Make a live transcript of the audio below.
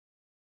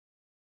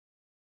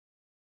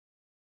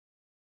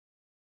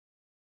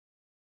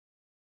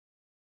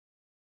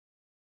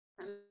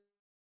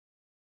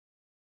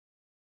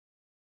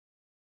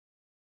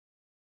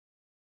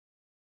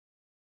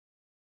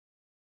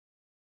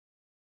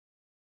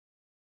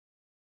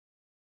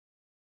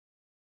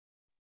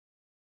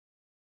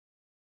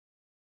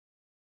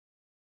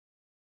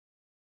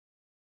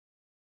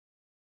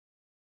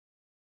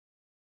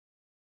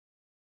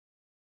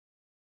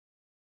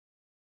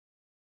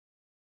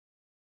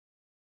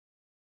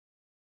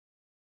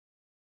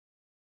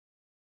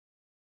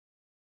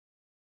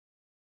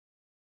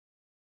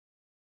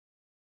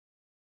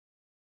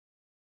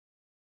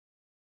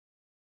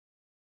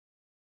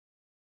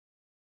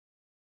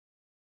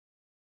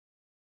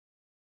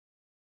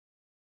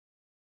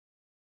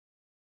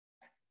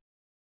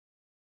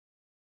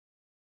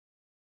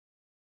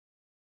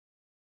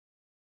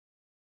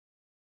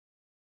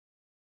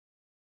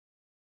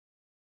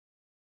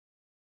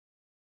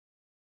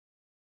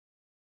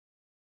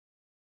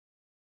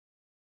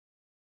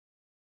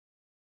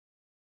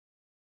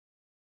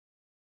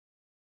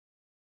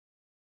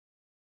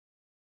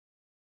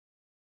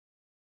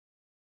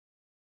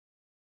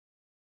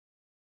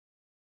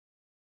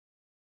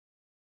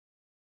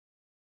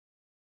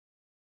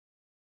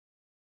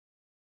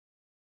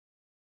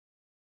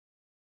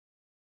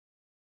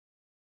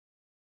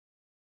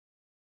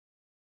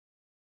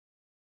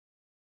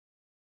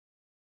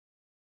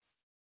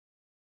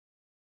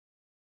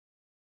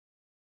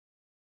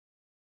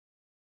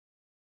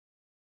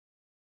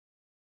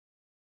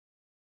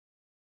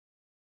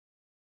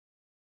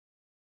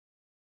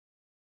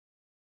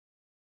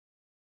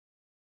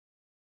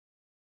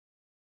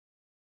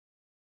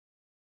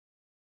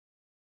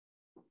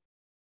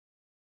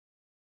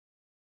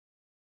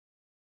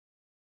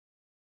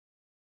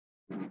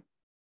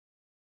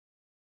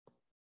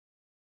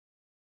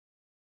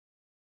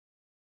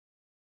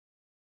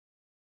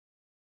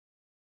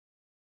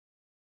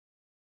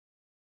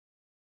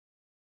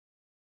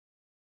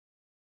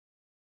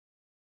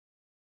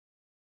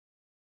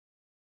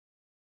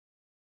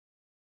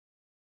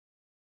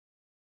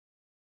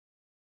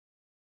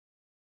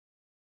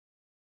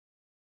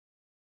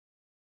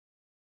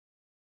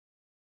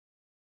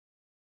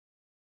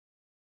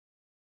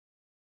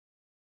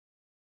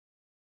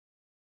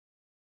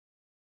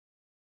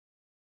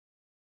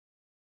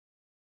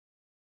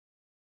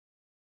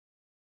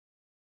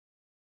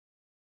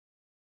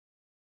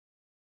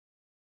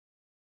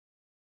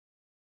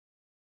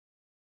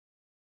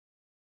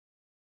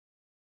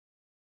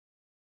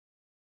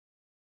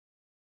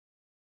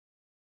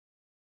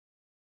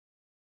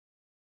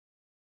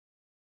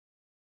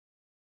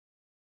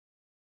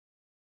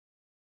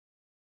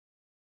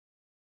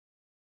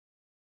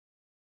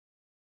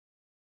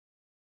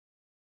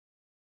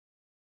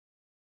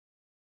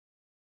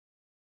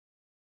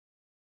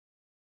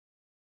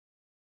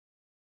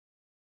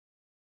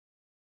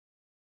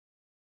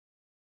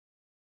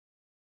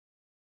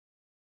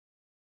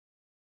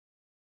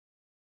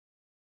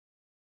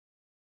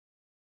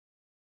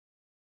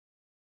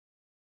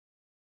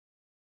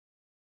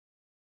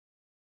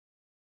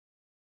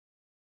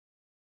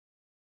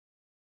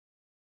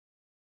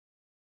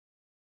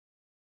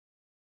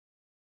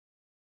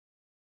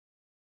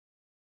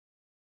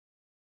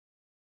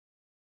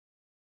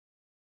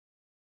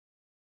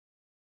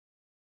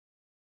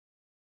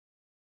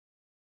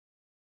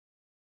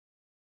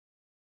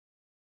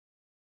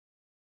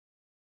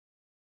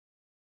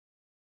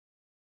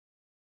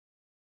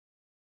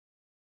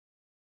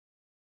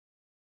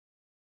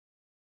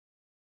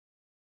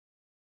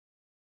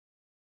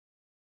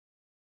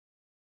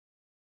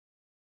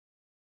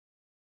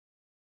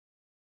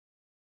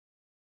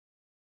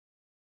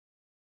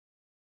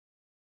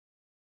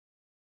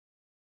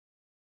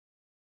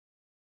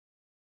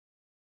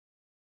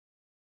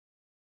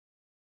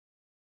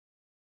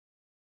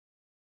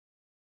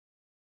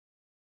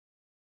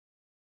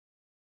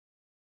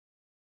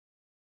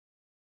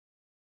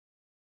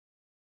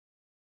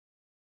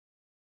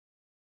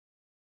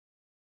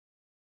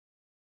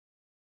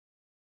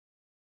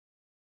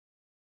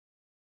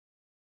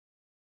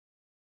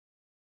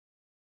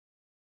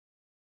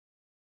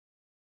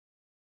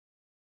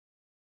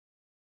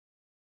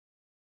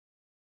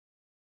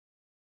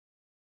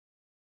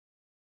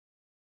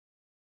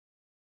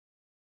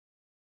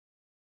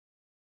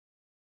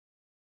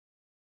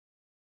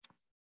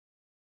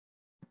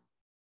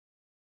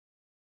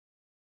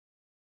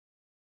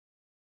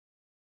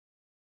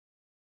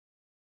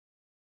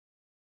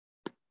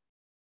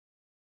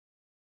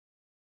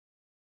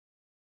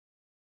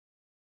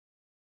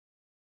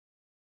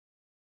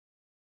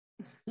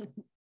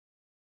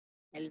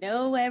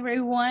Hello,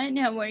 everyone.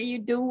 How are you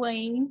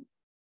doing?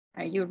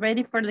 Are you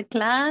ready for the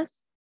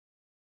class?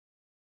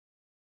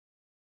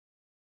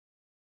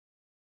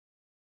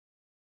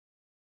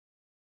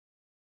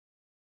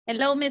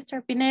 Hello,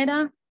 Mr.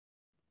 Pineda.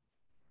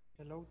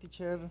 Hello,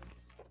 teacher.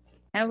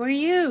 How are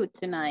you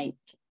tonight?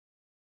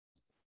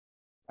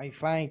 I'm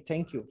fine,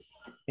 thank you.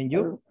 And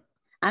you? Oh,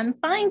 I'm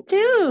fine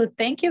too.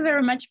 Thank you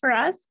very much for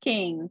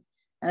asking.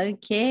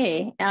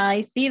 Okay,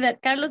 I see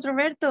that Carlos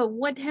Roberto,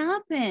 what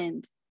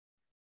happened?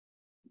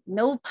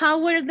 No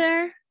power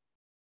there?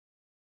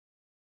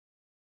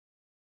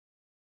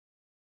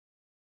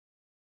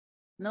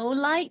 No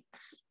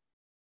lights?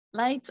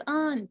 Lights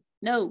on?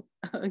 No.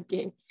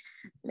 Okay.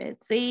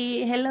 Let's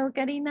see. Hello,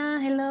 Karina.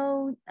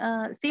 Hello,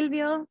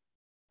 Silvio.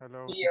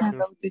 Hello,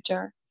 Hello,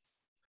 teacher.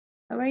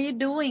 How are you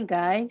doing,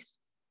 guys?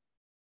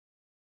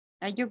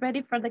 Are you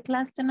ready for the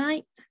class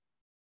tonight?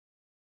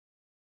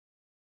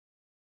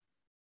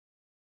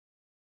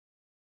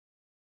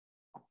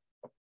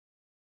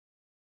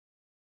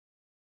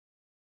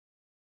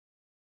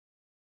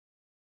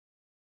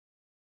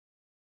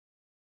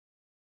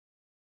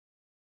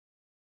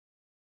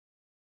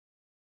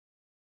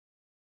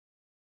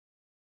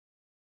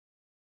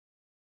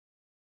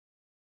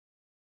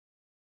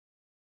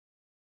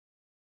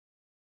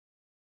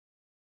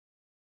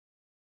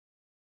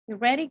 You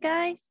ready,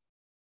 guys?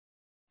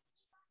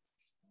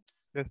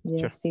 Yes, teacher.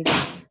 Yes, teacher.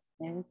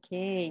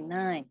 Okay,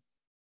 nice.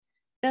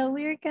 So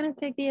we're gonna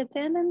take the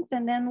attendance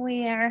and then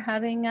we are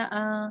having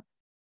a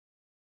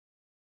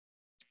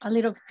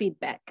little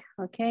feedback,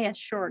 okay? A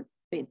short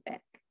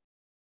feedback.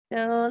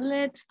 So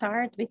let's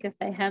start because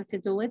I have to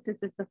do it. This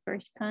is the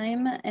first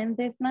time in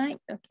this night,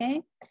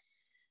 okay?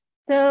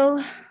 So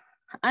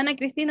Ana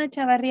Cristina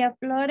Chavarría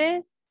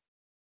Flores.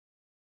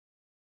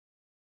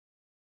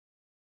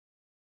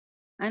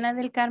 Ana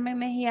del Carmen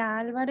Mejía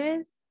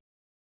Álvarez.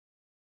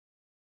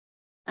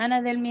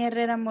 Ana Delmi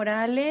Herrera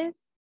Morales.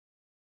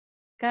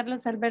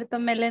 Carlos Alberto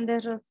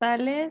Meléndez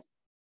Rosales.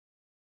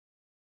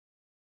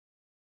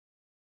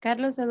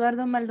 Carlos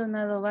Eduardo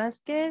Maldonado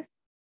Vázquez.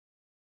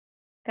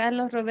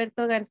 Carlos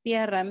Roberto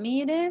García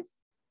Ramírez.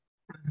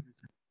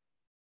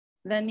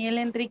 Daniel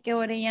Enrique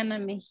Orellana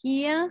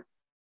Mejía.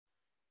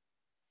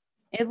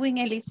 Edwin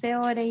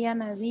Eliseo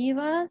Orellana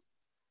Vivas.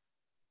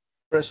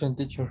 Present,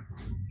 teacher.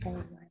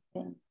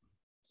 Thank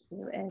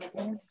you,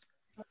 Edwin.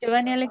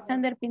 Giovanni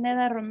Alexander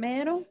Pineda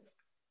Romero.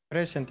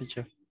 Present,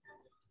 teacher.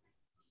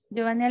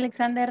 Giovanni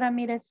Alexander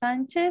Ramírez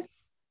Sánchez.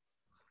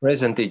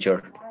 Present,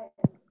 teacher.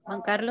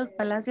 Juan Carlos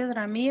Palacios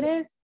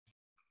Ramírez.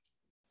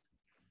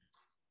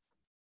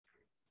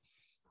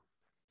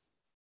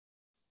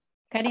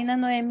 Karina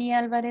Noemí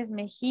Álvarez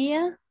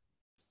Mejía.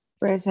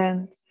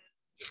 Present.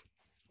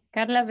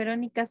 Carla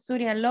Verónica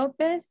Zuria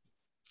López.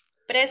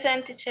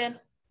 Present,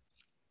 teacher.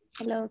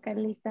 Hello,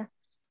 Carlita.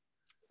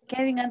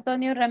 Kevin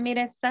Antonio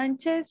Ramírez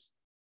Sánchez.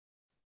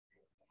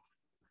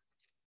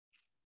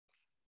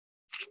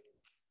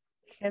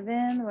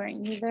 Kevin,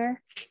 weren't you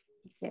there?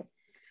 Okay.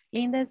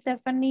 Linda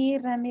Stephanie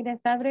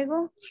Ramírez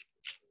Ábrego.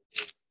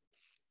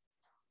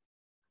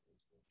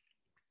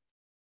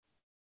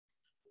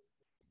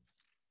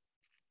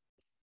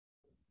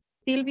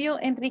 Silvio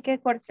Enrique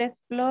Cortés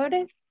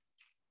Flores.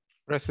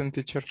 Present,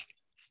 teacher.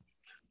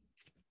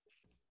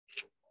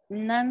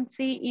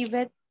 Nancy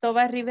Yvette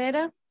Toba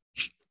Rivera.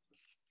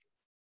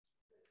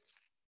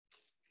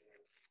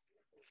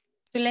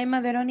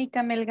 Zuleima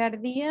Verónica Melgar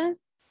Díaz.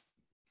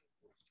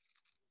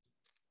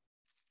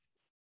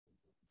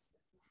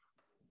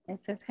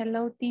 It says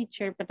hello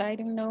teacher, but I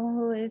don't know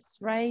who is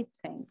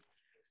writing.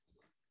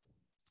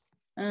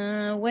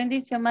 Wendy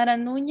Xiomara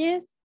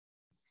Núñez.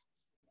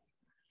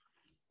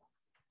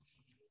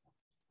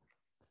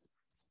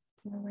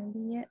 No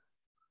Wendy yet.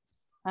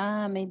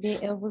 Maybe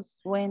it was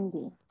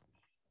Wendy.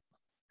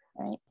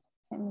 Right,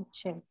 let me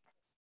check.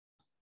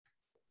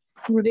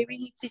 Good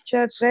evening,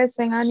 teacher.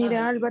 Present, Annie de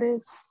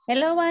Álvarez.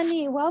 Hello,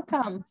 Annie,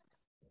 welcome.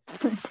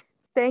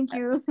 Thank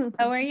you.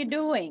 How are you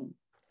doing?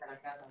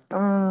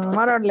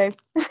 More or less.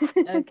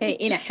 Okay,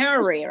 in a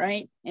hurry,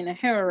 right? In a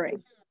hurry.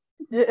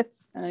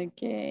 Yes.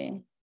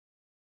 Okay.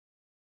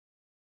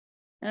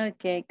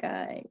 Okay,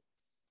 guys.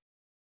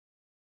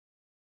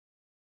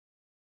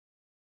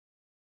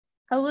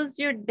 How was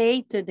your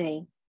day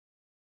today?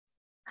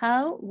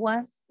 How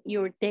was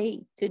your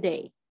day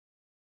today?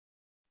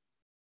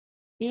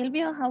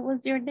 Silvio, how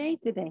was your day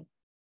today?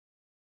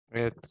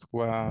 It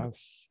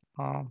was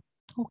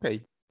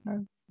okay.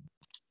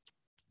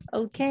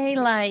 Okay,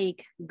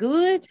 like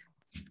good?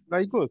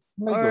 Like good.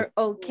 Like Or good.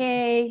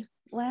 okay,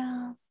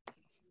 well.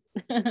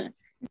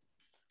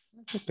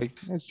 It's okay.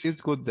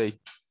 It's good day.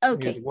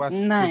 Okay, It was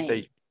nice,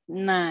 good day.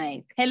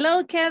 nice.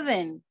 Hello,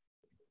 Kevin.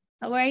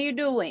 How are you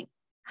doing?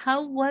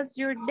 How was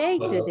your day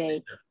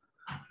today?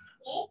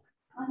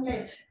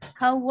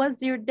 How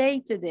was your day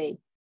today?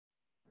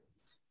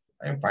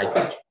 I'm fine.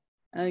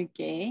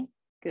 Okay,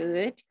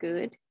 good,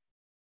 good,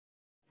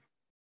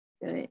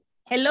 good.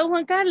 Hello,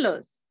 Juan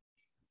Carlos.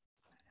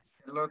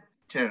 Hello,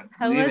 teacher.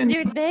 How was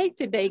your day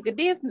today? Good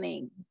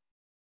evening.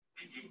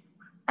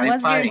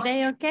 Was your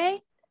day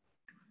okay?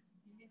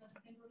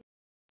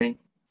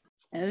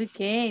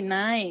 Okay,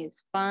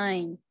 nice,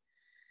 fine.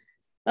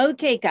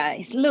 Okay,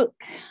 guys, look,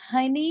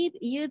 I need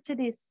you to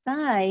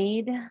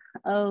decide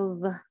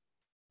of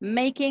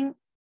making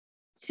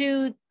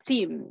 2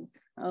 teams,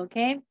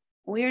 okay?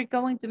 We're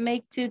going to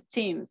make 2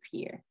 teams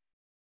here,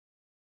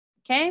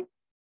 okay?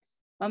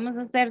 Vamos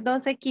a hacer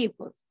 2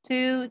 equipos,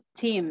 2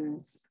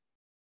 teams.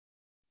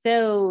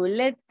 So,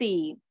 let's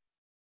see.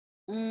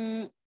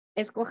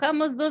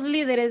 Escojamos 2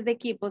 líderes de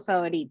equipos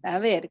ahorita. A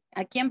ver,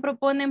 ¿a quién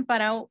proponen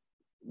para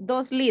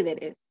 2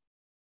 líderes?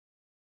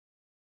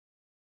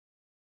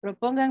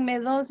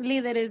 Propónganme 2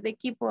 líderes de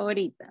equipo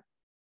ahorita.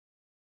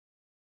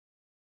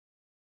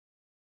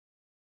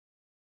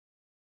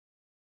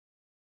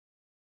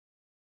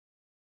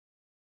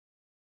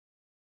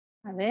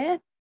 A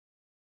ver.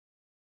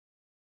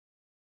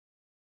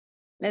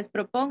 ¿Les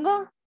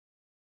propongo?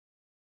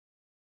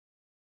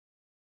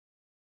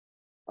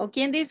 ¿O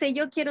quién dice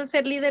yo quiero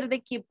ser líder de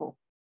equipo?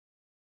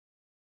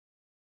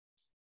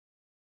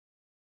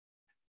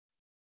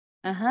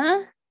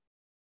 Ajá.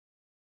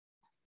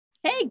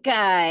 Hey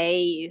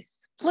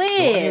guys,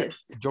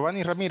 please.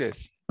 Giovanni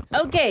Ramírez.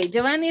 Okay,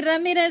 Giovanni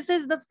Ramírez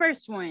is the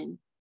first one.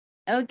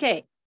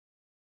 Okay.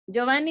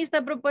 Giovanni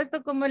está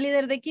propuesto como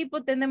líder de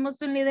equipo. Tenemos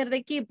un líder de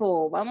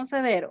equipo. Vamos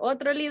a ver,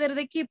 otro líder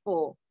de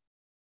equipo.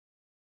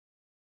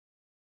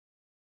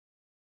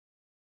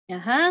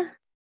 Ajá.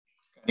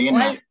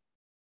 Karina.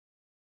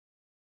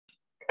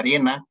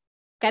 Karina.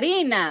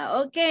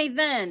 Karina, okay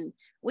then.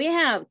 We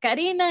have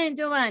Karina and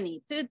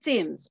Giovanni, 2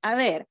 teams. A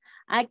ver,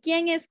 ¿a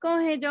quién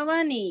escoge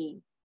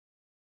Giovanni?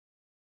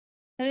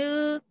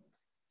 Who?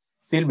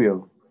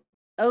 Silvio.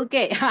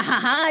 Okay,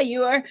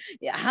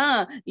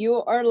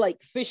 you are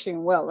like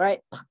fishing well,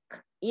 right?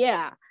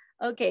 Yeah,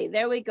 okay,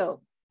 there we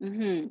go.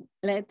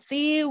 Let's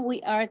see,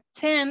 we are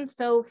 10,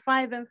 so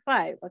 5 and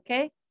 5,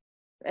 okay?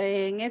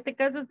 En este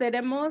caso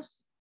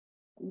tenemos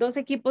 2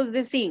 equipos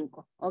de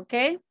 5,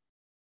 okay?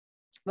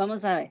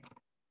 Vamos a ver.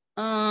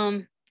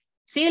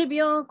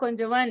 Silvio con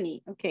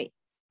Giovanni, okay.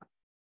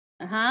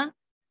 Ajá.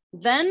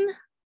 Then,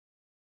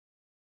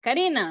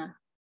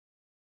 Karina.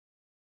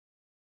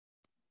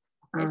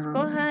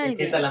 Escoja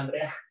alguien.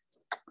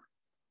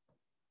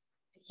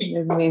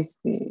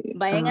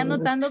 Vayan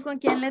anotando con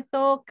quién le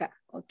toca,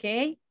 ¿ok?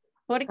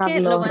 Porque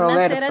Carlos lo van a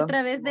hacer a Roberto.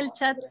 través del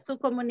chat su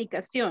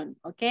comunicación,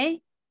 ¿ok?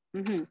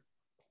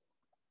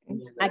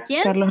 ¿A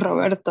quién? Carlos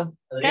Roberto.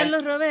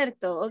 Carlos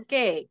Roberto, ok,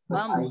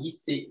 vamos.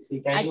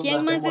 ¿A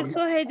quién más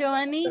escoge,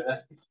 Giovanni?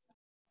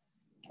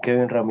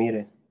 Kevin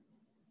Ramírez.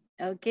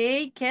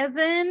 Ok,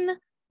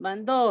 Kevin,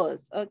 van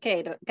 2. Ok,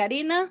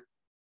 Karina.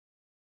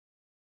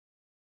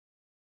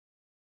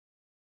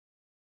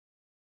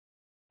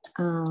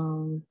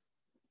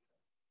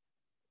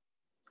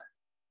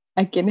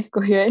 ¿A quién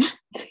escogió él?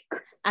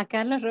 A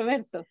Carlos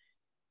Roberto.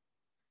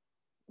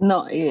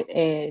 No,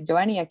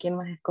 Giovanni, ¿a quién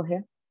más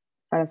escogió?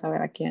 Para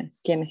saber a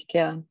quiénes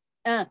quedan.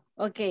 Ah,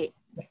 ok.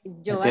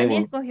 Giovanni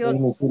escogió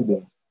Kevin y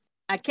Silvio.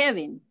 a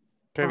Kevin.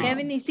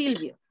 Kevin y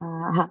Silvio.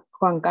 Ajá,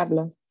 Juan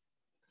Carlos.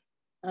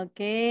 Ok,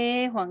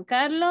 Juan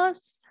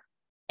Carlos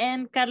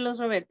and Carlos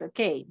Roberto.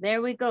 Okay,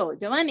 there we go.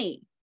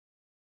 Giovanni.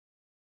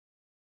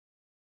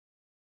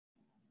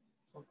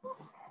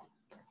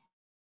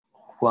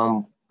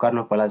 Juan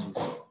Carlos Palacios.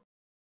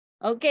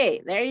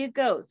 Okay, there you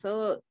go.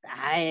 So,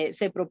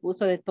 se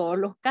propuso de todos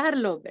los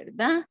Carlos,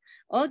 ¿verdad?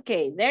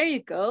 Okay, there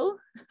you go.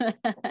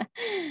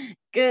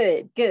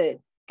 Good,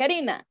 good.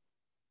 Karina.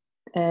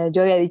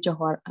 Yo había dicho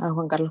a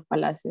Juan Carlos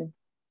Palacios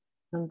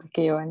antes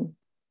que Giovanni.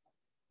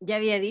 Ya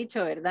había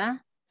dicho,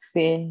 ¿verdad?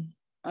 Sí.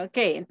 Ok,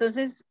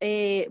 entonces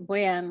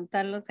voy a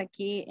anotarlos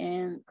aquí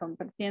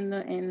compartiendo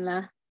en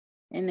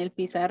el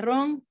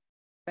pizarrón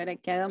para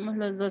que hagamos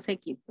los 2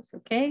 equipos,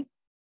 ¿ok?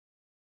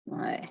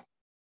 A ver.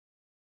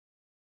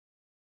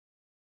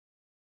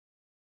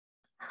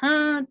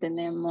 Ajá,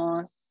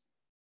 tenemos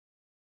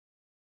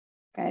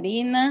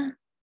Karina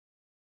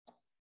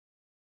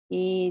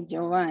y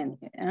Giovanni,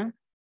 ¿verdad?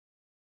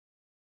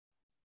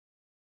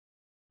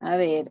 A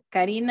ver,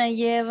 Karina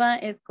lleva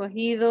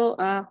escogido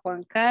a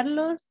Juan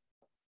Carlos.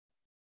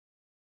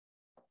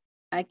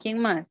 ¿A quién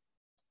más?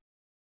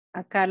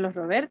 A Carlos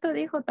Roberto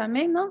dijo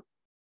también, ¿no?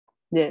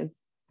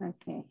 Yes.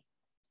 Ok.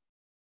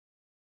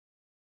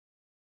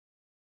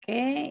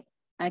 Ok.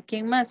 ¿A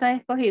quién más ha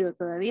escogido?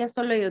 Todavía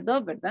solo ellos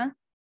 2, ¿verdad?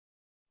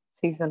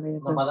 Sí, solo yo.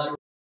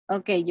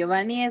 Ok,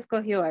 Giovanni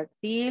escogió a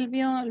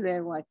Silvio,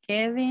 luego a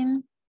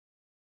Kevin,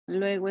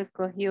 luego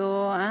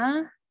escogió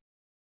a...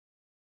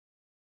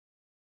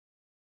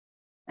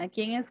 ¿A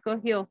quién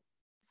escogió?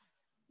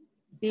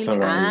 Silvio.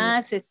 Salvadoreños.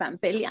 Ah, se están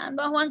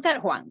peleando a Juan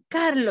Carlos. Juan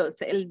Carlos,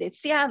 el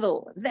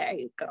deseado.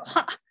 There you go.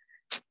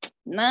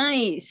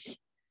 Nice.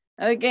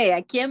 Ok,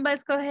 ¿a quién va a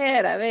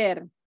escoger? A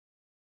ver.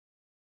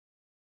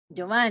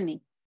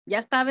 Giovanni, ya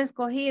estaba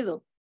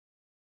escogido.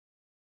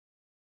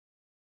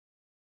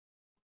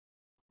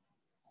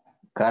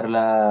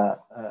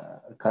 Carla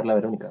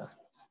Verónica.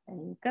 There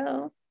you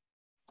go.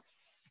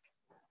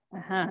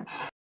 Ajá.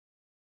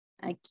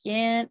 ¿A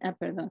quién? Ah,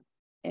 perdón.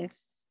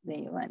 Es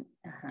de Giovanni.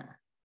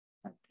 Ajá.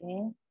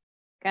 Ok.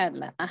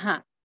 Carla,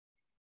 ajá.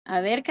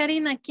 A ver,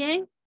 Karina,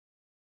 ¿quién?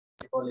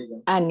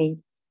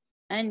 Annie.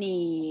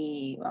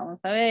 Ani,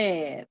 vamos a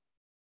ver.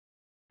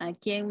 ¿A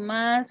quién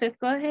más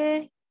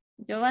escoge?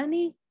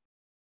 Giovanni.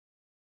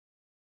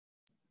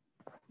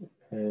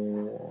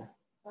 ¿Quién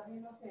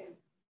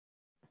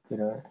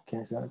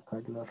es?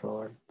 Carlos,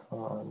 Roberto.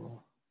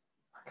 No.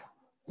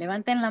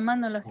 Levanten la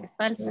mano los que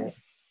faltan.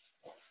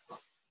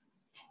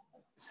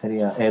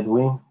 Sería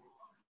Edwin.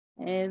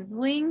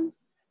 Edwin.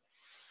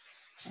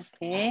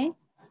 Ok.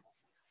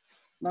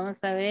 Vamos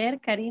a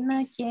ver,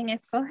 Karina, ¿quién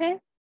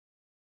escoge?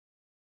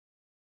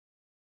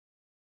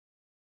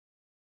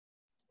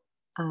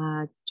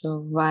 A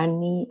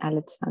Giovanni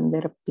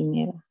Alexander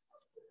Pineda.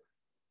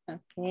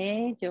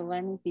 Ok,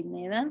 Giovanni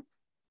Pineda.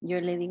 Yo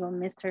le digo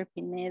Mr.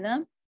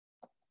 Pineda.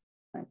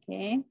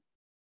 Ok.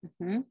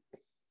 Ujú.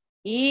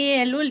 Y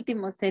el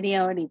último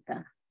sería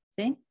ahorita,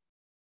 ¿sí?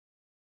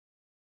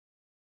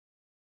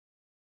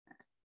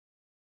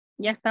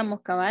 Ya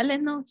estamos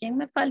cabales, ¿no? ¿Quién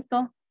me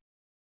faltó?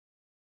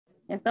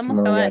 Ya estamos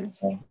No, ya cabales.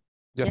 está.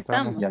 Ya Ya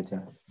estamos. estamos.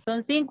 Ya.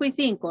 Son 5 y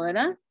 5,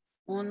 ¿verdad?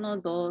 1,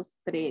 2,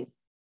 3,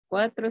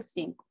 4,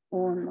 5.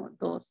 1,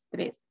 2,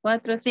 3,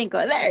 4, 5.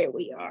 There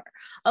we are.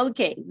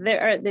 Okay, there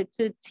are the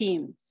two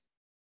teams.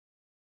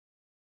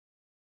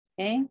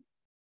 Okay.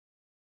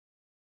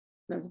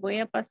 Los voy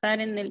a pasar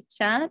en el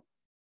chat.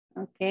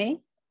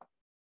 Okay.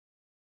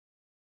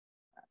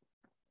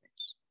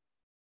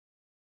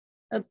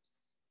 Oops.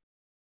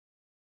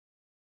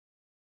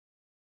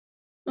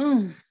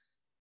 Mm.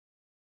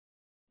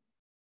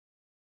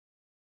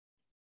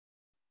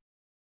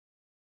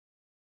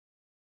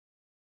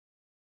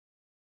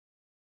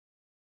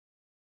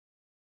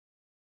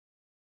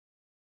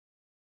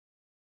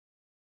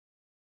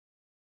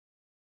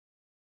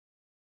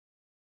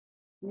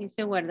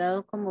 Dice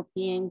guardado como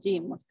PNG.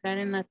 Mostrar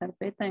en la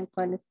carpeta en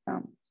cuál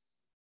estamos.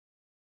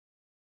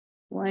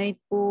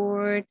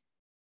 Whiteboard.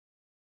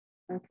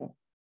 Okay.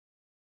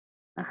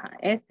 Ajá,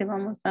 este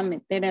vamos a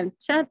meter al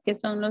chat, que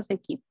son los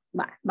equipos.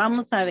 Va,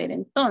 vamos a ver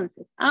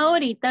entonces.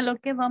 Ahorita lo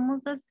que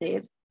vamos a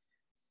hacer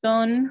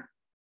son,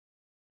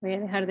 voy a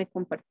dejar de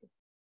compartir.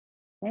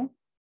 ¿Ok?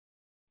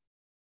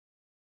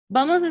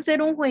 Vamos a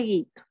hacer un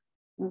jueguito.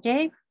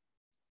 ¿Ok?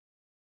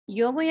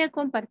 Yo voy a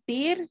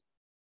compartir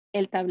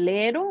el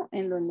tablero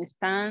en donde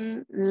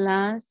están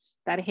las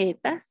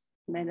tarjetas,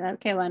 ¿verdad?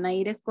 Que van a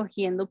ir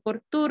escogiendo por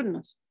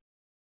turnos.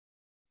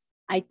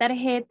 Hay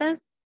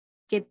tarjetas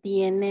que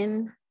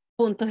tienen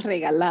puntos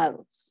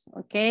regalados,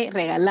 ¿ok?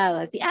 Regalados,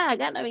 así,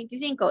 gana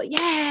 25,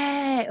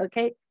 ¡yeah!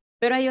 ¿Ok?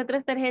 Pero hay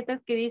otras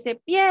tarjetas que dice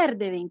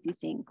pierde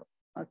 25,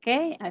 ¿ok?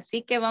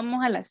 Así que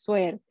vamos a la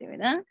suerte,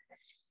 ¿verdad?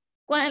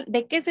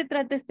 ¿De qué se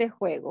trata este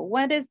juego?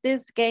 What is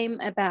this game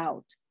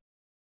about?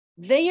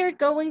 They are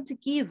going to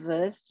give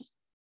us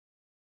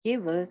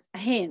a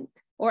hint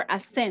or a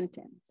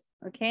sentence,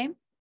 ¿ok?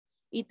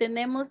 Y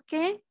tenemos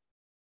que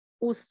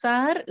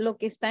usar lo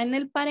que está en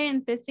el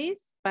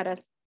paréntesis para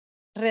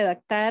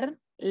redactar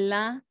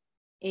la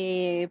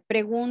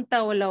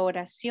pregunta o la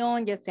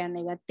oración, ya sea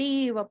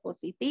negativa,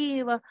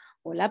 positiva,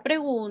 o la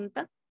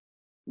pregunta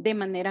de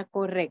manera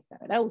correcta,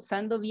 ¿verdad?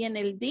 Usando bien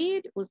el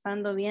did,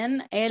 usando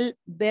bien el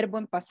verbo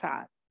en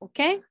pasado, ¿ok?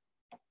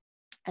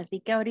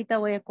 Así que ahorita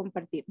voy a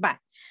compartir.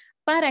 Va,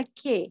 para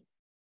que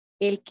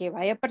el que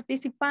vaya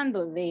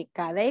participando de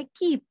cada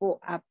equipo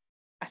a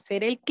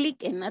hacer el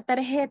clic en la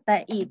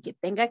tarjeta y que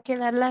tenga que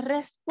dar la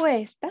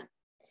respuesta,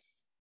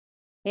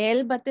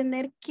 él va a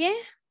tener que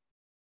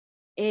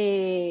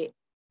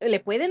le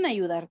pueden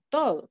ayudar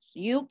todos.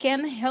 You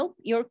can help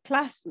your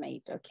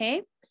classmate,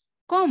 ¿ok?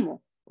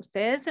 ¿Cómo?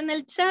 Ustedes en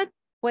el chat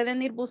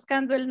pueden ir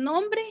buscando el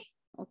nombre,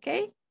 ¿ok?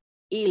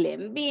 Y le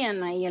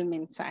envían ahí el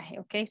mensaje,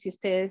 ¿ok? Si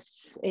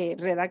ustedes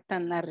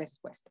redactan la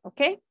respuesta,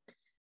 ¿ok?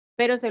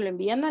 Pero se lo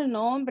envían al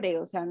nombre,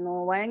 o sea,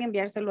 no vayan a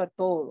enviárselo a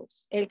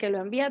todos. El que lo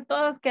envía a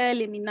todos queda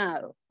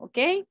eliminado, ¿ok?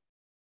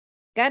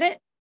 Got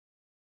it?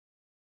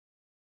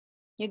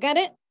 You got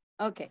it?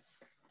 Okay,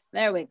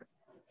 there we go.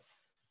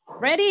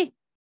 Ready?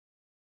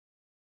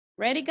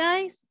 Ready,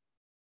 guys?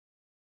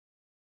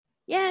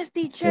 Yes,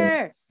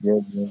 teacher.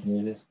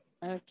 Yes.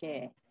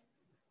 Okay,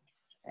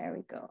 there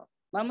we go.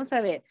 Vamos a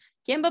ver.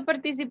 ¿Quién va a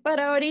participar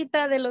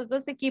ahorita de los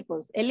dos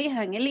equipos?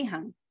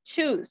 Elijan.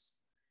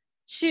 Choose.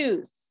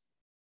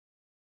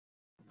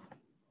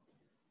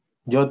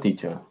 Yo,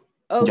 teacher.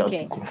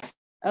 Okay,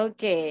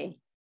 okay.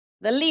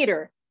 The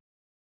leader.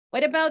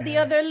 What about the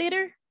other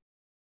leader?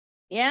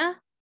 Yeah.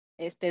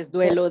 Este es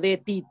duelo de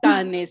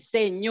titanes,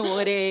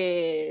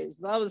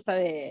 señores. Vamos a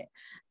ver.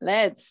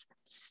 Let's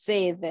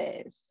say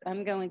this.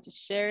 I'm going to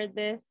share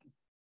this.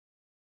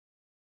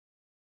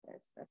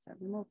 Let's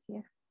move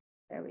here.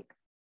 There we go.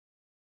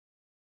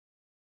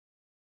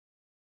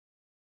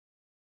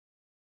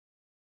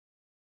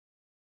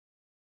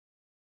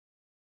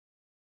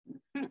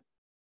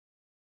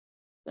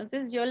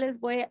 Entonces yo les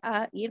voy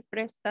a ir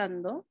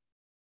prestando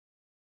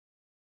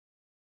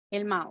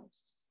el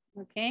mouse.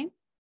 ¿Ok?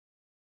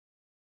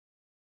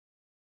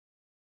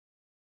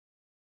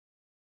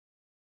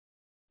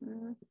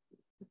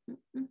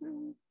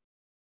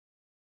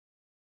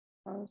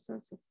 Pausa,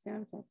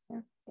 sección,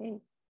 sección. Hey.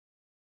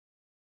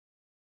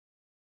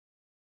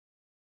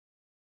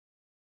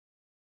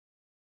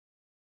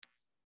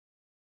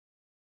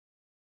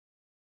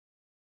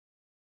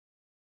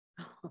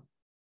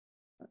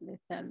 ¿Dónde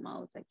está el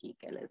mouse aquí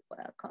que les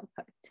pueda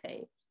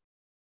compartir?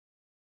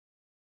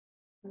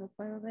 No lo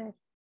puedo ver.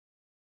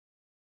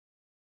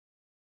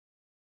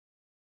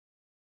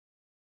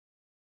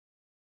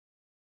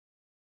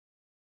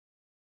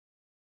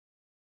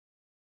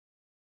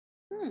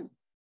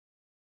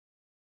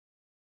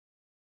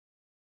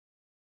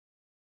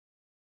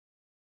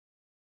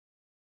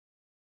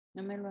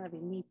 No me lo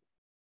habilita.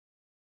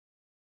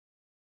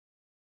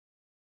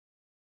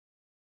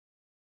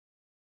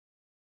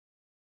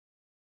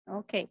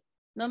 Ok,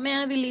 no me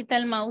habilita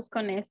el mouse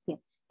con este.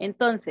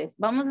 Entonces,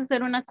 vamos a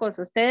hacer una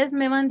cosa. Ustedes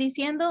me van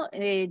diciendo,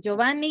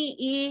 Giovanni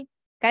y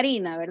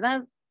Karina,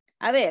 ¿verdad?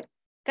 A ver,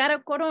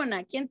 Caro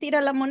Corona, ¿quién tira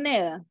la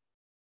moneda?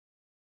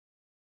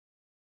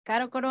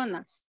 Caro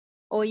Corona.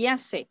 O ya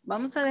sé,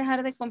 vamos a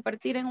dejar de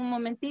compartir en un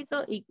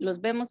momentito y los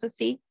vemos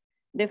así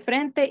de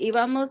frente y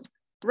vamos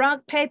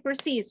rock, paper,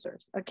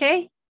 scissors,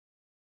 ¿ok?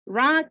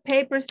 Rock,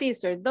 paper,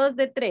 scissors, 2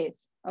 de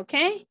 3, ¿ok?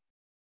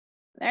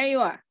 There you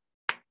are.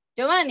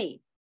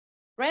 Giovanni,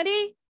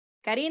 ready?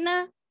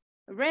 Karina,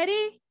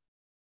 ready?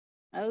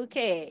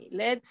 Okay,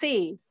 let's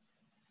see.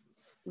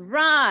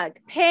 Rock,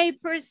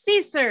 paper,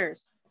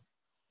 scissors.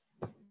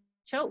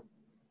 Show.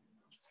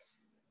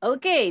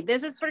 Okay,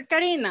 this is for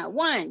Karina.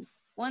 One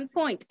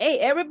point. Hey,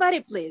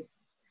 everybody, please.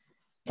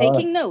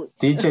 Taking notes.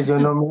 Teacher, yo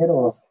no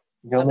miro.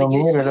 Yo no But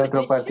you miro el should,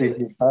 otro you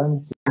should.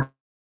 participante.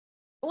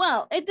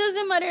 Well, it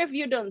doesn't matter if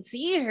you don't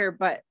see her,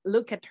 but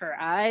look at her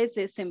eyes.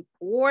 It's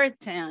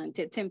important.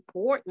 It's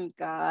important,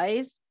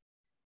 guys.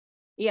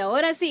 Y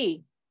ahora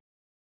sí.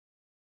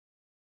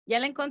 ¿Ya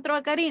la encontró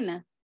a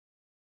Karina?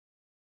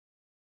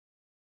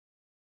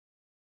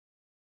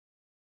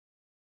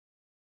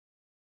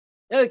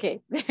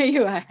 Okay, there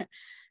you are.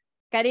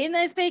 Karina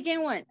is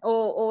taking one.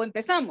 O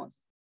empezamos.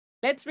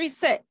 Let's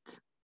reset.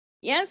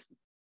 Yes?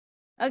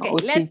 Okay, Oh,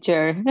 let's.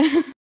 teacher. Because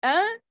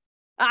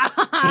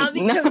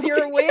No,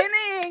 you're teacher.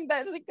 winning.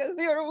 That's because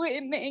you're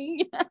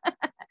winning.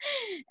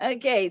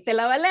 Okay, se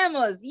la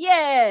valemos.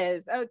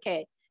 Yes.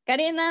 Okay.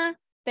 Karina,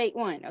 take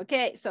one.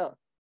 Okay, so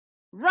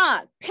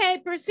rock,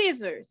 paper,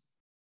 scissors.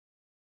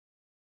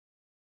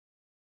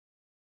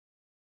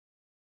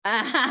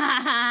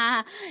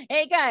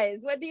 Hey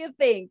guys, what do you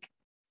think?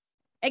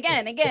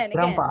 Again.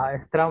 Trampa,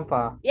 es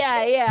trampa.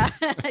 Yeah.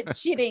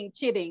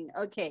 cheating.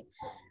 Okay.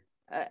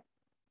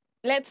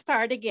 Let's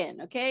start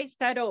again. Okay,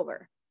 start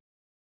over.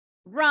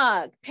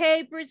 Rock,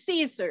 paper,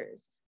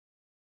 scissors.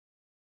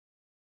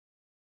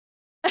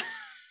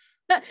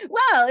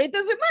 Well, it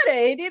doesn't matter.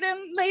 It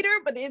didn't later,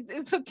 but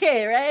it's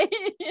okay, right?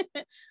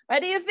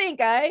 What do you think,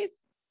 guys?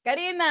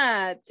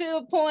 Karina,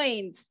 2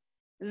 points.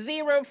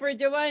 0 for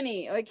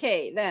Giovanni.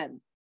 Okay,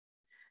 then.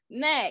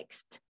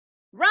 Next.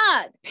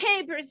 Rock,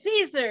 paper,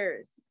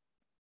 scissors.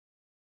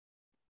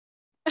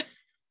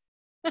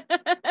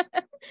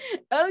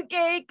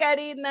 Okay,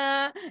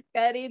 Karina.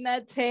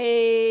 Karina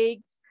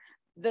takes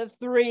the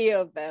 3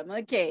 of them.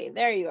 Okay,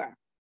 there you are.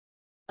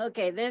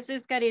 Okay, this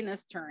is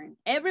Karina's turn.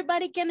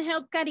 Everybody can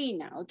help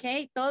Karina,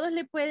 okay? Todos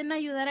le pueden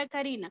ayudar a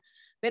Karina,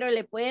 pero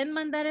le pueden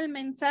mandar el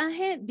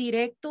mensaje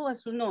directo a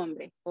su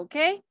nombre,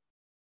 ¿ok?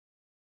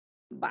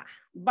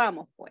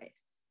 Vamos pues.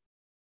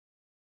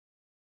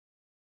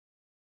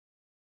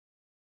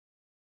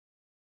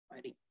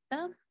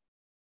 Ahorita.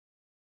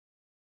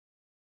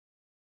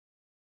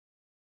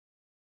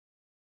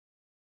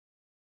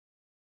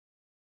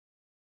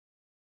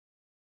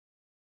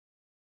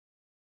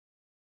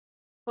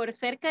 Por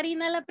ser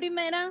Karina la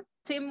primera,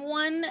 team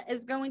 1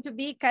 is going to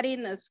be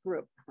Karina's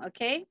group,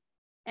 okay?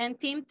 And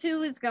team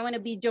 2 is going to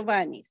be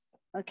Giovanni's,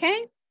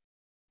 okay?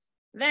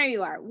 There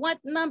you are. What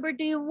number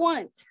do you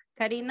want,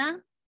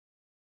 Karina?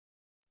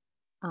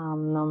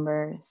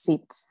 Number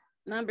 6.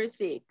 Number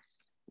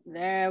 6.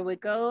 There we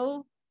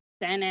go.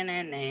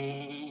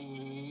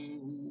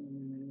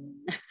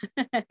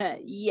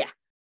 Yeah.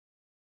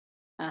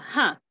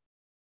 Uh-huh.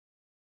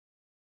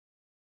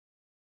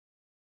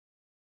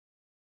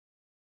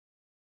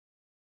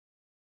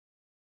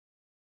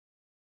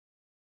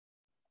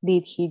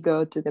 Did he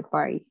go to the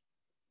party?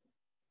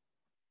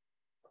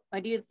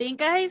 What do you think,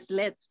 guys?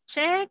 Let's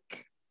check.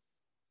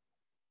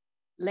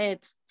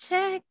 Let's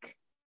check.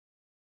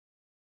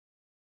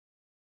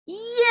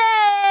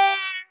 Yay!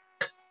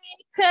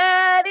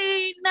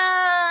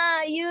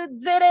 Karina, you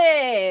did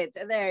it.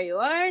 There you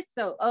are.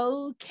 So,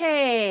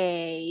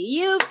 okay.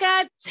 You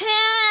got 10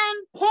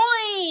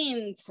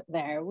 points.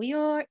 There we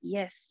are.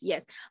 Yes.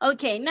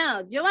 Okay,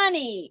 now,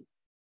 Giovanni,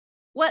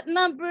 what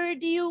number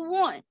do you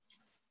want?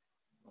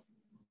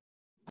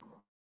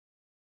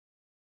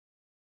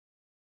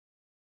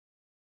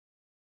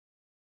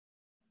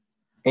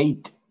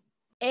 8.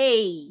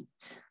 8.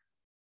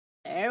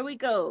 There we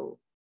go.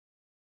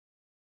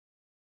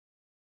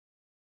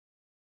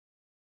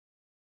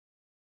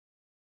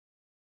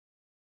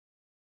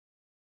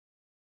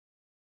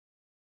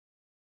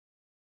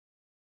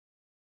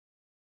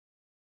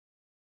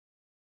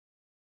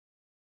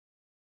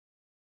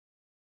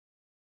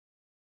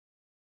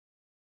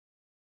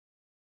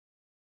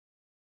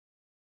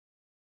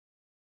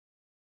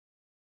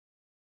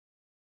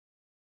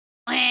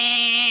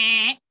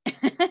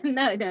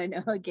 No.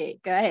 Okay,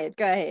 go ahead.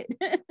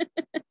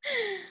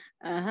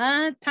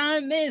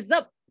 Time is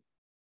up.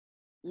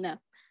 No.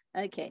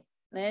 Okay.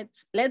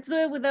 Let's do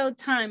it without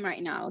time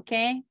right now,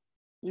 okay?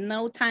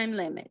 No time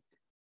limit.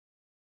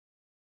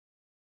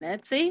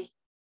 Let's see.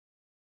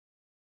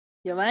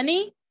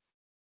 Giovanni?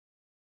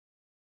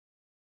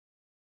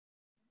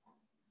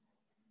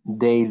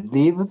 They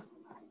lived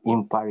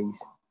in Paris.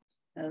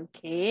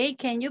 Okay,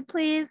 can you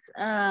please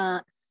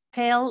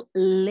spell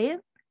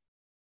live?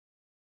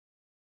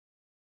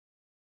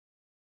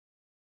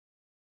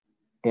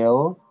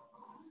 L-I-P-E-D.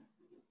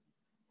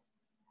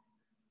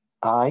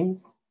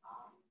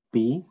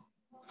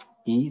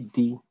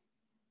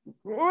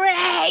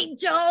 Great,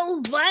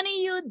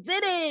 Giovanni, you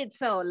did it.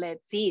 So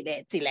let's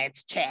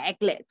check,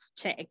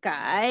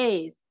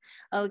 guys.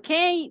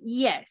 Okay,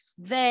 yes,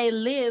 they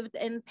lived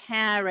in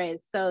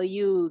Paris. So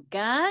you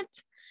got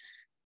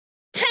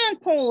 10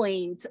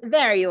 points.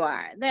 There you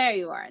are.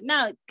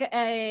 Now,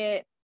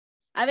 a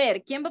ver,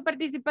 ¿quién va a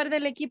participar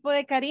del equipo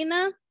de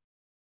Karina?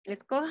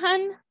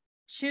 Escojan.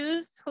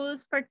 Choose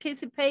who's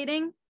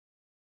participating.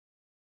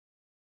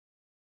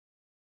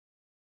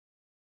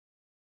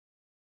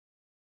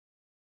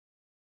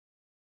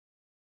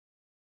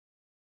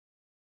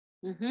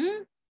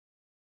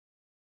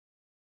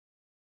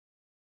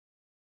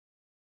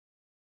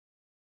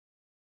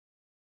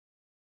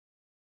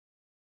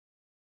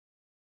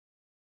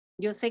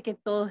 Yo sé que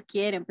todos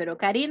quieren, pero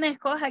Karina,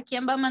 escoja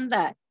quién va a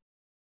mandar.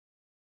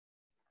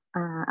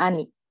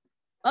 Annie.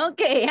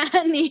 Okay,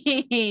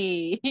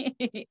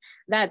 Annie.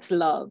 That's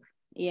love.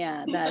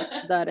 Yeah,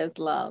 that is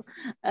love.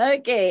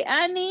 Okay,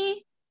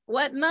 Annie,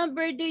 what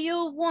number do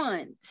you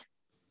want?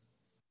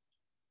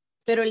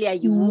 Pero le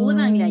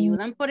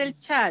ayudan por el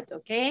chat,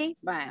 okay?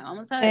 Vaya,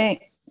 vamos a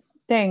ver.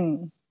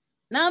 10.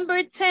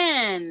 Number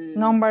 10.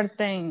 Number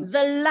 10.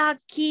 The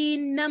lucky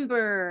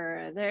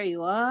number. There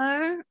you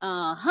are.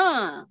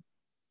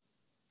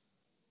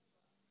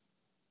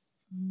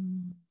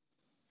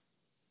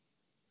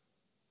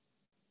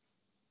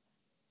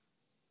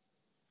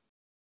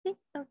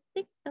 Tick-tock,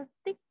 tick-tock,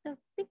 tick-tock,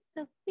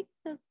 tick-tock,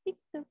 tick-tock,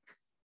 tick-tock.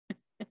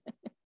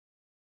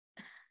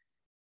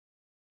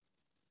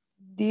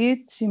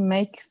 Did she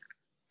make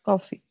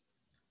coffee?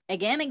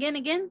 Again.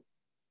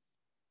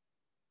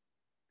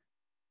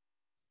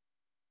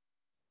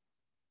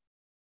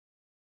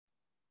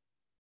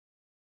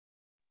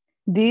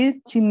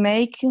 Did she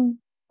make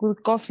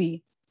good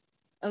coffee?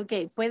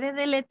 Okay, ¿puede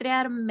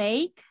deletrear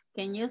make?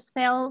 Can you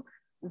spell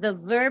the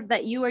verb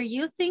that you are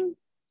using?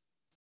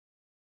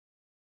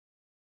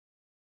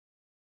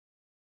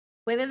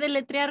 ¿Puede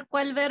deletrear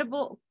cuál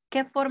verbo,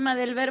 qué forma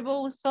del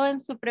verbo usó en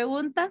su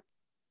pregunta?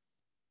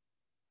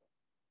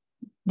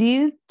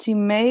 Did she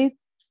make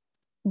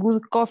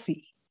good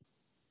coffee?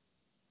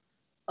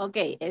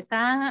 Ok,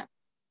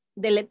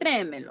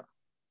 deletréemelo.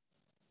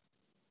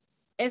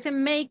 Ese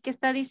make que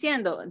está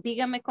diciendo,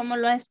 dígame cómo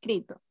lo ha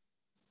escrito.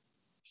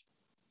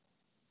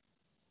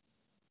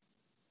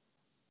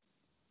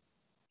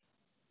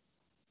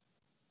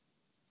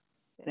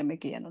 Espérame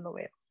que ya no lo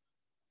veo.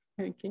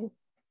 Ok.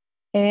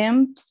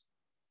 M,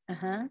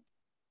 Ajá.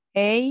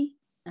 A,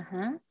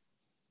 Ajá.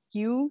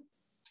 Q,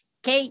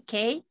 K.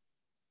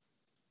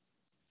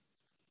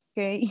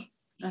 K,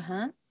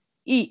 Ajá.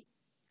 E.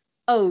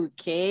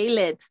 Okay,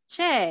 let's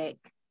check.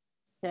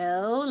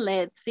 So,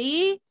 let's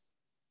see.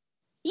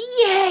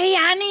 Yay,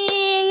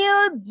 Annie,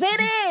 you did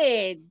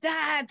it.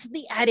 That's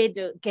the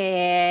attitude.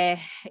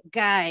 Okay,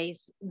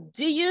 guys,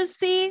 do you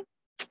see?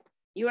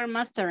 You are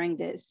mastering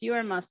this. You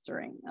are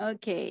mastering.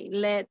 Okay,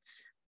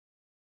 let's.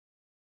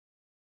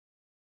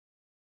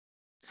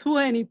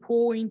 20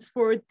 points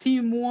for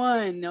team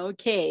 1.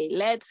 Okay,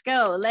 let's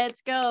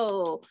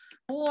go.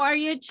 Who are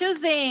you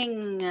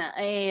choosing?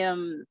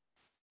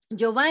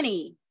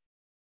 Giovanni.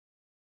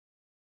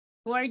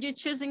 Who are you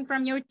choosing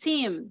from your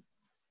team?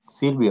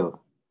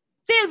 Silvio.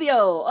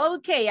 Silvio,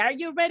 okay. Are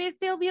you ready,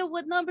 Silvio?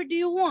 What number do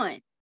you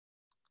want?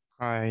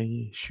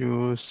 I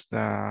choose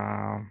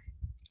the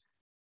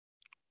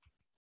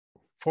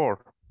 4.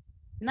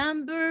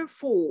 Number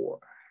 4.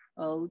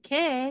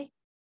 Okay.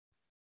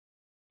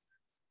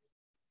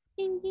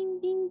 Ding, ding,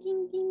 ding,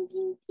 ding, ding,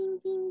 ding, ding,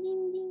 ding,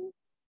 ding, ding.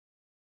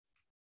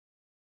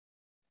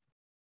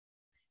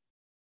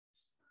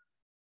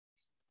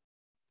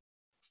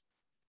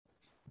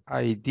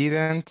 I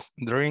didn't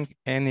drink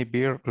any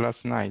beer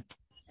last night.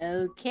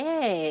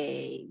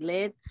 Okay,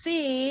 let's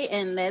see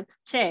and let's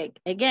check.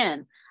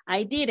 Again,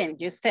 I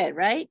didn't, you said,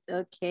 right?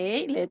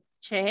 Okay, let's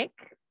check.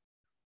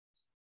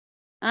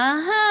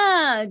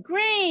 Aha,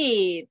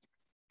 great.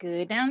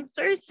 Good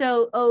answer.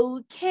 So,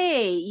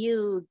 okay,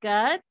 you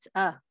got,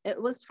 it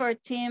was for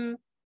team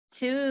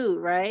 2,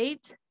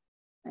 right?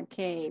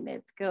 Okay,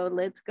 let's go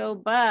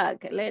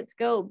back.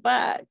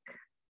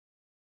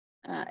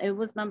 It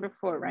was number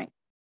 4, right?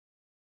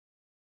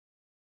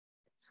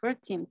 It's for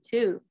team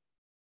 2.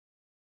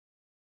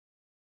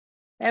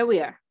 There we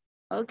are.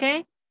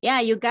 Okay. Yeah,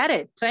 you got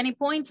it. 20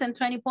 points and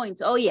 20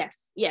 points. Oh,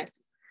 yes. Ya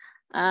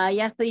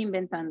estoy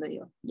inventando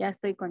yo. Ya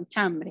estoy con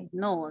chambre.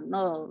 No,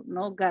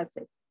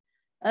 gossip.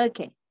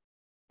 Okay.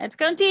 Let's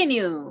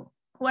continue.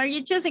 Who are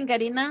you choosing,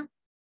 Karina?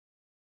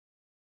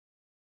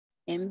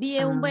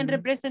 Envíe un buen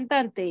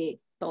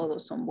representante.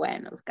 Todos son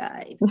buenos,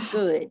 guys.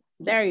 Good.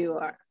 There you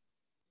are.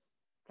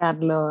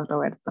 Carlos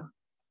Roberto.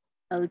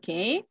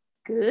 Okay,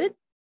 good.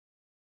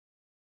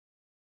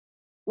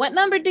 What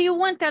number do you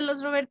want,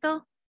 Carlos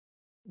Roberto?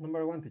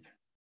 Number 1, teacher.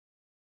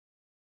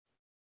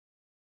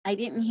 I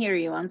didn't hear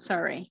you. I'm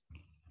sorry.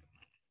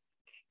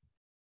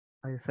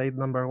 I said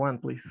number 1,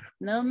 please.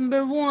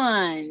 Number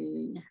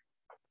 1.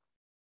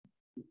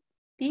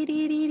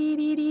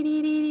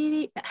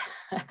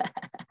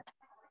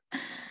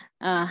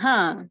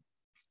 Uh-huh.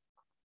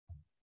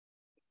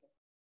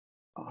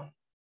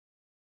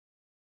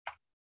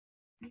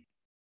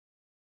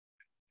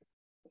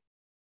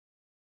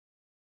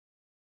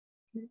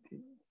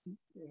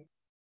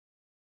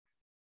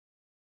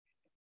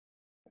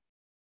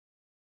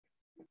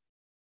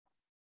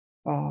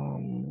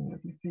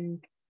 Let me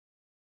think.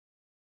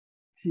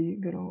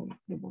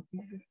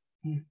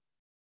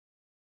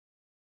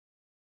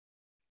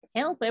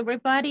 Help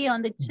everybody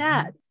on the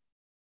chat.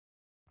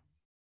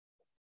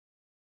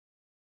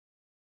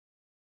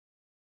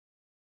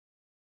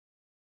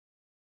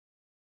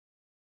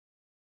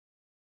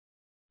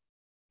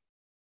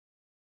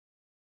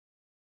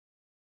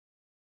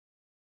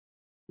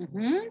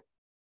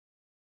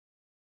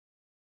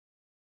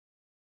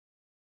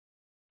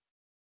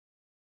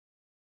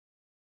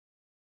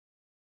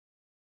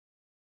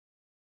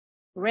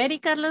 Ready,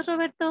 Carlos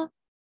Roberto?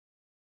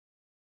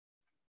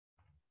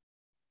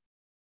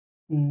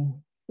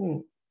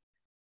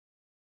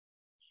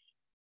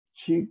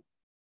 She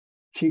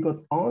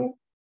got on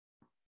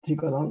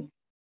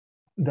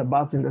the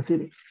bus in the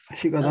city.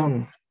 She got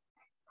on.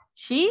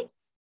 She?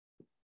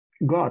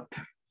 Got.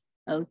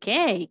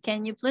 Okay,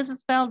 can you please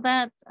spell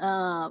that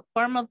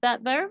form of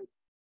that verb?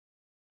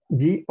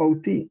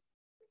 G-O-T.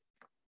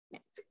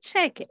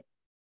 Check it.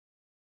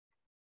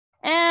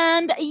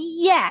 And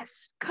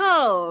yes,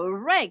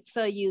 correct.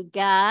 So you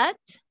got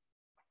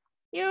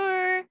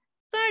your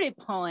 30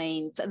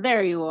 points.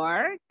 There you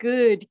are.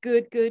 Good,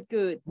 good, good,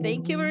 good.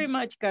 Thank you very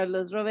much,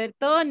 Carlos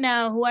Roberto.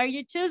 Now, who are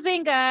you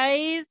choosing,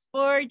 guys,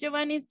 for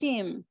Giovanni's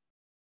team?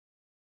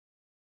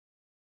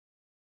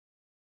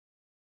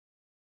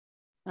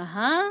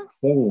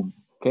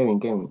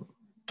 Kevin.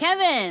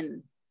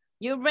 Kevin,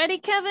 you ready,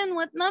 Kevin?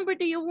 What number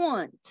do you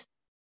want?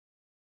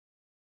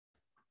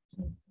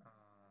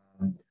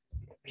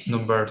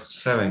 Number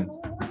 7.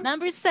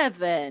 Number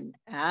 7.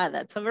 Ah,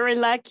 that's a very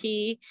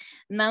lucky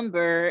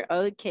number.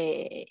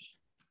 Okay.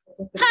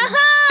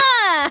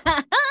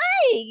 Ha-ha!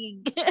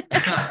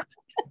 Hi!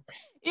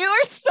 You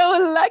are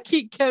so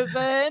lucky,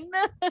 Kevin.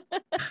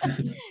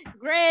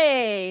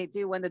 Great.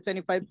 You won the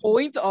 25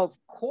 points, of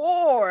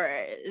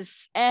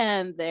course.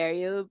 And there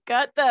you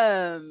got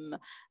them.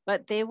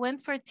 But they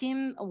went for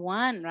team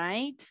 1,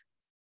 right?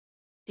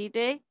 Did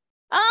they?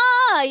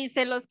 Ah, y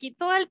se los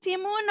quitó al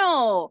team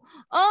 1.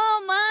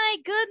 Oh my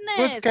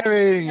goodness. Good,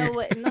 Kevin.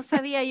 No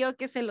sabía yo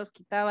que se los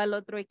quitaba al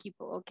otro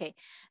equipo. Okay,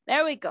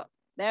 there we go.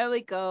 There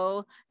we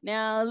go.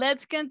 Now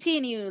let's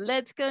continue.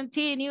 Let's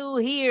continue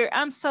here.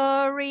 I'm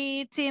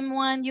sorry, team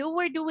 1. You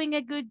were doing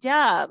a good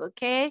job,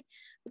 okay?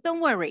 But don't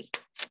worry.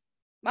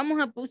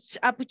 Vamos a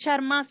puchar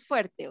más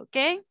fuerte,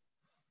 okay?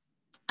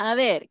 A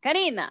ver,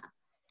 Karina,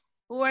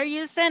 who are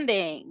you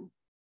sending?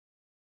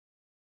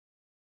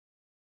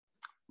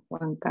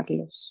 Juan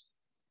Carlos.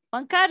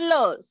 Juan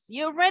Carlos,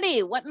 you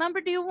ready? What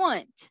number do you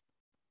want?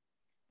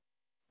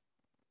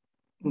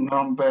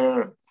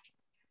 Number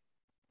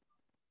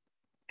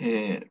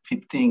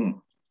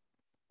 15.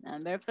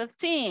 Number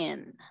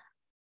 15.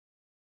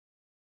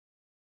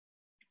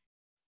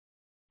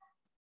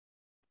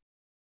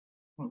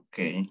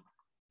 Okay.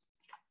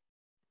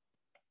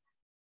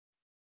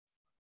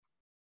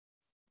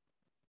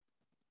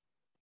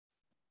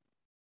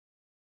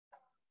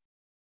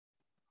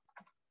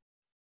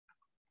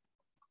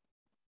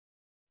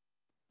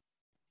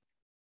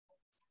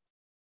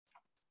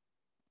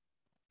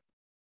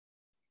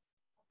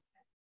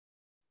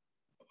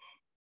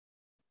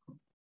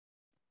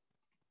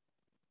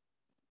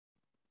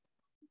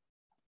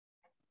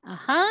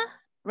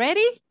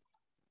 Ready?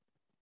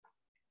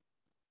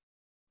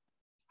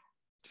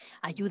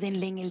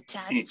 Ayúdenle en el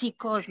chat,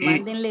 chicos.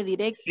 Mándenle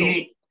directo.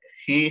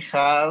 He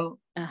had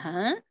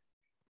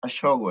a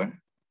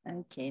shower.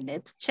 Okay,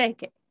 let's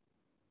check it.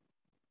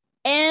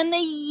 And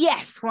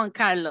yes, Juan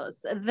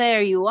Carlos,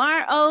 there you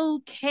are.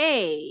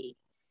 Okay.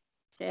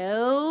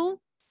 So,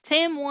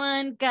 team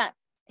 1 got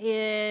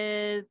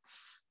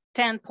its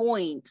 10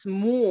 points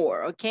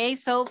more. Okay,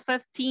 so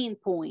 15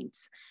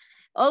 points.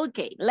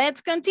 Okay, let's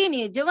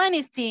continue.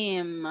 Giovanni's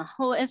team,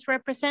 who is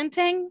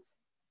representing?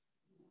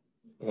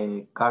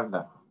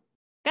 Carla.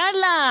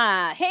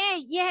 Carla.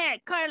 Hey, yeah,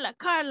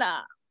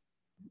 Carla.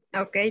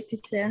 Okay,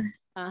 teacher.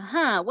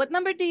 What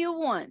number do you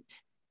want?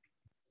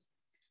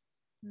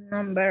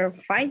 Number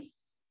 5.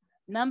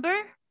 Number?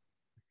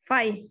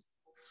 5.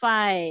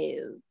 5.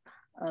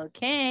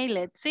 Okay,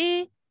 let's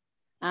see.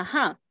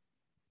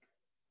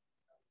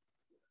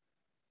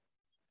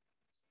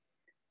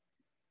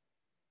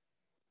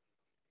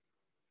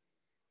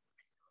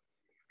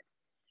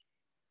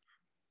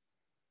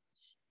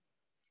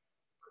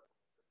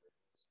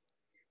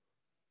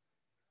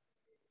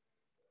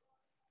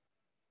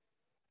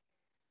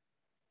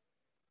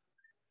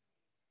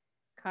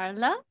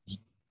 Carla?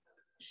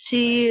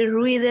 She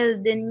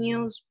read the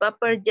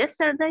newspaper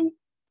yesterday.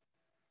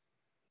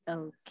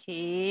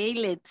 Okay,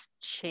 let's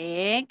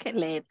check.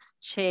 Let's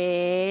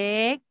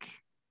check.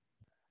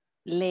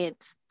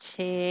 Let's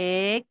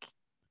check.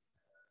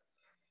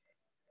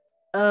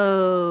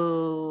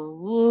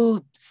 Oh,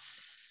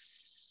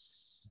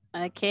 oops.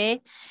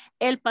 Okay.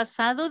 El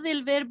pasado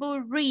del verbo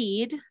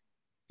read,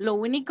 lo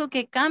único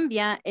que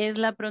cambia es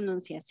la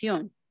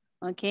pronunciación.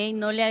 Ok,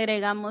 no le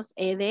agregamos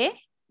ed,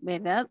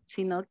 ¿verdad?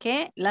 Sino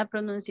que la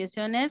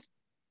pronunciación es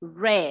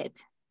red.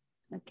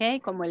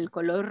 Ok, como el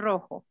color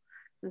rojo.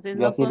 Entonces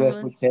Yo no así lo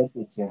podemos... escuché,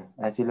 teacher.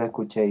 Así lo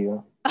escuché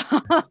yo.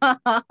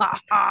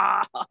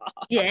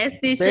 Yes,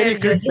 Very,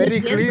 teacher.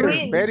 very Yes, clear,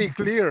 read. very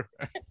clear.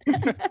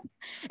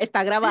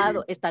 Está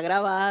grabado, está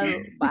grabado.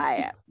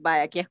 Vaya,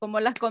 vaya, aquí es como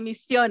las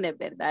comisiones,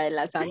 ¿verdad? En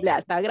la asamblea,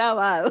 está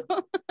grabado.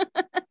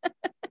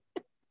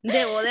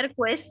 The other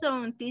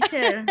question,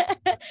 teacher.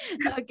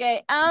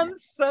 Okay, I'm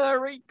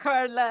sorry,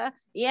 Carla.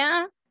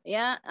 Yeah,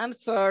 I'm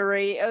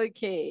sorry.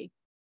 Okay.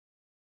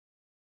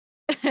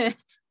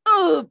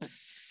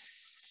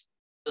 Oops.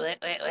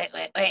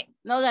 Wait.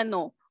 No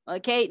ganó.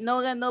 Ok,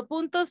 no ganó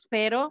puntos,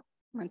 pero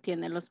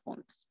mantiene los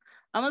puntos.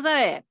 Vamos a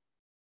ver.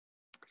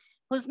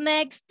 Who's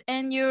next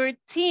in your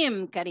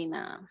team,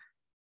 Karina?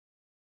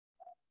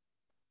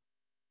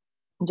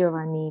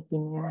 Giovanni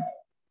Pineda.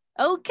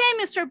 Okay,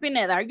 Mr.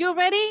 Pineda, are you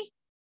ready?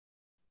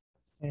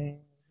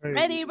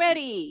 Ready.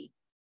 Ready.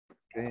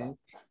 Okay.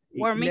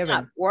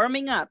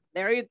 Warming up.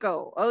 There you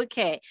go.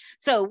 Okay.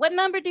 So what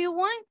number do you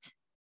want?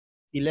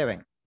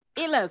 11.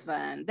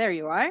 11. There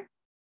you are.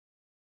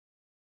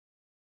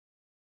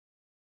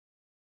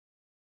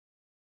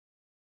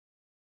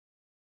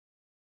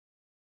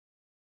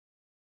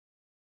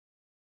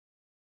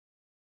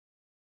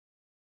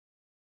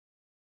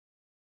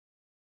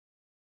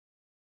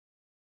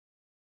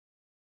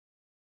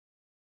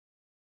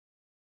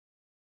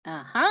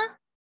 Ajá.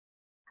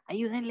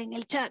 Ayúdenle en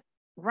el chat.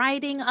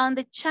 Writing on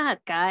the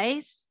chat,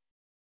 guys.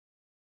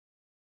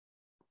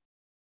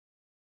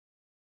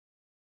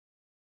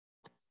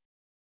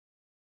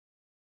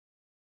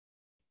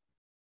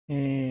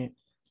 He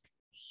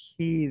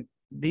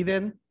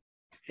didn't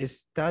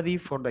study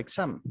for the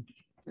exam.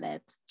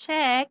 Let's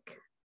check.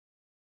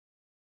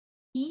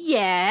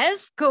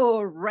 Yes,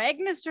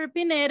 correct, Mr.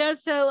 Pineda.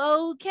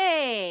 So,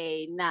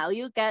 okay, now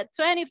you got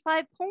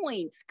 25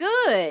 points.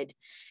 Good.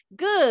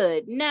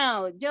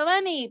 Now,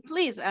 Giovanni,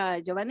 please,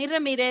 Giovanni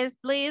Ramirez,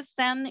 please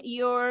send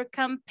your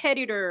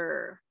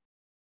competitor.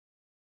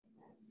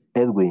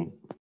 Edwin.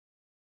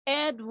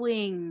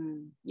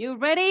 Edwin, you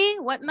ready?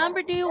 What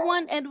number do you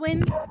want,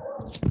 Edwin?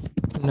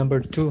 Number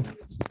 2.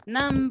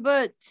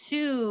 Number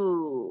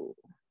 2.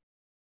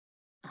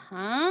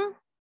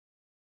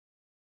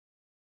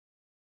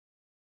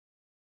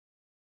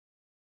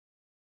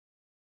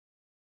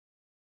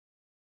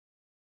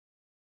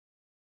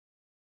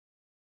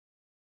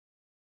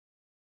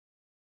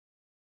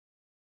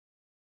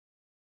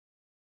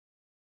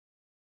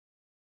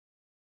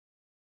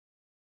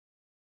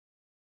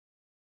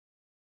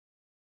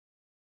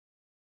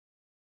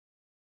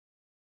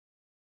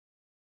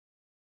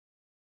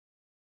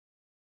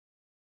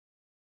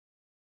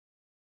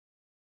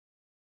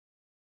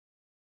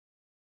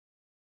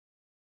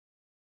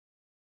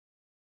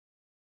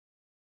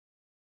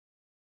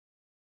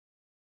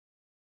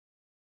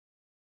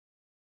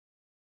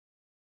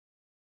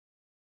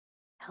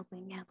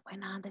 Helping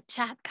Edwin on the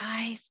chat,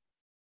 guys.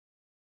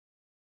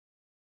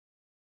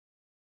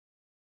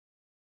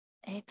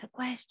 It's a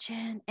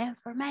question,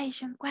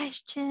 information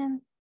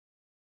question.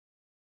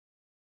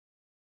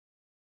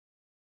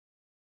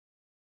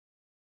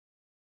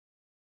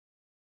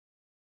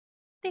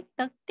 Tick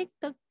tock, tick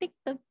tock, tick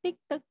tock, tick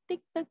tock,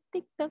 tick tock,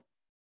 tick tock.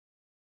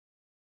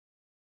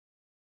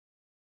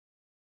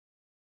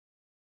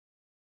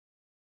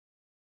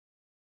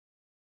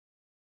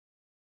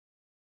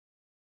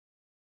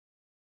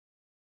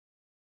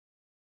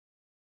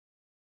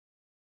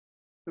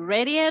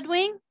 Ready,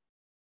 Edwin?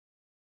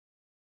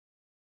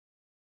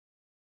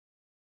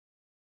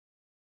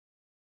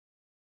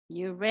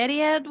 You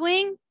ready,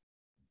 Edwin?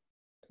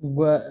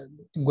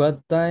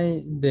 What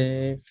time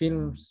the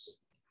film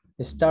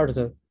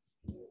started?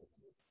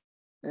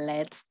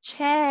 Let's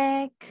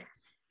check.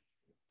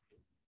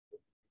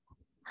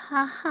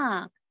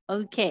 Jaja.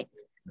 Ok.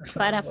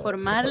 Para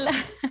formar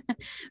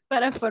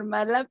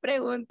la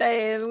pregunta,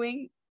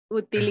 Edwin,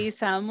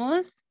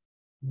 utilizamos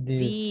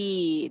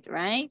did,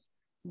 right?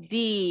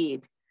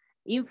 Did.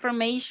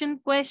 Information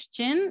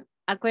question.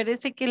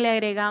 Acuérdese que le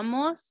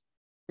agregamos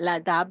la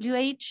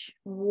WH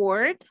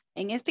word.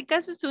 En este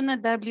caso es una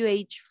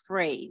WH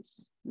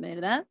phrase,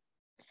 ¿verdad?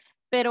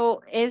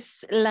 Pero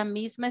es la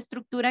misma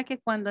estructura que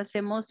cuando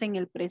hacemos en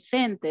el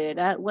presente,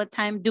 ¿verdad? What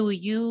time do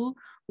you,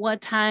 what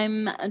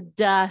time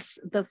does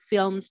the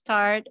film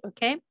start,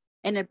 ¿ok?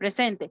 En el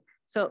presente.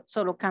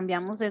 Solo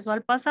cambiamos eso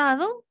al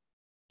pasado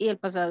y el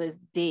pasado es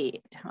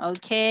did,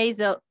 ¿ok?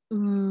 So,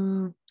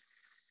 oops.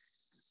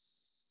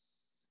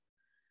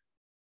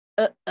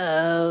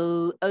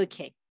 Uh-oh,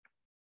 okay.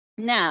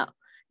 Now,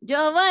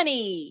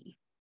 Giovanni,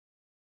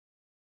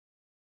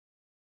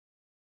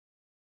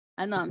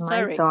 no, I'm It's my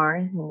sorry.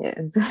 turn.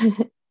 Yes.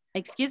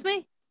 Excuse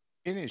me?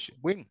 Finish,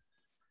 win.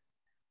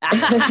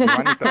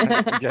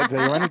 Ya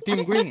Giovanni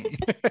team win.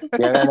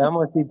 Ya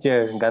ganamos,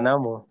 teacher.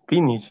 Ganamos.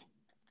 Finish.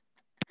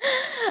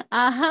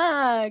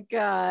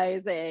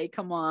 Guys. Hey,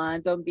 come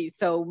on. Don't be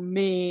so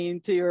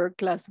mean to your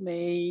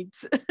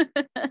classmates.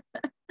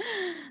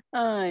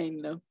 Ay,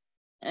 no.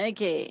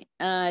 Okay.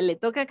 Le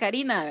toca a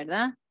Karina,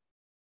 ¿verdad?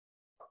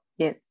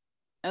 Yes.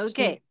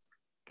 Okay.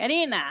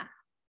 Karina,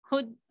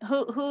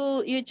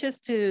 who you choose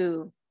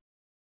to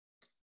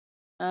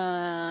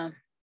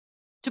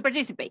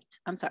participate?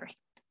 I'm sorry.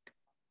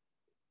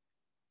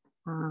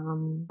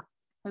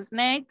 Who's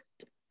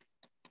next?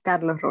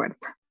 Carlos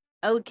Roberto.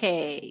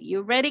 Okay,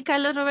 you ready,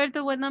 Carlos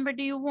Roberto? What number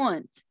do you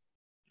want?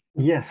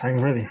 Yes, I'm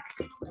ready.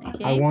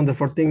 Okay. I want the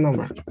 14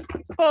 number.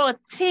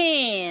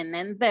 14,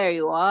 and there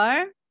you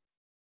are.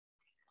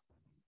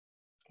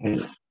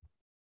 Okay.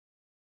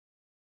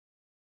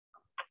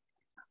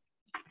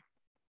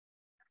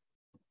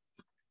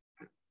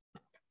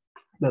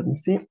 Let me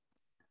see.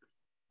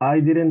 I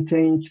didn't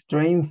change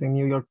trains in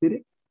New York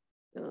City.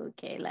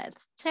 Okay,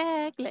 let's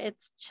check.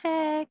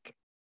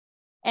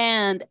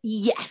 And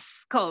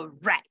yes,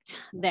 correct.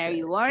 There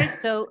you are.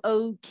 So,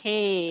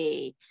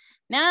 okay.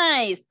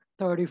 Nice.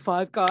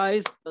 35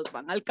 guys. Los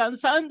van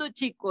alcanzando,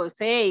 chicos.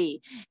 Hey,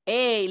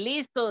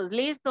 listos.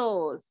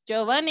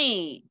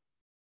 Giovanni,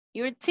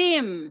 your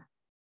team.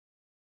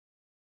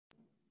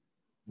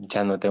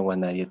 Ya no tengo a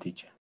nadie,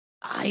 teacher.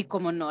 Ay,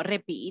 como no,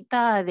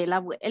 repita, de la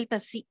vuelta,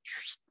 sí.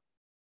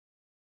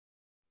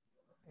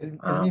 El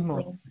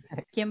mismo.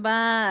 ¿Quién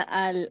va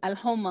al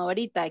home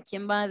ahorita?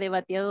 ¿Quién va de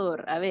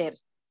bateador? A ver.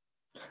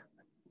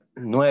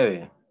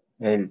 9.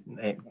 Nine.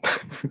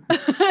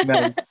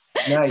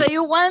 So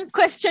you want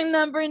question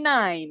number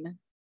 9.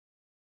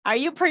 Are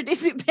you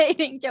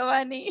participating,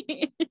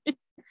 Giovanni?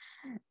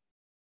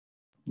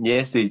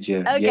 Yes,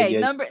 teacher. Okay,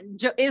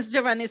 Yes. it's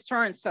Giovanni's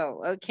turn,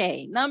 so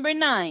okay. Number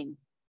 9.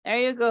 There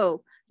you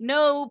go.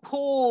 No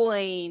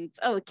points.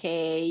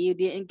 Okay, you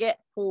didn't get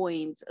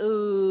points.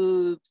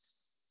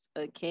 Oops.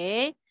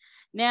 Okay.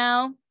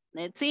 Now,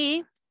 let's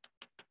see.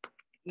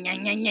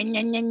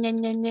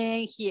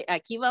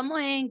 Aquí vamos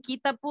en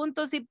quita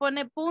puntos y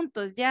pone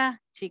puntos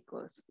ya,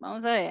 chicos.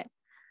 Vamos a ver.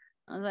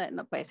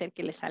 No puede ser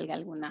que le salga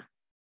alguna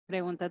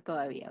pregunta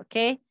todavía,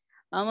 ¿ok?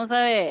 Vamos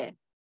a ver.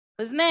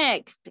 Who's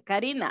next?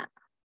 Karina.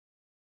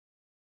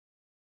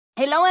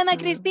 Hello, Ana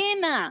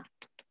Cristina.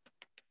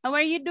 How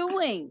are you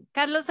doing?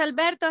 Carlos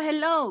Alberto,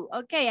 hello.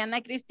 Okay,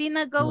 Ana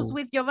Cristina goes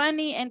with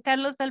Giovanni and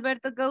Carlos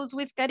Alberto goes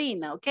with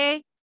Karina,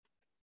 okay?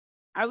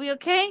 Are we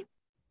okay?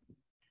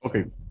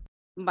 Okay.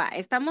 Va,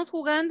 estamos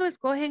jugando,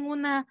 escogen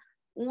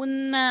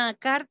una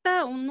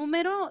carta, un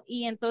número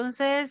y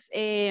entonces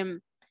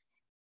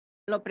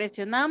lo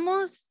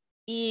presionamos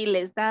y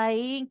les da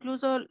ahí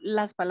incluso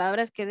las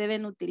palabras que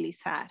deben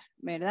utilizar,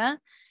 ¿verdad?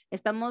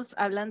 Estamos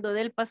hablando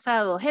del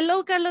pasado.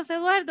 Hello, Carlos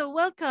Eduardo,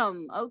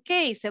 welcome.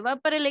 Ok, se va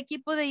para el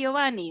equipo de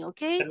Giovanni,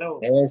 ok. Hello.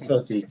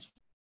 Eso, teacher.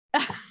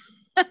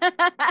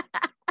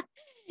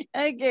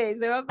 Ok,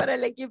 se va para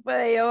el equipo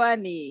de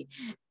Giovanni.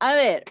 A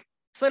ver,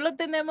 solo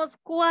tenemos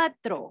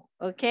 4,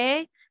 ok.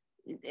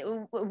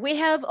 We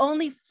have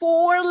only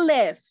 4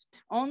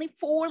 left. Only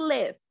 4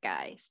 left,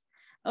 guys.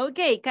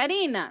 Okay,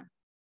 Karina.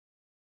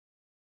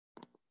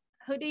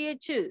 Who do you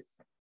choose?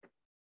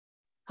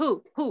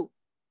 Who? Who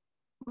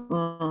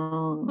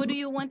do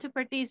you want to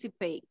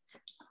participate?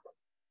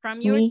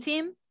 From your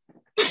team?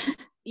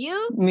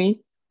 You?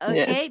 Me.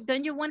 Okay, Yes.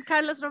 don't you want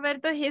Carlos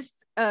Roberto?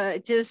 He's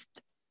just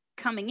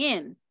coming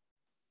in.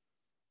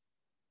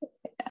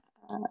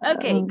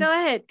 Okay, go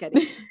ahead,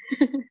 Karina.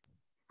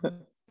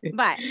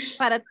 Vale,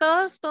 para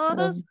todos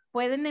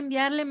pueden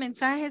enviarle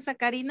mensajes a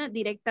Karina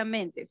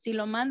directamente. Si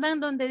lo mandan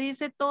donde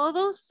dice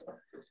todos,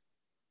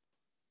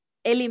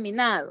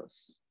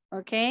 eliminados,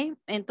 ¿ok?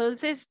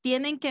 Entonces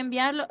tienen que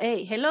enviarlo.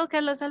 Hey, hello,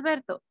 Carlos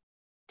Alberto.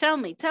 Tell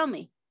me.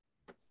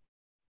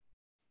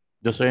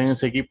 Yo soy en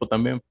ese equipo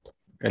también.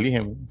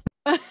 Elígeme.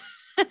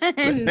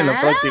 En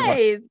la próxima.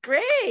 Nice,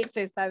 great.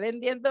 Se está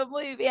vendiendo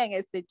muy bien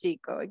este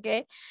chico,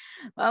 ¿ok?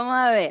 Vamos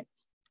a ver.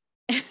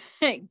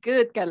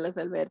 Good, Carlos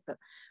Alberto.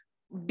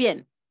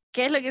 Bien,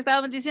 ¿qué es lo que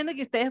estábamos diciendo?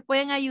 Que ustedes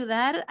pueden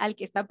ayudar al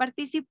que está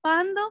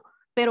participando,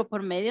 pero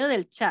por medio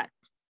del chat.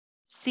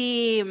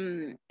 Si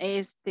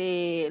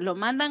lo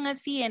mandan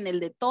así en el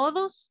de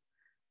todos,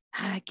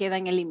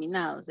 quedan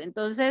eliminados.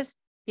 Entonces,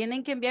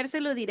 tienen que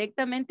enviárselo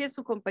directamente a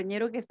su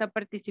compañero que está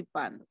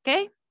participando,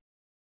 ¿ok?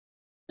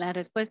 La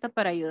respuesta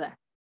para ayudar.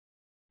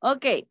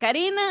 Ok,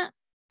 Karina,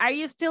 are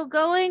you still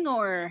going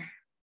or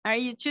are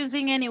you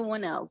choosing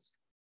anyone else?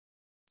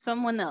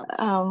 Someone else.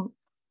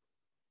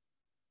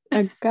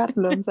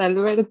 Carlos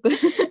Alberto.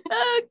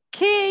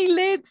 Okay,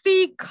 let's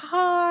see,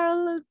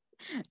 Carlos.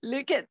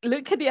 Look at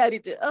the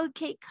attitude.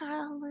 Okay,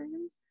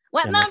 Carlos.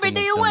 What number do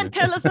you want,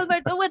 Carlos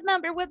Alberto? What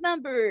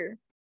number?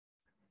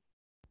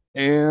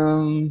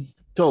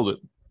 12.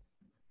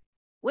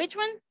 Which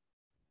one?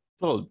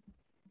 12.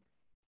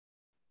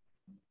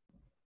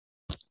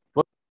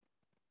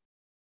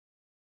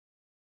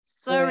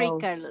 Sorry,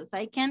 12. Carlos.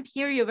 I can't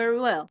hear you very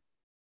well.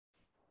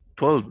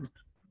 12.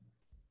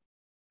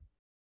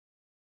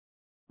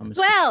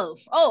 12.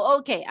 Oh,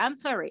 okay. I'm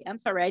sorry. I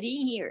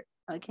didn't hear.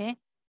 Okay.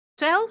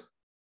 12?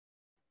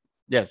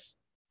 Yes.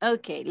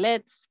 Okay,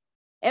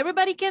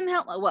 everybody can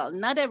help. Well,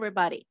 not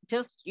everybody,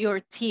 just your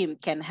team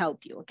can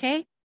help you,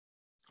 okay?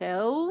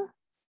 So,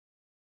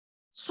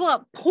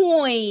 swap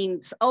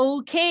points.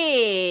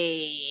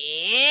 Okay.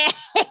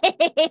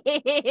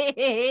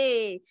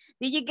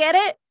 Did you get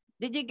it?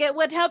 Did you get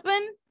what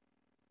happened?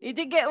 Did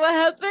you get what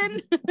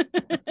happened?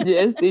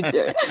 Yes,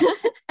 teacher.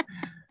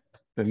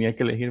 Tenía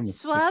que elegirme.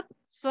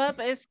 Swap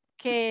es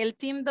que el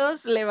team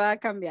 2 le va a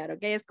cambiar,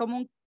 ¿ok? Es como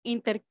un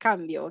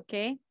intercambio,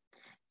 ¿ok?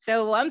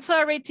 So I'm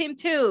sorry, team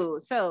 2.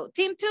 So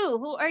team 2,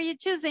 who are you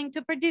choosing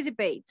to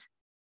participate?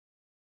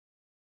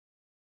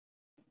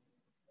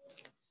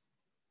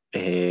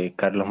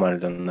 Carlos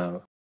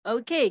Maldonado.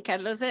 Okay,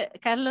 Carlos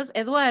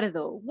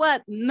Eduardo,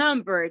 what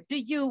number do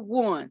you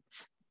want?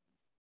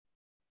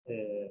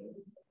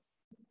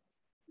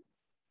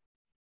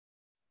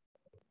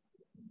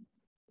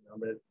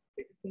 Number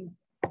 16.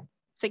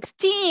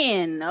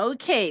 16.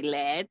 Okay,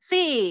 let's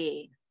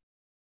see.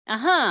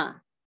 Uh-huh.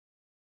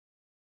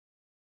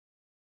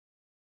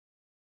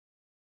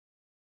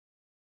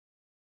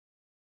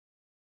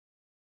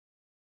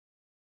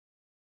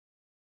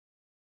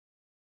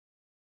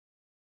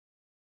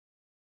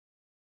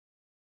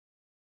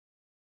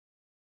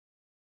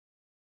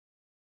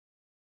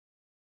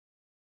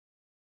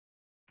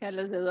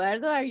 Carlos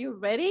Eduardo, are you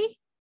ready?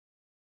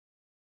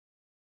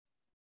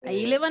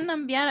 Ahí le van a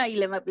enviar, ahí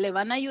le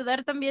van a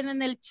ayudar también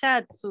en el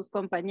chat sus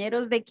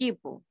compañeros de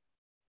equipo.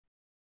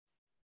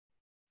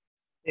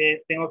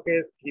 ¿Tengo que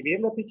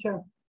escribirlo,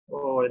 teacher,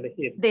 o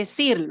elegir?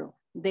 Decirlo.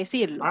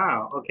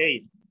 Ah,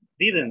 okay.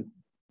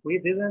 We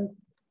didn't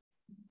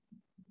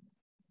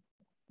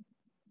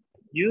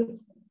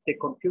use the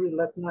computer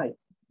last night.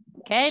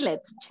 Okay,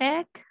 let's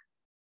check.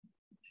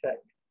 Check.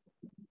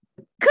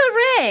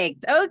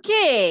 Correct.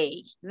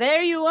 Okay,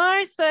 there you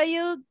are. So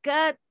you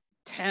got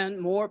 10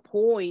 more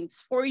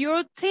points for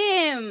your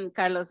team.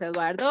 Carlos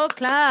Eduardo,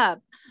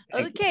 clap.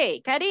 Okay,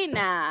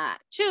 Karina,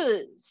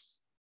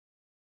 choose.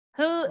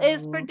 Who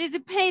is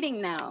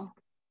participating now?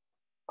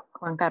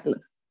 Juan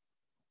Carlos.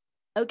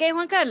 Okay,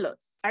 Juan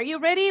Carlos, are you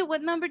ready?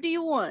 What number do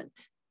you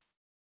want?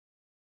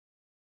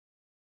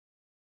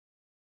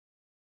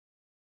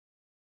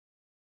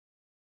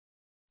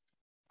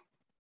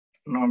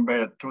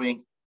 Number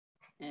 3.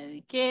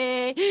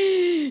 Okay.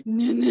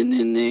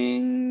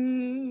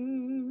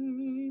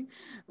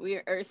 We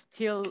are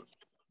still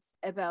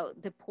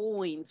about the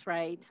points,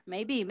 right?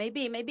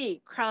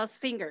 Maybe. Cross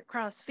finger.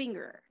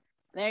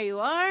 There you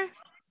are.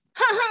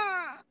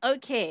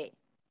 Okay.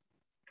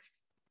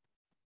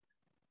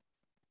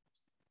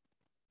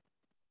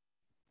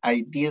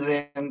 I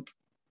didn't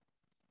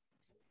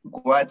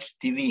watch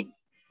TV.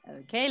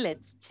 Okay,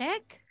 let's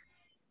check.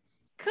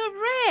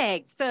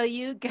 Correct. So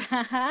you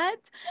got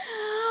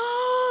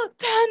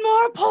 10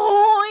 more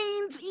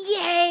points.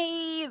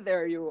 Yay!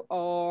 There you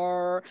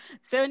are.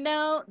 So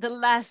now the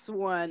last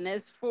one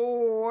is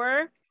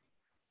for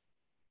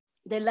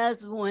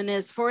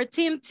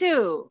team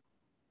 2.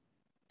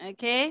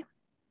 Okay.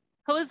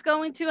 Who's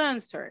going to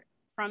answer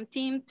from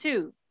team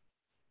 2?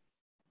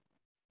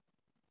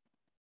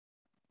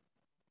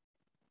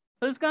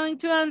 Who's going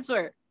to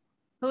answer?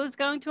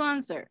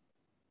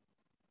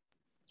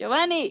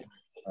 Giovanni.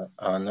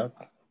 Ana.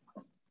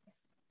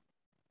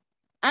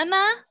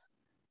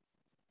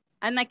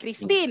 Ana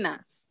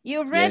Cristina,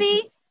 you ready?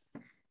 Yes.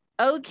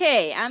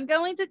 Okay, I'm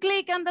going to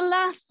click on the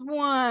last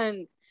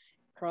one.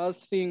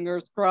 Cross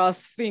fingers,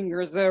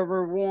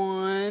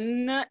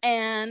 everyone.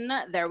 And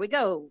there we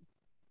go.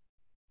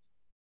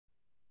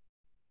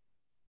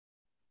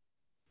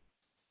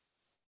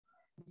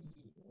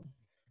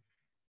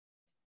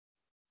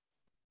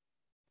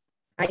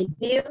 I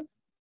did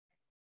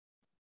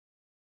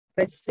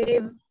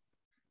receive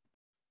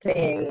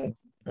 10,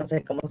 no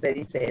sé cómo se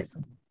dice eso.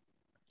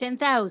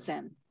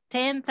 10,000.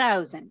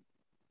 10,000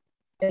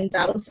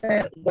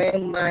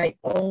 when my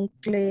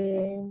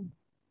uncle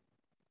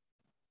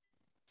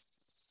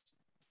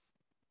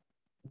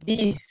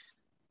this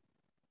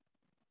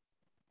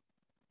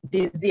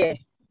year.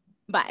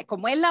 Va,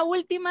 como es la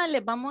última,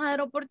 les vamos a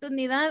dar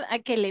oportunidad a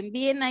que le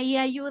envíen ahí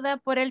ayuda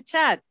por el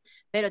chat,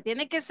 pero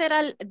tiene que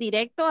ser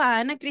directo a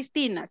Ana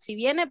Cristina. Si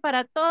viene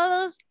para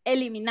todos,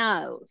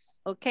 eliminados,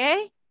 ¿ok?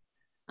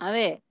 A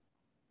ver,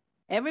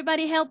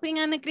 everybody helping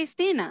Ana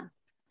Cristina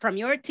from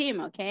your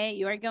team, okay?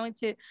 You are going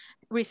to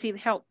receive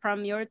help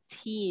from your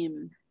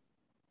team.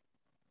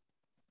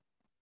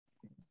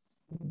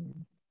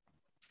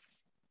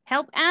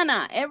 Help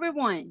Anna,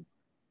 everyone.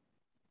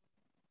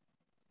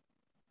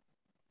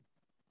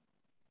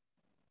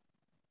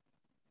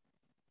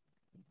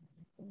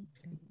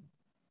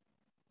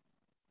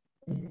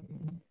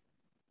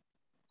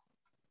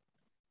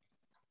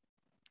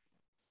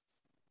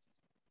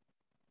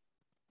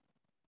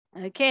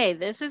 Okay,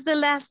 this is the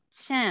last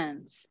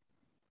chance.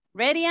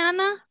 Ready,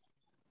 Ana?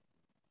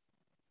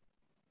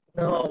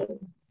 No.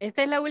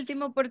 Esta es la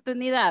última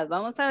oportunidad.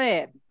 Vamos a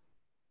ver.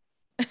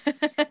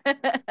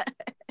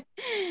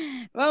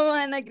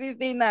 Ana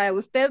Cristina.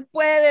 Usted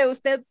puede,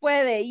 usted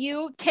puede.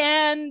 You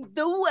can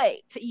do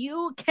it.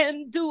 You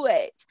can do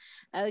it.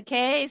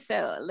 Okay,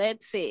 so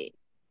let's see.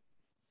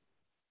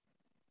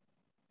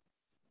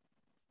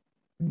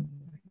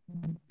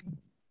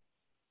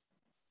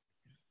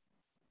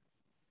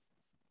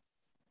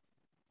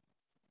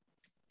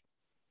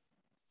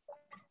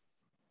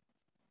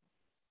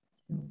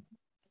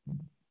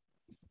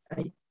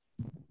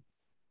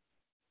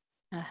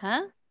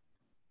 Ajá.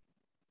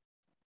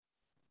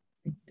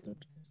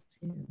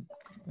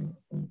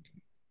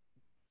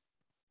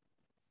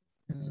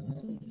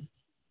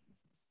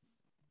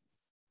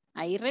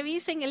 Ahí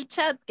revisen el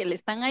chat que le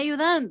están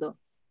ayudando.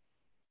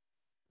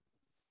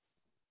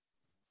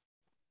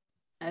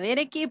 A ver,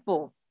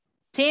 equipo.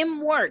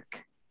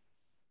 Teamwork.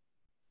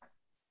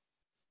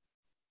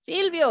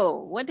 Silvio,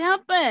 what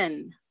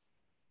happened?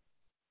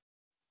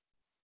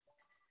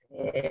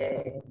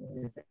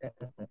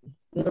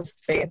 No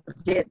sé,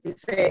 porque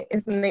dice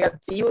es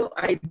negativo,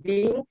 I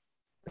think,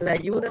 la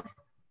ayuda.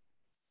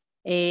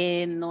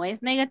 No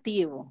es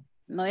negativo,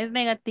 no es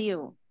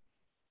negativo.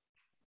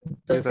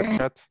 Entonces,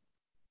 chat.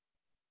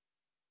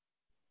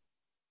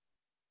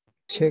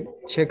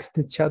 Checks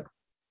the chat.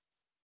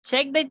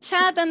 Check the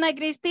chat, Ana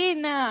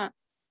Cristina.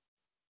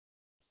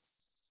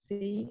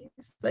 Sí,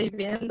 estoy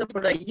viendo,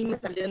 por ahí me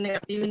salió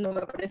negativo y no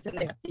me parece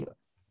negativo.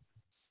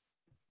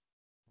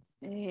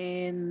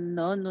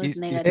 No, no es It's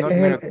negativo. not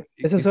negative.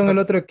 Esos son el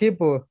otro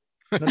equipo.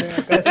 No le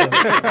hagan caso.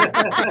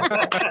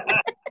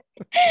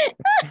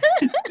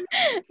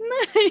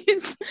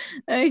 Nice.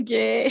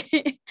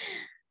 Okay.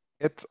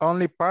 It's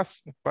only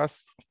past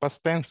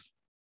tense.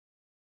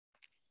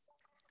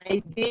 I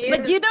did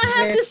But you don't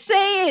have to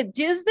say it.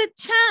 Use the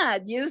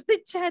chat. Use the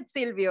chat,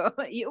 Silvio.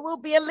 You will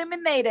be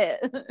eliminated.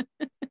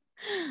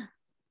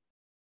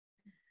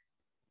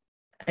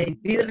 I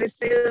did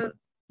receive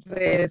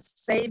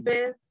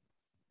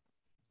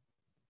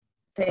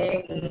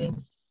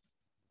then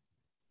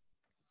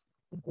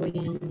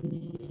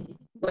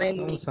when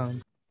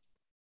Awesome.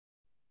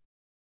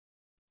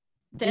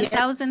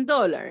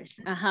 $10,000.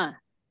 Ajá.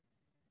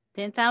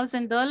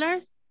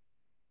 $10,000.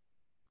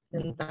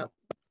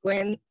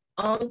 when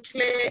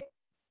uncle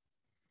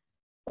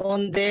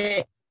on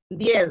the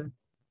 10.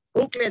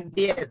 Uncle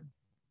 10.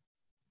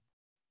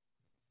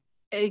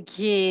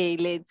 Okay,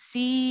 let's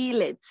see,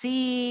 let's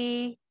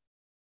see.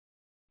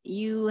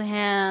 You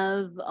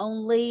have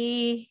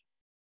only,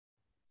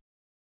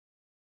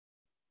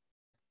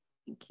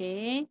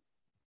 okay.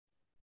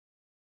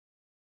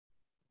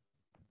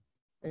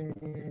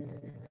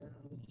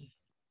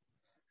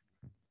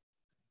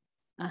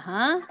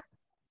 Ajá.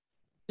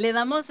 Le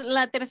damos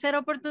la tercera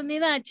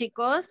oportunidad,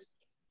 chicos.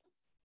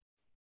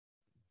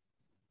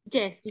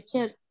 Yes,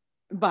 teacher.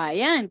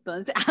 Vaya,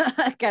 entonces,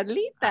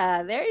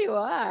 Carlita, there you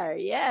are,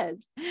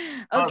 yes.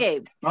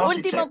 Ok, No,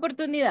 última teacher.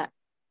 oportunidad.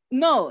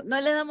 No, no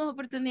le damos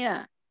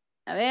oportunidad.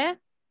 A ver.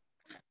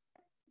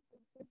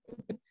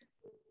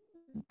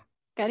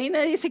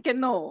 Karina dice que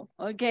no.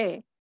 Ok,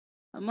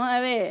 vamos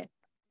a ver.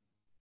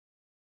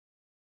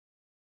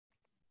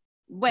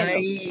 Bueno.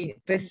 I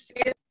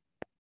received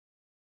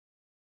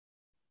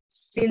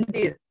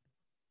indeed.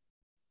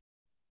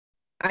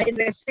 I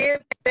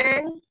received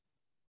 10.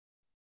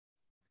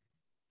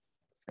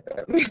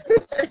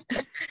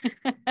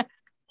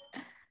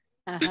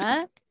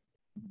 Ajá.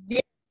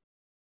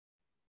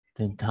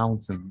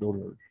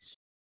 $10,000.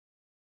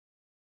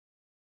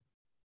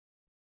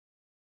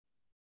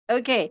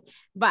 Ok,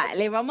 va,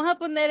 le vamos a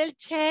poner el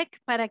check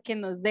para que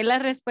nos dé la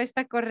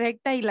respuesta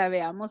correcta y la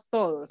veamos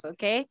todos,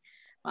 ¿ok?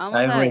 Vamos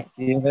I a ver.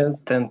 received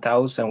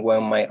 10,000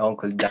 when my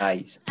uncle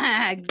dies.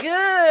 Ah,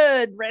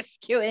 good,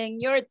 rescuing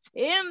your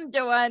team,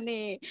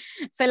 Giovanni.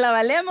 Se la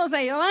valemos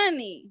a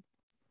Giovanni.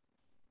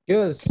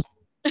 Yes.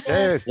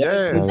 Yes,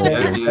 yes.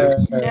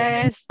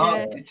 Yes, No,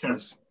 yes.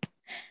 teachers.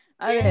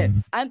 A ver,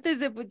 antes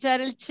de puchar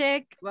el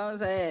check,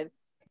 vamos a ver.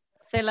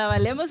 ¿Se la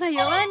valemos a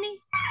Giovanni?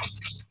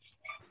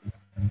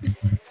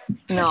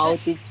 No,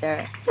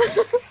 teacher.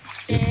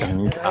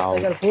 Ethan is out.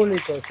 El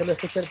público, solo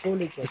escucha el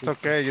público. It's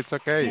okay, it's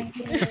okay.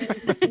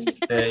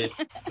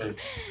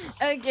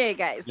 Ok,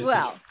 guys,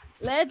 well,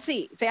 let's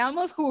see.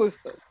 Seamos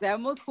justos,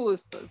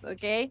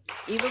 ¿ok?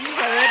 Y vamos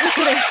a ver la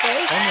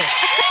respuesta.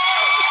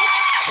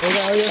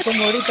 Oiga,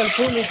 como ahorita el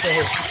público,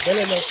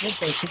 dele los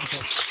puntos.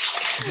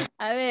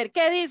 A ver,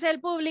 ¿qué dice el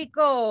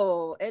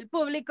público? El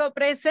público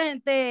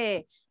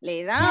presente.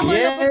 ¿Le damos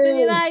la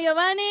oportunidad a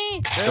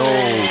Giovanni? Yes.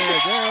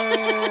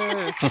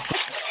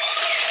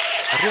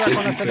 Arriba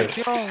con la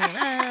selección.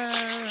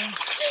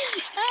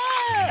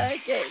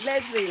 Okay,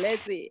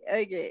 let's see.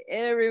 Okay,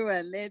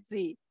 everyone, let's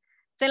see.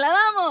 ¿Se la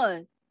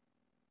damos?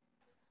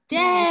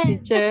 Yes.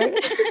 Teacher.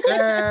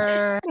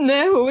 No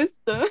es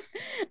justo.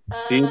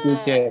 Sí,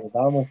 teacher,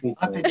 vamos, No,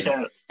 teacher.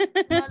 teacher.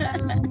 No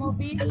la hemos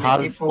visto. El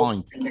Half equipo,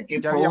 point. el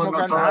equipo Ya habíamos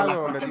uno todas las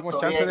ganado, le dimos contestó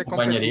chance de bien. competir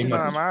Compañerismo.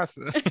 nada más.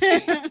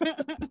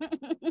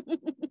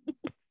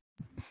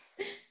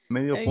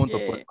 Medio punto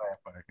Okay. pues,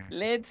 para que.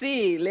 Let's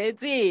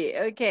see.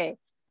 Okay.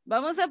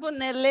 Vamos a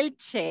ponerle el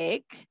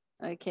check.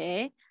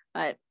 Okay.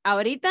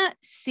 Ahorita,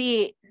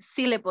 si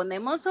le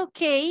ponemos OK,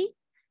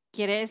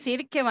 quiere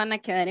decir que van a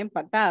quedar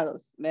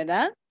empatados,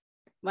 ¿verdad?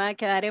 Van a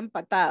quedar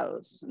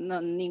empatados. No,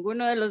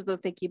 ninguno de los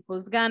dos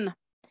equipos gana.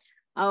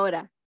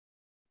 Ahora,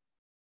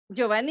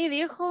 Giovanni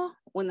dijo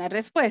una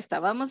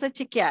respuesta. Vamos a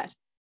chequear.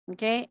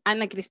 ¿Ok?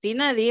 Ana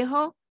Cristina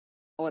dijo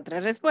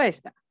otra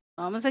respuesta.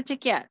 Vamos a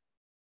chequear.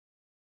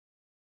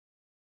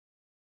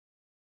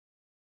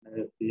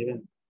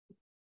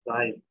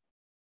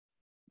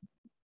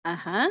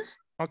 Ajá.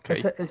 Okay.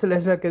 Esa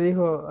es la que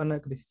dijo Ana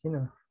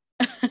Cristina.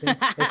 Sí,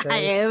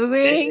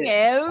 Edwin.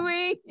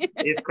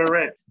 It's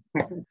correct.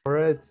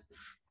 Correct.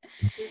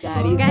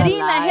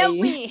 Karina, help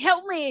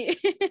me.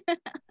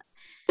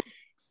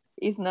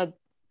 It's not,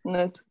 no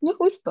es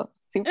justo,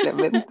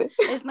 simplemente.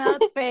 It's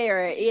not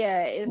fair.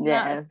 Yeah, it's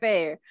not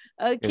fair.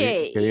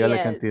 Okay. Que diga la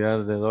yes.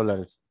 cantidad de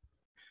dólares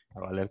a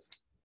valer.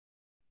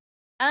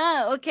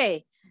 Ok.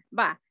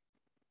 Va.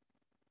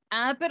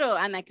 Pero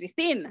Ana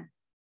Cristina.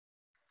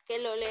 Que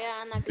lo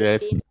lea Ana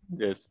Cristina.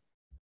 Yes.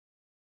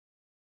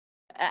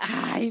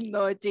 Ay,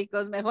 no,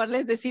 chicos, mejor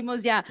les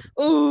decimos ya,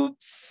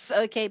 ups,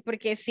 ok,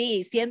 porque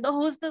sí, siendo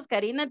justos,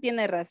 Karina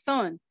tiene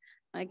razón,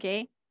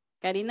 ok,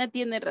 Karina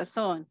tiene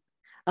razón.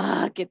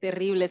 Qué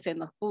terrible se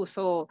nos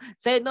puso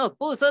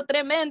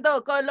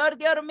tremendo color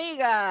de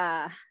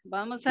hormiga.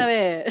 Vamos a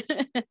ver.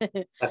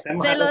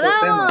 Se lo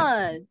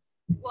damos.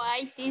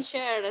 Why,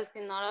 teacher? Si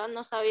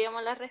no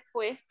sabíamos la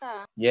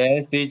respuesta.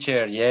 Yes,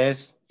 teacher,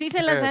 yes. Sí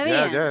se la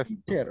sabían.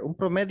 Teacher, un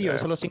promedio de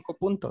solo 5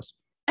 puntos.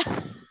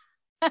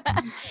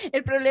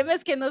 El problema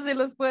es que no se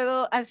los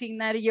puedo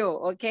asignar yo,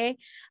 ¿ok?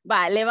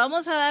 Va, le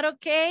vamos a dar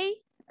OK,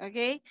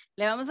 ¿ok?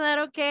 Le vamos a dar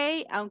OK,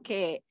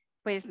 aunque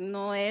pues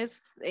no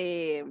es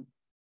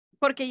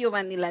porque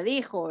Giovanni la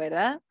dijo,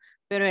 ¿verdad?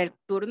 Pero el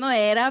turno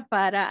era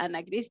para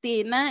Ana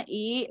Cristina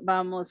y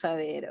vamos a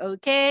ver,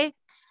 ¿ok?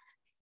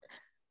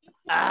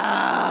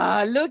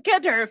 Look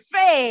at her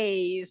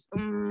face.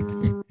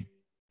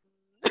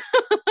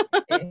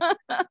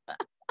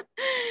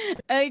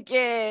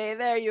 Okay,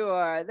 there you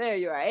are.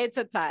 It's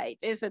a tie.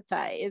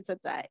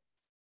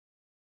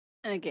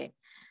 Okay.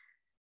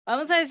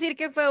 Vamos a decir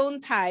que fue un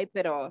tie,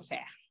 pero, o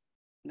sea,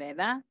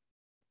 ¿verdad?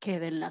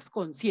 Queden las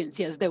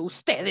conciencias de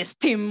ustedes,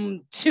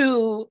 Team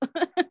 2.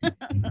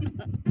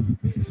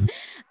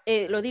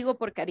 Lo digo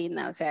por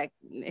Karina, o sea,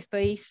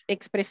 estoy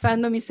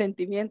expresando mis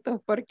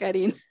sentimientos por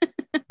Karina.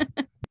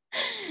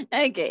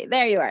 Okay,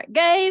 there you are.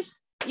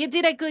 Guys, you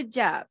did a good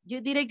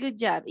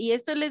job. Y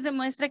esto les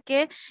demuestra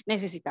que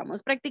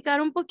necesitamos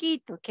practicar un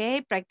poquito,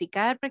 ¿ok?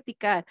 Practicar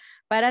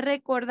para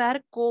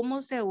recordar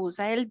cómo se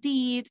usa el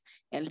did,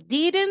 el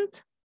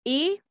didn't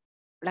y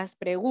las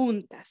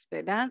preguntas,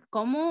 ¿verdad?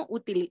 Cómo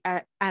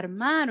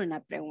armar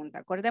una pregunta.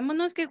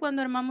 Acordémonos que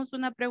cuando armamos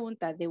una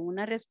pregunta de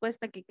una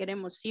respuesta que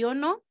queremos sí o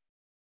no,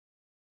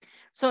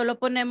 solo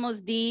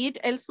ponemos did,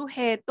 el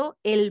sujeto,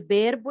 el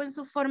verbo en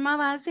su forma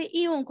base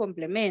y un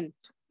complemento,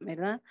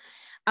 ¿verdad?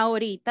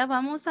 Ahorita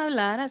vamos a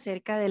hablar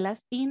acerca de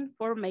las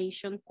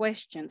information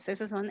questions.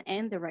 Esas son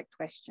indirect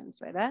questions,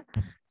 ¿verdad?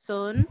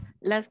 Son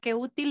las que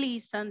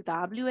utilizan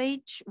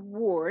WH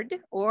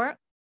word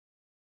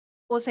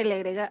o se le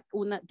agrega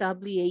una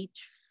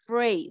WH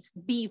phrase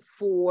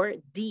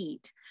before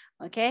did.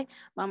 ¿Ok?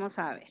 Vamos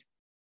a ver.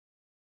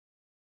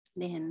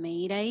 Déjenme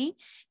ir ahí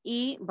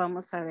y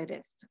vamos a ver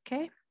esto,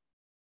 ¿ok?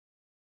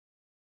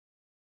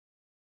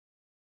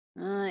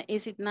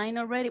 Is it 9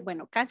 already?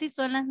 Bueno, casi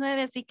son las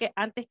 9, así que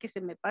antes que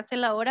se me pase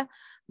la hora,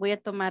 voy a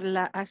tomar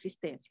la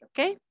asistencia,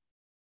 ¿ok?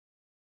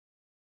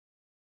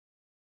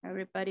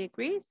 Everybody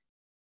agrees?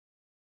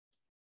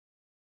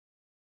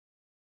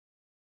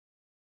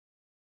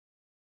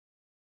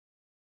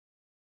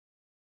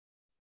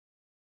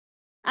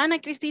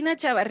 Ana Cristina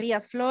Chavarría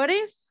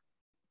Flores.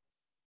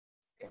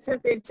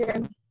 Present,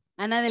 teacher.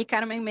 Ana del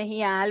Carmen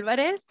Mejía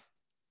Álvarez.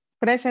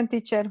 Present,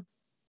 teacher.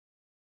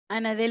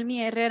 Ana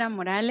Delmi Herrera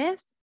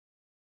Morales.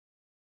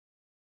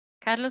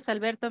 Carlos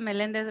Alberto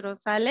Meléndez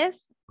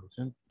Rosales.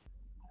 Present.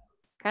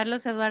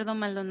 Carlos Eduardo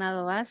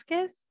Maldonado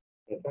Vázquez.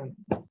 Present.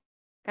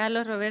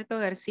 Carlos Roberto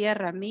García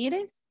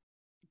Ramírez.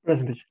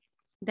 Present.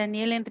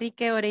 Daniel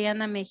Enrique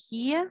Orellana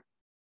Mejía.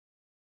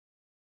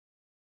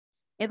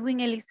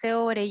 Edwin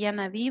Eliseo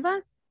Orellana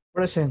Vivas.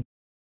 Present.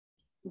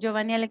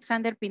 Giovanni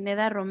Alexander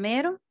Pineda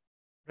Romero.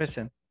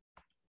 Present.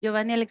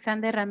 Giovanni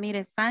Alexander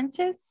Ramírez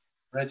Sánchez.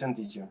 Present,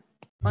 teacher.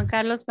 Juan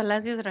Carlos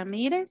Palacios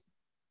Ramírez.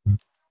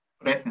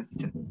 Present,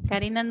 teacher.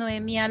 Karina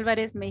Noemí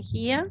Álvarez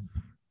Mejía.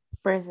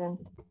 Present.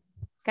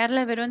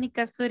 Carla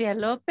Verónica Suria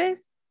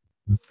López.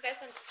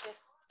 Present, teacher.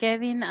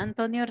 Kevin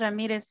Antonio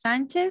Ramírez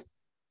Sánchez.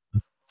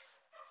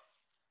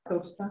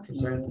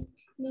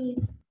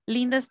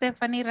 Linda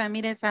Stephanie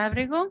Ramírez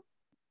Ábrego.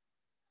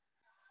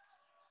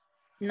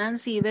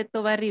 Nancy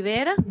Beto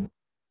Rivera.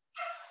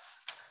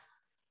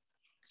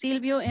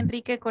 Silvio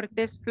Enrique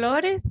Cortés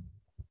Flores.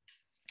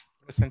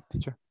 Present,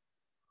 teacher.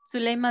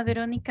 Zuleima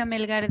Verónica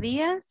Melgar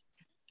Díaz.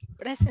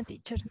 Present,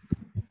 teacher.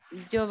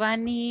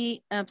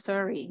 Giovanni.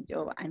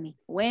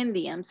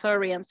 Wendy, I'm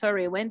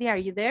sorry. Wendy, are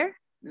you there?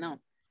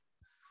 No.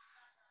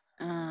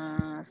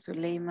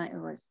 Zuleima, it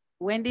was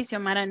Wendy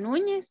Xiomara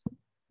Núñez.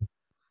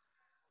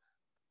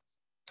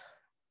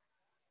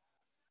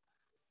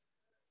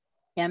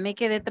 Ya me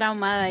quedé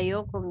traumada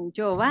yo con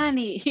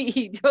Giovanni.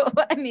 Y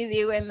Giovanni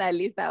digo en la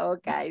lista, oh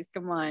guys,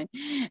 come on.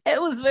 It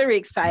was very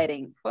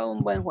exciting. Fue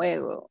un buen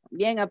juego,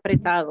 bien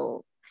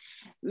apretado.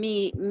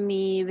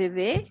 Mi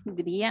bebé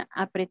diría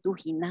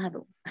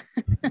apretujinado.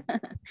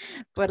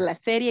 Por la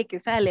serie que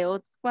sale,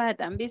 Odd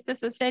Squad. ¿Han visto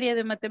esa serie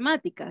de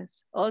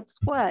matemáticas? Odd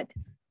Squad.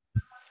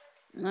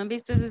 ¿No han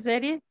visto esa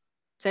serie?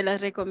 Se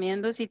las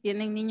recomiendo si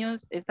tienen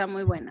niños, está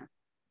muy buena.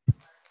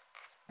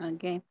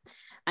 Ok.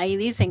 Ahí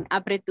dicen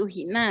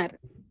apretujinar.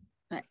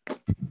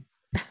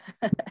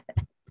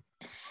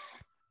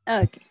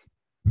 Okay.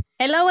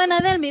 Hello,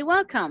 Anadelmi,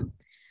 welcome.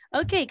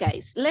 Okay,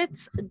 guys,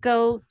 let's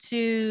go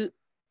to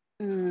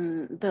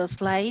the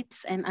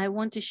slides, and I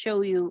want to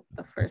show you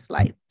the first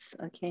slides,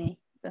 okay?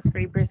 The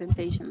free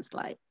presentation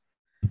slides.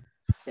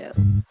 So,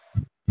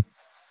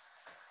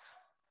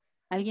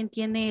 ¿alguien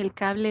tiene el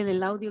cable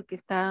del audio que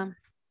está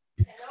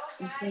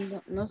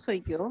diciendo? No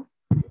soy yo.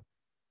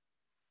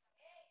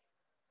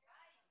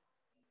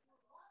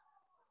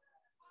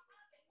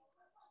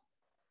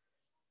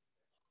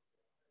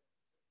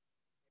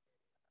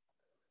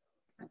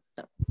 Let's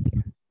stop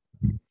here.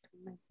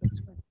 Make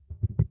this work.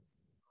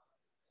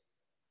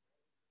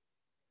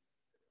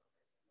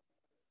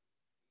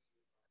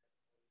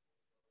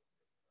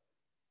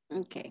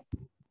 Okay.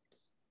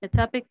 The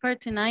topic for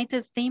tonight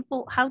is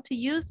how to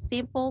use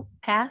simple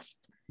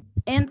past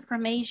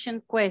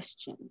information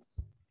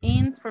questions.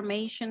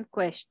 Information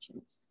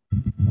questions.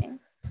 Okay.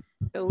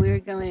 So we're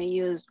going to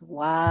use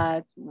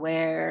what,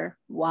 where,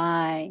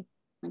 why.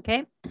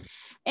 Okay.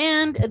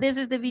 And this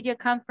is the video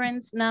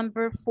conference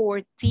number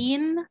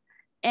 14.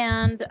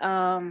 And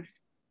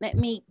let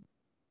me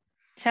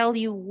tell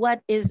you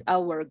what is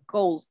our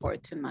goal for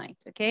tonight.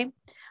 Okay.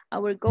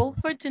 Our goal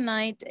for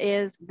tonight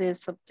is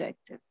this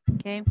objective.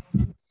 Okay.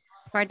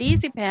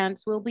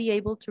 Participants will be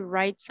able to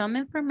write some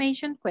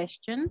information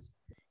questions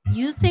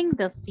using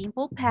the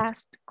simple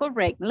past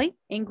correctly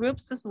in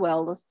groups, as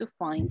well as to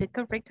find the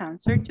correct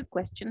answer to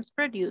questions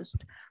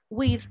produced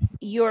with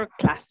your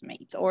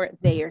classmates or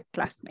their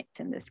classmates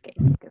in this case,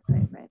 because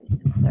I read it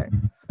in third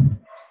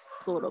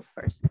plural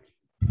person.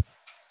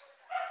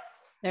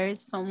 There is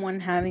someone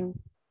having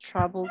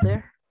trouble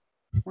there.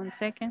 1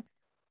 second.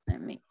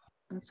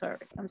 I'm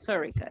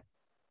sorry, guys.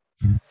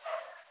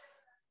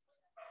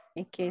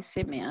 Es que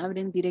se me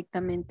abren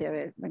directamente. A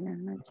ver, buenas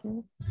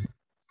noches.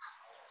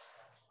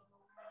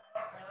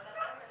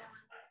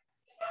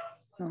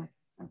 No,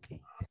 ok.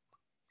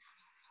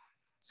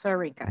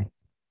 Sorry, guys.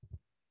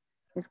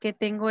 Es que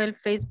tengo el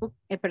Facebook,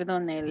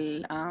 perdón,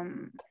 el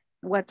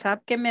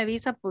WhatsApp que me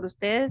avisa por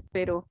ustedes,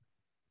 pero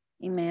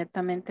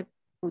inmediatamente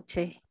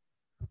escuché.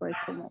 Fue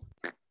como...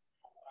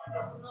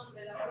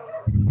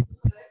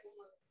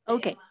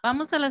 Okay,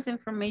 vamos a las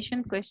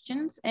information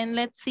questions and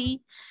let's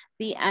see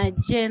the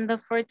agenda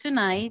for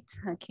tonight.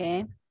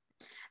 Okay, it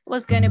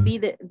was going to be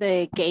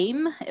the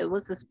game. It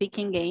was a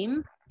speaking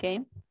game.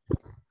 Okay,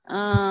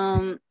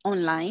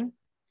 online.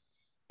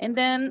 And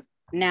then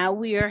now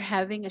we are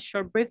having a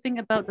short briefing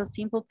about the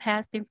simple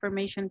past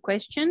information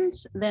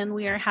questions. Then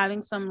we are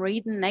having some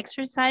reading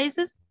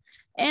exercises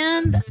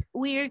and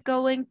we are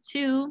going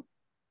to,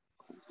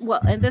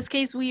 well, in this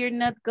case, we are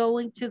not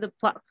going to the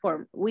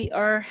platform. We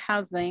are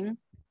having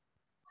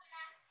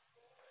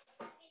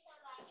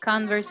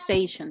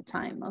conversation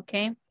time,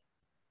 okay?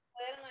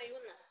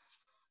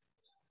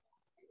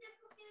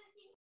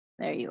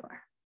 There you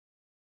are.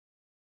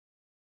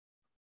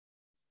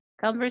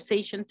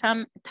 Conversation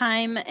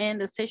time and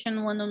the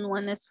session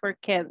one-on-one is for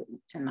Kevin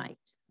tonight,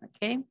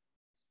 okay?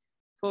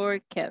 For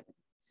Kevin.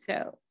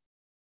 So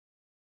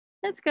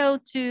let's go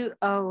to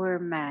our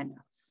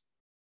manuals.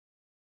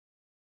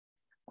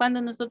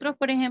 Cuando nosotros,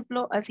 por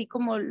ejemplo, así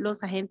como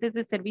los agentes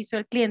de servicio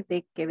al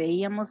cliente que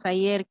veíamos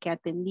ayer que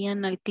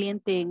atendían al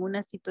cliente en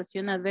una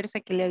situación adversa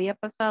que le había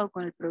pasado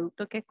con el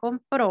producto que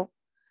compró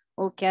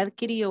o que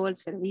adquirió, el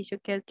servicio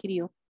que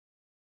adquirió,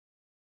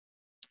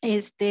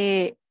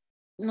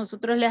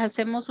 nosotros les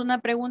hacemos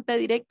una pregunta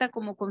directa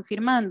como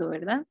confirmando,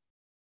 ¿verdad?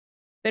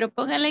 Pero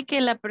póngale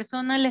que la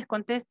persona les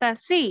contesta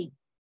sí.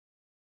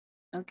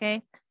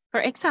 Ok.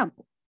 For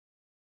example.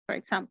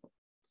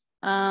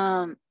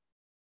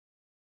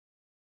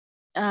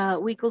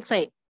 We could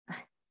say,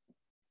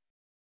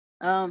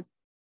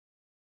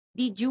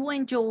 did you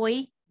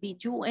enjoy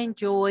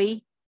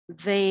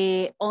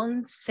the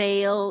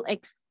on-sale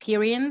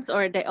experience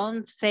or the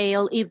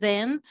on-sale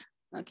event?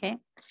 Okay.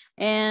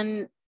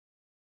 And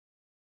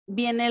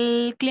viene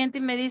el cliente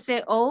y me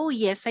dice, oh,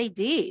 yes, I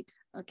did.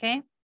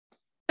 Okay.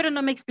 Pero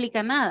no me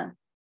explica nada.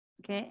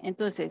 Okay.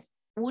 Entonces,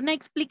 una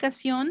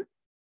explicación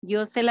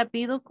yo se la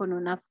pido con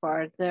una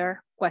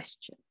further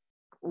question.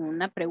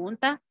 Una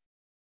pregunta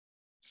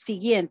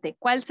siguiente.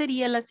 ¿Cuál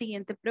sería la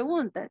siguiente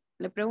pregunta?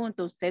 Le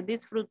pregunto, ¿usted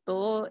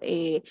disfrutó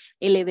el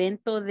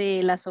evento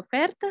de las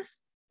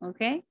ofertas?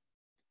 ¿Ok?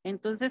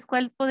 Entonces,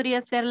 ¿cuál podría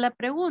ser la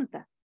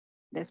pregunta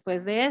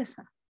después de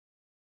esa?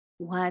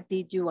 what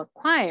did you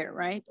acquire,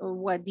 right? Or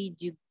what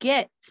did you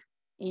get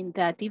in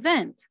that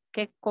event?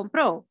 ¿Qué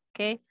compró?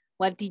 Okay.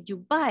 What did you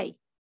buy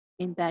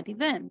in that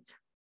event?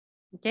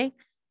 Okay.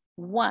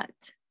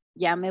 What?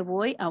 Ya me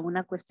voy a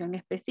una cuestión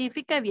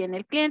específica, viene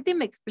el cliente y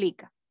me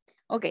explica.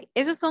 Ok,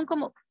 esas son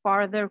como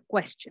further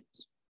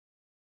questions.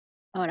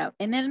 Ahora,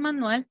 en el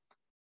manual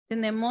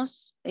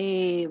tenemos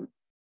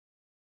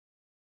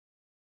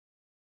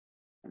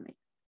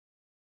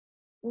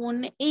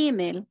un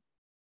email,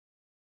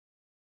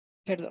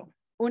 perdón,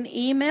 un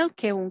email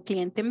que un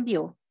cliente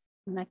envió,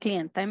 una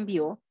clienta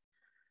envió,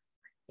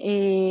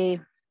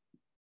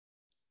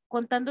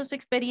 contando su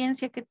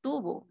experiencia que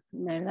tuvo,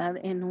 ¿verdad?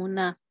 En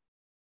una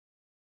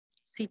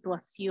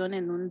situación,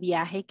 en un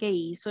viaje que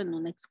hizo, en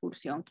una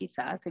excursión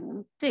quizás, en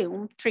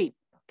un trip,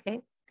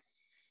 ¿ok?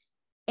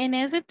 En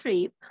ese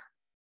trip,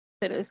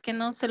 pero es que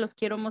no se los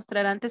quiero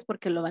mostrar antes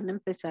porque lo van a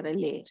empezar a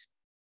leer.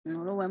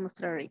 No lo voy a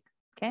mostrar ahorita,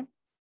 ¿ok?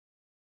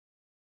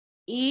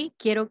 Y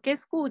quiero que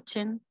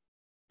escuchen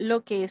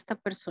lo que esta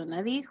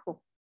persona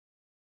dijo,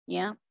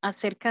 ¿ya?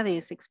 Acerca de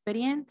esa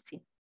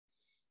experiencia.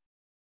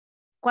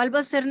 ¿Cuál va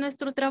a ser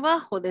nuestro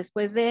trabajo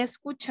después de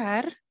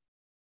escuchar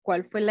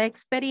cuál fue la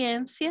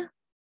experiencia?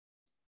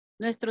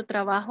 Nuestro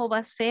trabajo va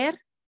a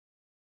ser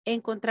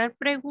encontrar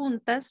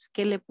preguntas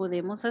que le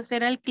podemos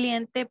hacer al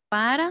cliente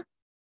para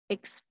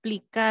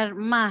explicar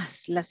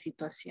más la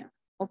situación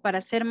o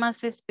para ser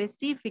más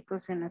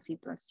específicos en la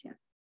situación.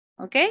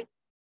 ¿Ok?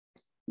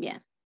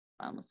 Bien,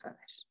 vamos a ver.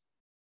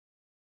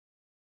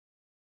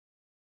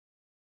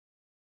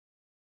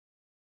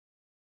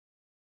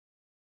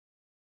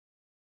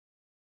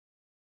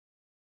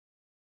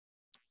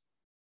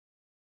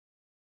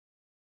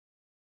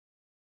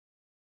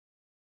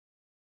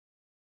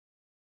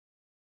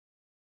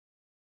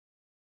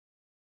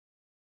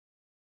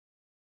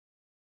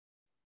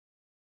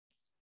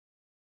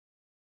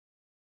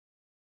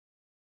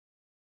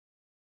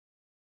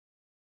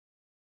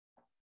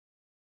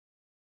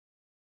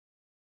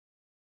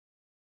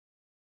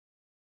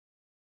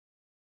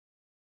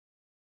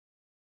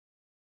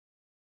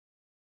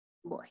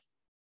 Voy.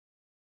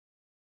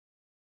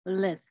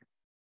 Listen.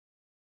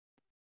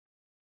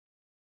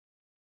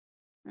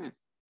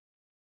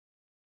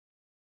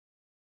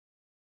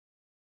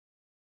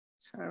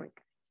 Sorry,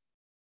 guys.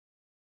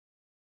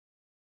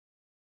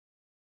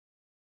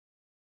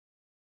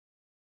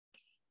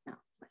 Okay, now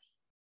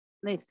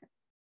listen.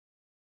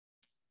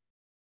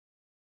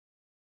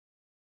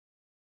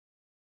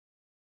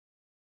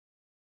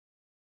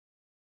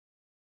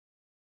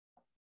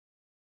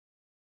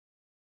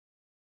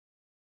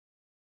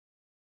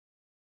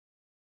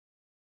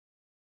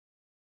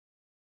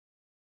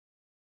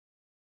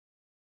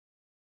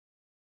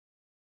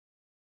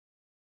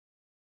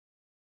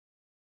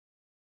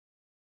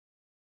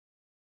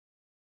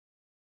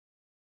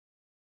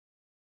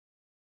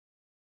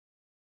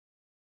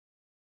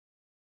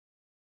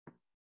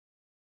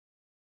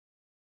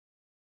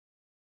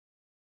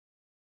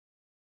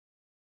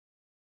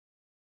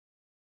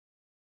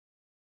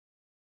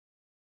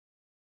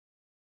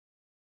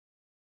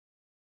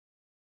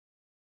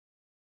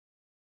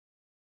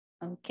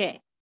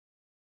 Okay.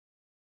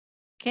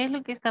 ¿Qué es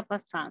lo que está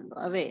pasando?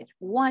 A ver,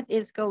 what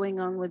is going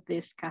on with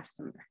this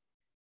customer?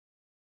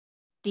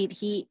 Did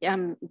he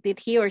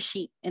or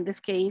she, in this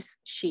case,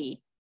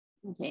 she,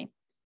 okay.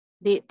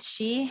 Did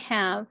she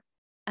have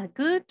a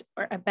good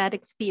or a bad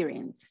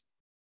experience?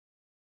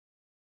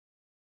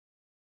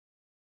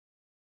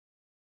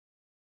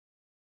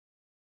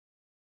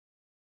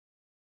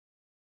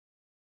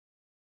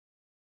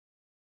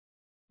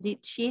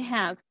 Did she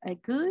have a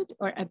good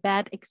or a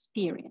bad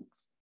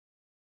experience?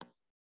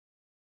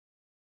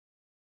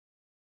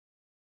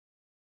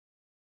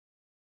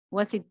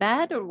 Was it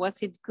bad or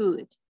was it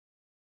good?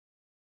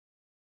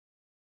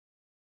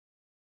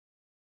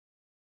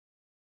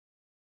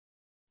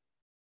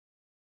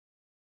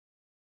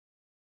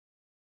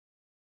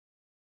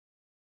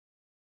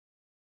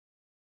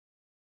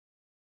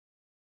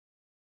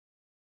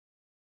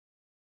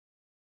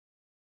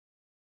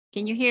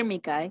 Can you hear me,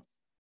 guys?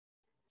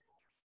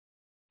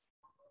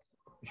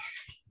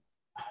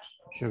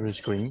 Share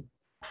screen.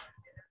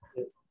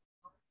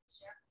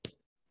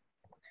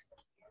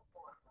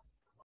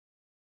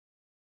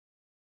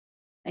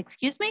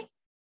 Excuse me?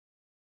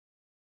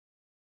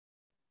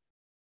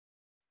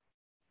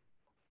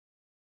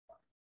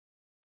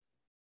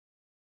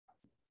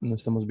 No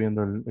estamos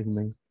viendo el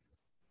mail.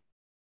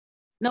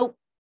 No.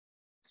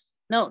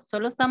 No,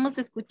 solo estamos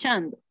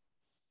escuchando.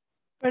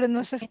 Pero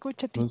no se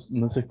escucha.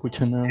 No se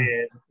escucha nada.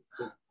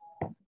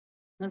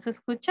 ¿No se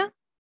escucha?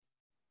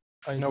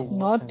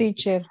 No,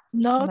 teacher.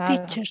 No,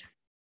 Nada. teacher.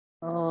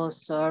 Oh,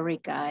 sorry,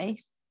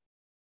 guys.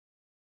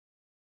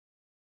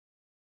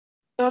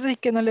 Sorry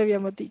que no le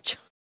habíamos dicho.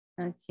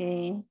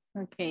 Okay,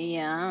 okay,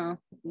 yeah.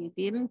 You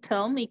didn't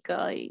tell me,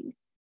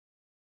 guys.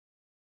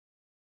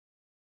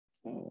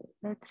 Okay,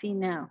 let's see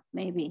now,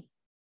 maybe.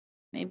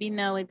 Maybe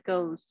now it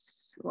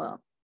goes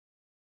well.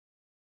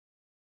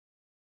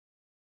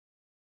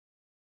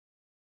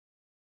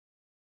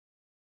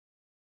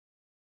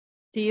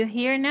 Do you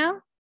hear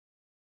now?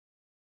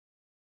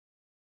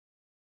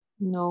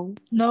 No.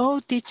 No,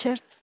 teacher.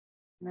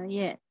 Not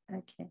yet.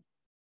 Okay.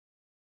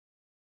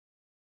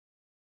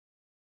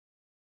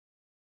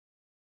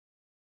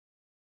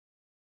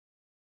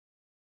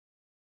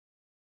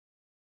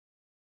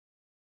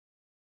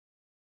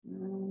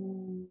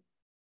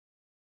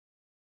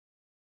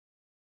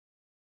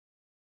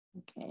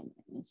 Okay,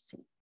 let me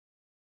see.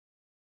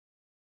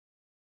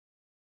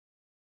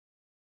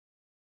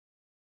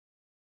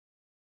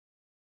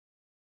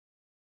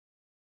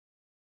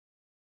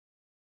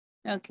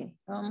 Ok,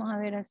 vamos a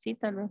ver así,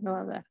 tal vez lo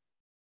haga.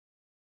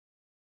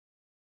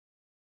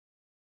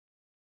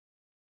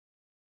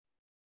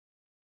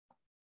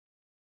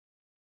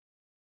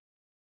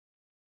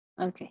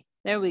 Okay,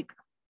 there we go.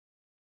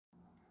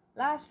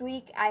 Last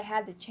week, I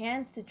had the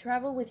chance to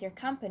travel with your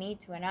company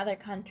to another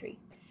country.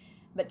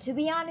 But to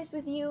be honest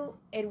with you,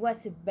 it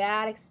was a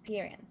bad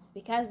experience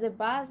because the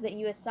bus that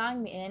you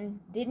assigned me in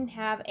didn't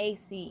have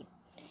AC.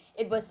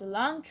 It was a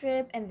long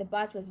trip and the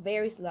bus was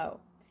very slow.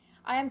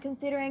 I am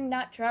considering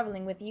not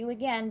traveling with you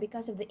again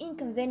because of the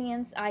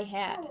inconvenience I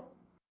had.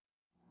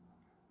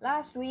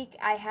 Last week,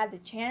 I had the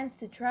chance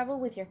to travel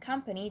with your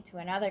company to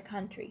another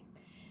country.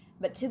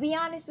 But to be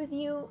honest with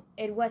you,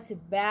 it was a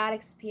bad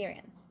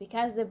experience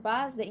because the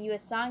bus that you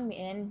assigned me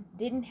in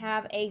didn't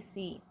have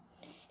AC.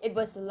 It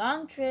was a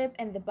long trip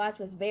and the bus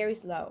was very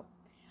slow.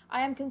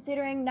 I am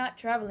considering not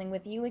traveling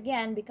with you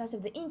again because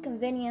of the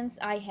inconvenience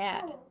I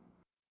had.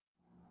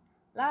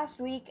 Last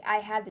week, I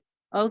had the...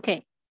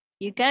 Okay,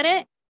 you got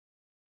it?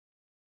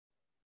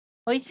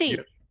 Hoy sí.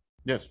 Yes.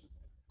 Yes.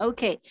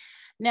 Okay,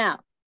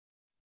 now,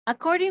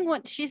 according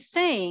what she's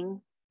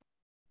saying,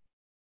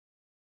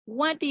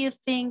 what do you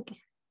think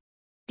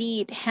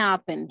did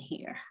happen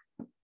here?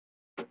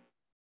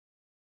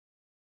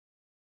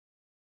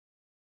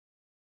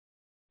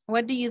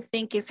 What do you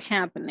think is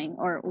happening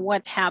or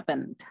what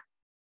happened?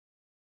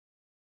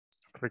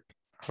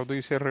 How do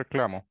you say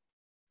reclamo?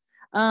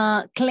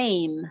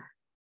 Claim.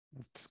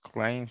 It's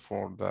claim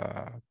for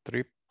the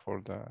trip,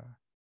 for the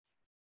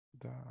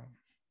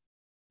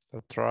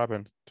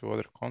travel to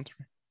other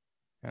country.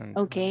 And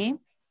okay.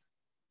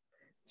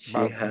 She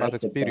had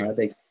a bad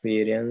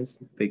experience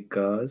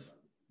because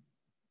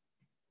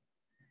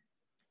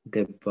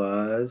the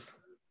bus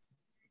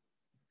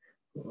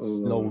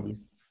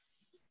Slowly.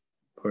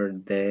 where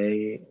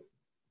they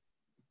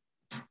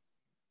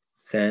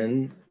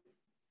sent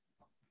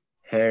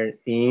her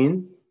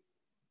in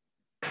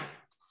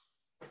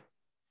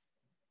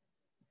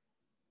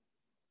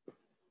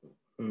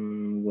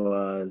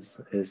was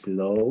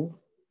slow.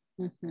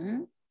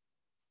 Mm-hmm.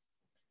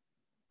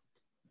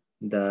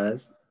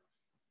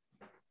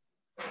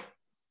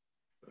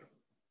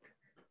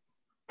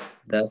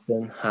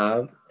 Doesn't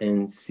have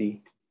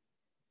NC.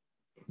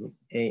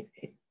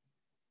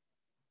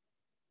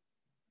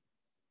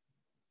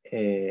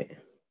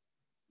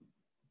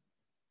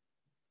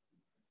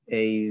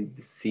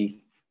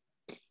 AC.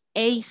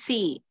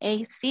 AC.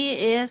 AC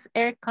is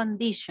air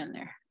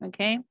conditioner,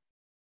 okay?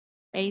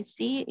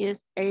 AC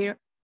is air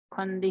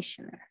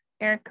conditioner,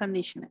 air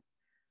conditioner.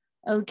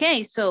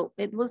 Okay, so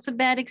it was a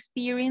bad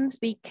experience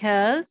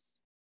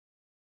because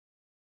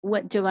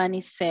what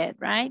Giovanni said,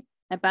 right?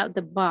 About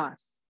the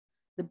bus.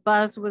 The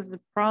bus was the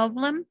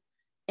problem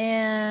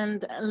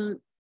and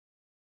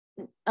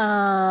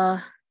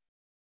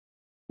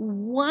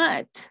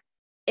what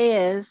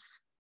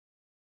is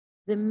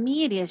the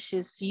media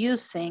she's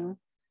using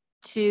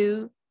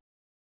to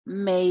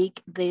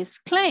make this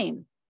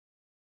claim?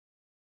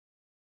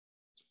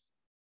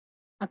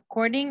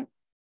 According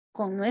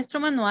con nuestro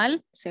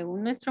manual,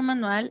 según nuestro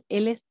manual,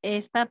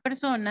 esta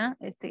persona,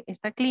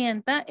 esta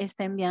clienta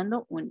está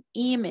enviando un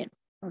email,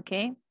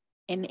 ¿ok?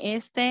 En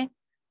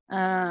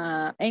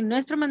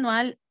nuestro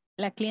manual,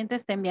 la clienta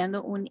está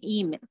enviando un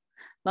email.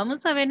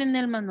 Vamos a ver en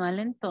el manual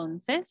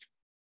entonces,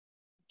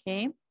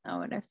 ¿ok?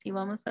 Ahora sí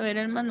vamos a ver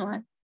el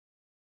manual.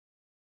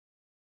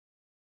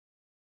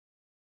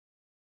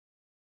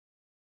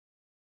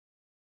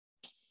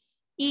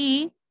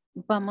 Y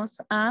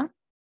vamos a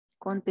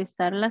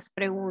contestar las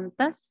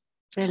preguntas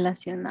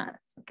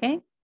relacionadas,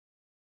 ¿ok?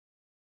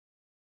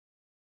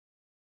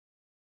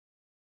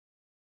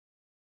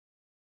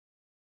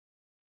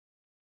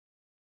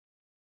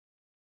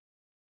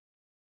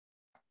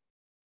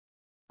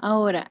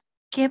 Ahora,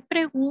 ¿qué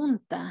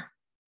pregunta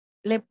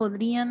le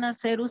podrían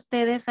hacer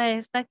ustedes a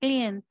esta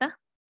clienta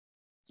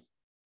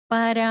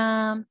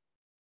para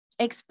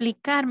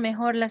explicar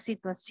mejor la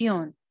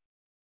situación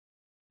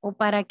o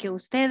para que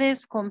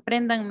ustedes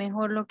comprendan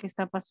mejor lo que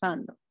está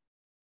pasando?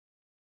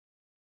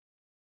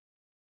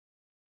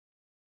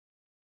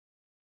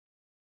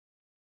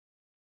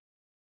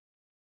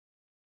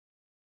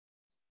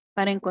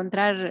 Para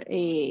encontrar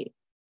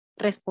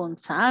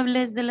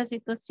responsables de la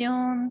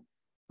situación,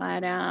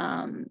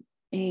 para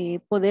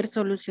poder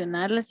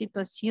solucionar la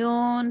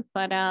situación,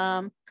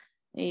 para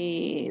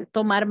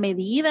tomar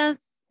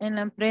medidas en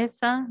la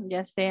empresa,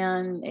 ya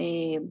sean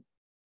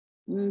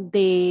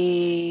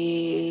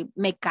de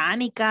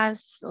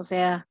mecánicas, o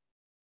sea,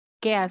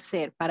 ¿qué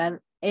hacer? Para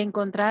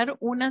encontrar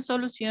una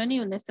solución y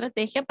una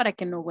estrategia para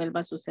que no vuelva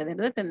a suceder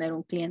de tener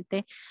un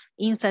cliente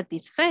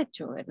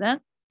insatisfecho,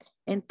 ¿verdad?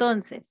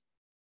 Entonces,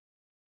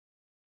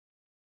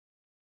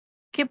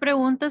 ¿qué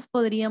preguntas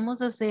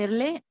podríamos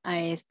hacerle a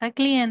esta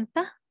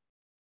clienta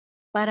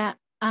para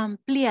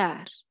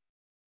ampliar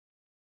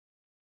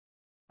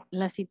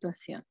la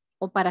situación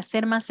o para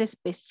ser más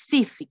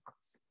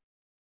específicos?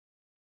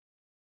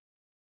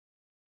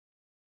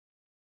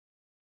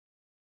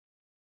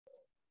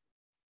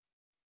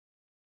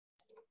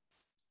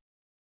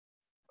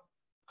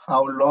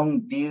 How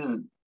long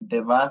did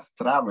the bus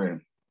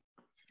travel?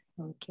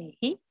 Okay.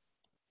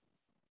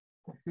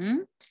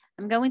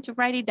 I'm going to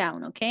write it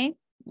down, okay?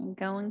 I'm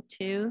going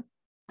to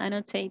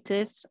annotate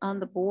this on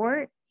the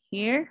board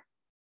here.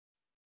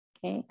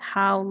 Okay,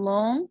 how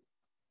long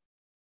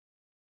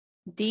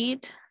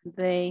did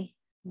the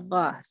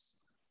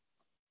bus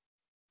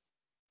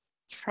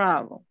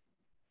travel?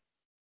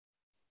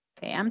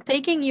 Okay, I'm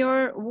taking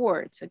your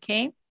words,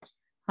 okay?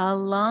 How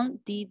long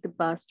did the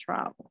bus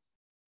travel?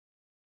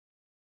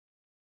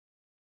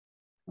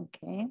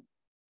 Okay.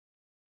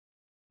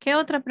 ¿Qué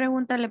otra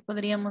pregunta le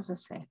podríamos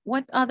hacer?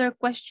 What other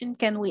question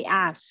can we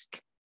ask?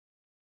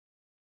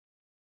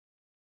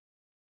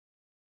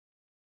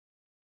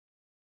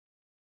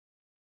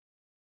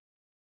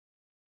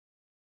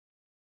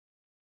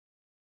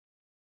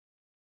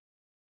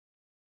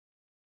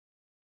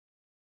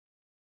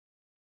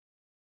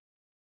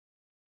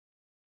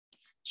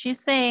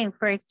 She's saying,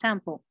 for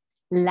example,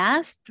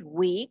 last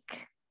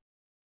week,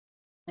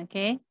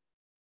 okay,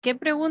 ¿qué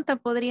pregunta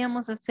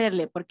podríamos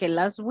hacerle? Porque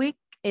last week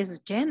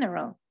is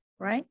general,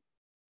 right?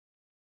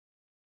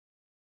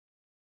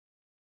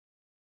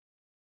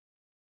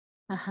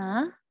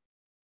 Ajá.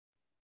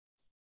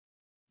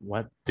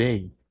 What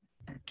day?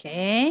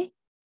 Okay.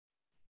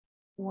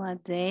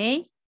 What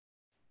day?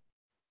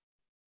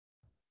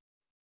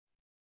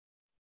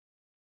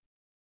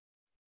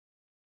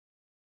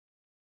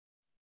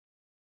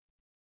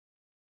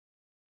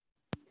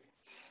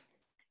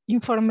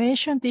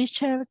 Information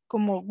teacher,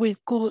 como we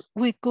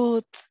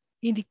could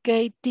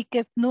indicate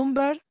ticket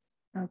number.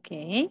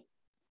 Ok.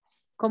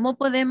 ¿Cómo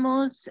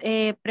podemos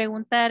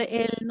preguntar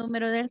el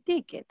número del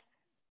ticket?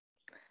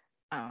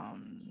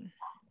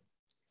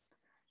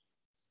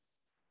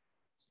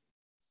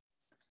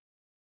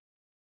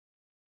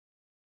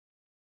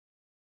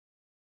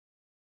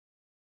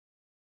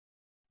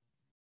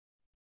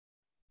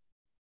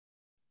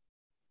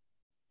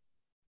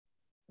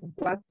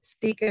 What's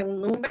ticket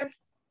number?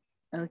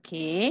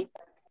 Ok.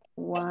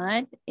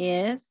 What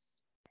is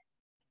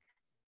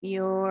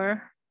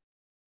your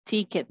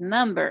ticket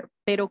number?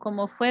 Pero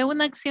como fue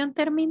una acción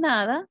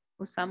terminada,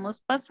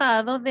 usamos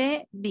pasado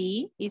de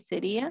be y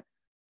sería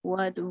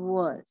what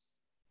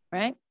was,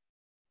 right?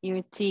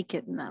 Your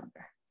ticket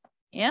number.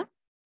 Yeah.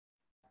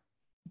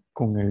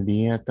 Con el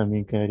día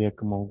también quedaría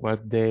como what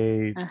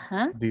day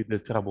Ajá. did the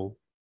travel?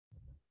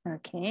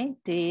 Okay.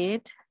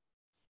 Did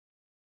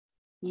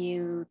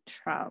you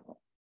travel?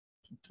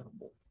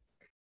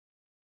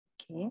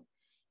 Okay.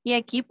 Y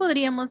aquí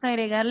podríamos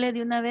agregarle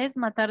de una vez,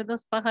 matar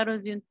dos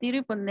pájaros de un tiro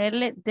y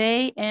ponerle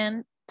day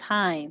and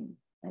time.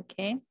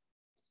 Okay.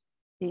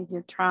 Did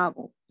you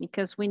travel?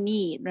 Because we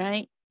need,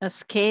 right, a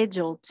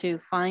schedule to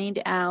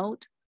find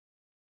out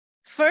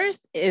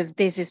first if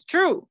this is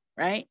true,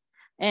 right?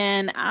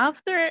 And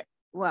after,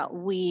 well,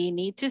 we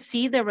need to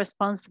see the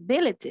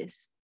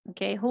responsibilities.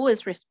 Okay, who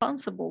is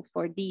responsible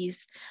for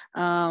these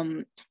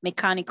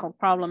mechanical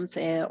problems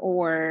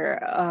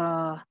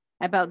or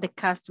about the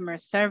customer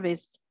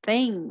service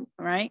thing,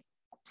 right?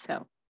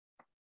 So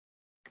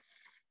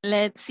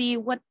let's see,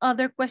 what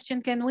other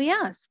question can we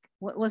ask?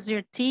 What was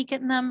your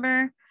ticket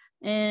number?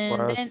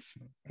 And then,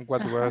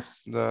 what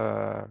was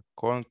the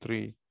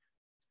country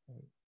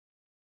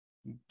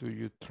do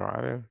you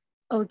travel?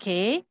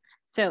 ok,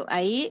 so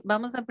ahí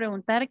vamos a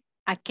preguntar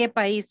a qué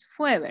país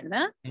fue,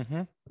 ¿verdad?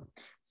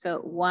 So,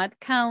 what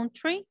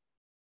country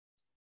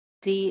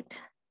did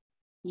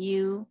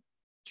you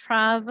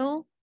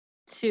travel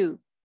to?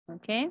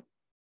 Okay.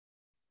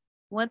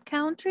 What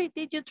country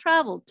did you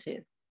travel to?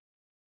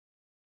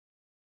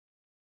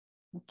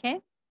 Okay.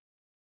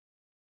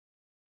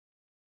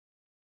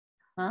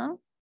 Huh?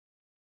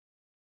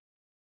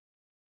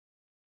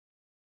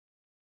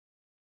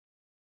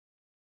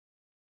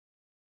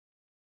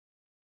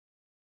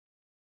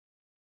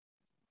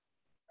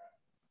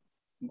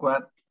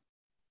 What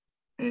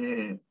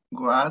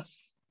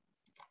was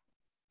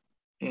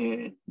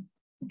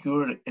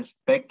your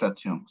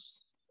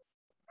expectations?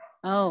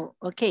 Oh,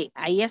 ok.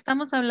 Ahí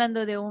estamos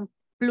hablando de un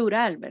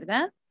plural,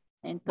 ¿verdad?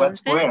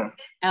 What's Entonces, where?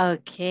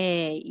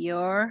 okay,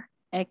 your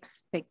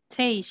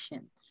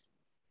expectations.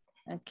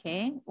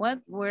 Okay, what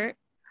were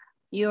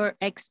your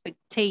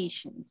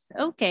expectations?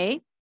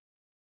 Okay,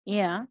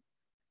 yeah.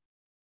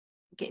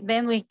 Okay,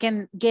 then we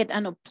can get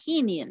an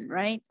opinion,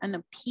 right? An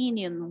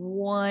opinion,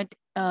 what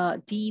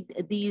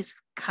did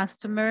this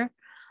customer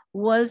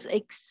was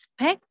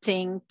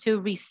expecting to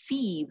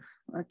receive,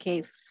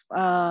 okay,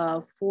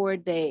 for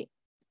the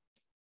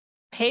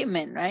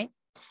payment, right?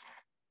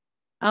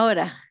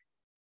 Ahora,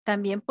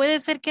 También puede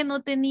ser que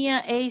no tenía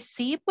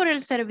AC por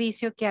el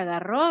servicio que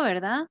agarró,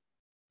 ¿verdad?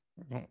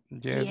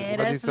 Yes, Y what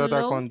era is the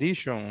slow.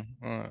 condition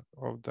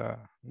of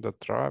the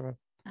travel?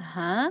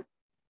 Ajá.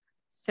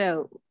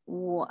 So,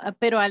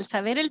 pero al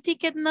saber el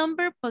ticket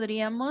number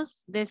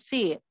podríamos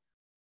decir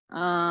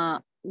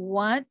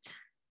what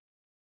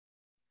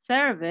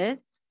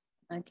service,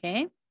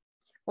 okay,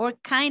 or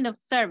kind of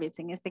service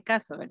en este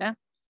caso, ¿verdad?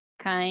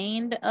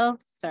 Kind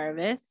of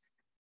service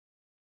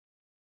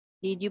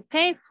did you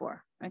pay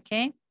for,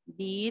 okay?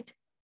 Did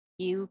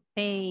you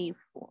pay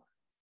for,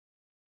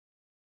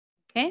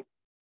 okay?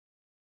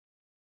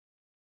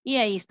 Y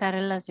ahí está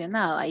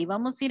relacionado. Ahí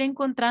vamos a ir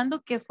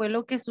encontrando qué fue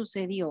lo que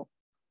sucedió,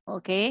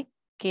 ¿ok?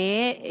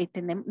 Que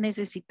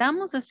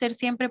necesitamos hacer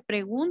siempre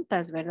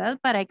preguntas, ¿verdad?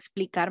 Para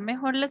explicar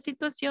mejor la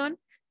situación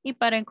y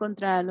para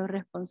encontrar a los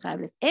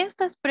responsables.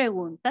 Estas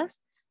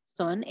preguntas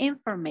son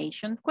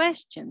information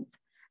questions.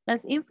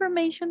 Las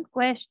information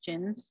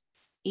questions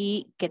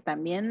y que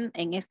también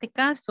en este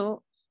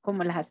caso,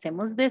 como las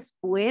hacemos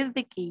después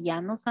de que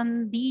ya nos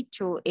han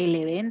dicho el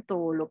evento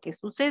o lo que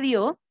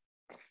sucedió,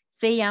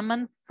 se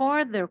llaman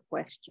further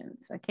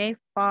questions, okay?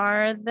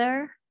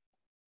 Further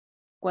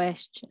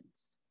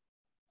questions,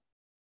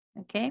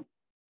 okay?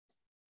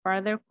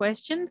 Further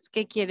questions,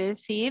 ¿qué quiere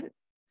decir?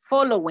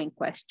 Following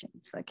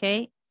questions,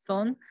 okay?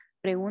 Son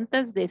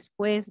preguntas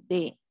después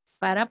de,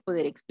 para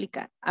poder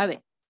explicar. A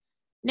ver,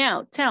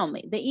 now tell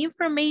me, the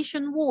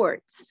information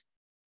words,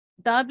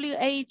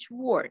 WH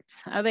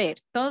words. A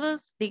ver,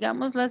 todos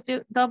digamos las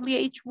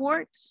WH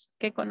words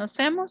que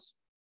conocemos.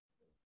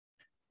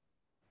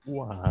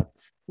 What?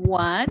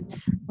 What?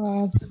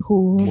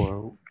 Who?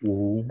 Where?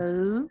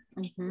 Who?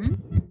 Who?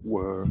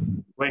 Where?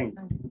 When?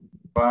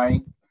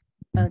 Why?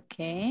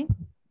 Okay.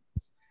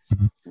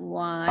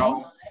 Why?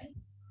 How?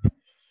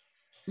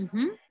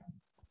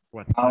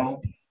 What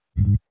How?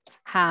 time?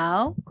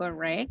 How?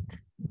 Correct.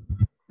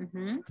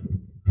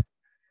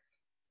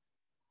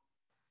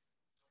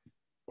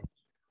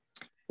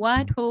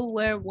 What, who,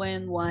 where,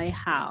 when, why,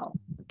 how.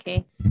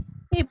 Okay.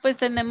 Y pues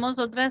tenemos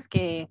otras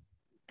que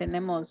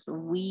tenemos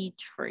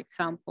which, for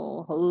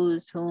example,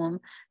 whose, whom,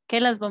 que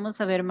las vamos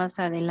a ver más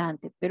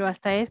adelante. Pero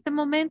hasta este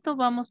momento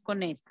vamos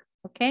con estas,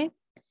 ¿ok?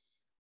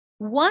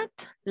 What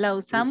la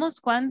usamos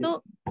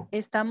cuando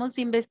estamos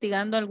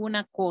investigando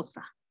alguna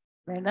cosa,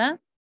 ¿verdad?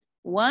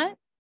 What?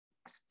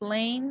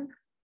 Explain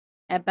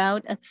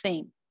about a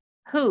thing.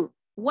 Who?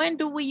 When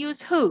do we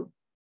use who?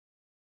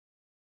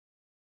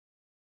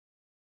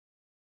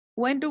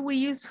 When do we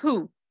use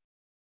who?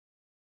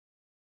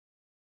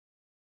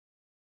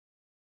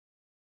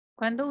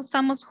 ¿Cuándo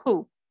usamos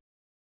who?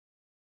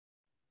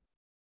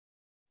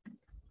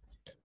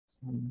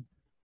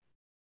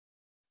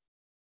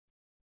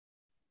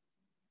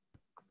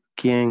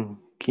 ¿Quién?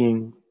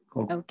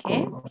 O,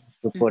 Okay.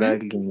 o por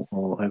alguien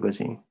o algo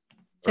así.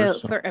 So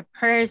for a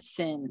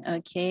person,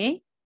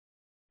 okay?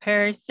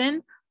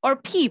 Person or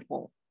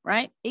people,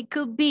 right? It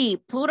could be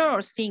plural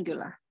or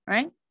singular,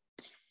 right?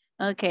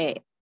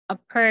 Okay, a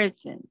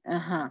person,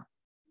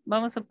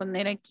 Vamos a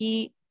poner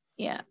aquí,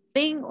 yeah,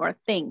 thing or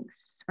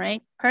things,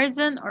 right?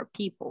 Person or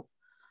people.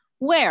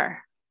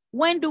 Where?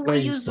 When do we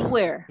use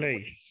where?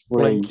 Place.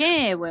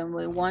 Okay, when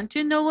we want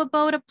to know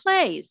about a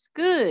place.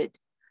 Good.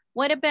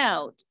 What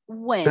about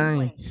when?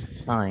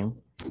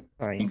 Time.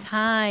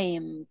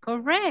 Time,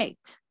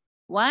 correct.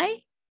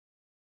 Why?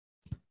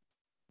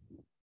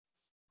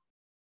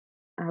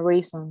 A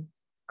reason.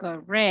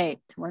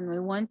 Correct. When we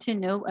want to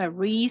know a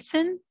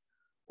reason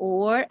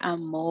or a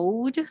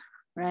mode,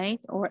 right?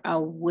 Or a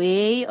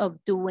way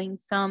of doing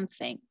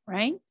something,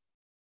 right?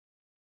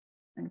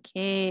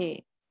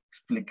 Okay.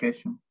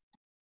 Explication.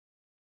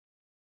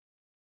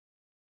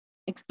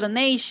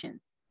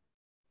 Explanation.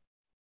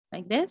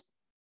 Like this?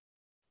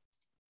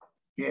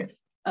 Yes.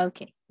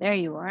 Okay, there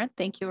you are.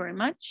 Thank you very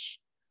much,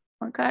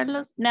 Juan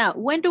Carlos. Now,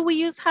 when do we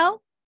use how?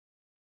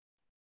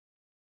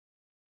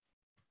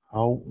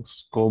 How?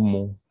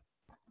 Como.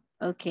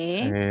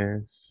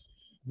 Okay.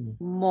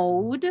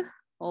 Mode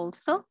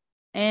also.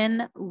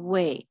 And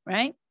way,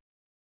 right?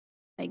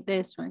 Like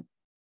this one.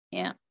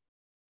 Yeah.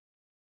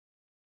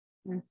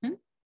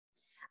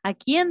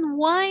 Aquí en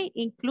why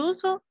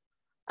incluso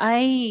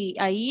ahí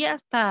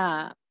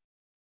hasta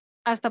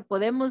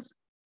podemos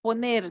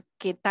poner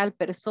que tal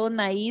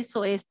persona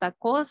hizo esta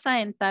cosa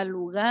en tal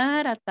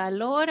lugar, a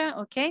tal hora,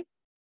 ¿ok?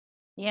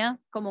 Ya,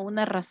 como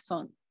una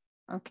razón,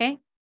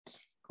 ¿ok?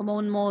 Como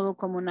un modo,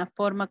 como una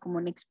forma, como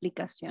una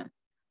explicación.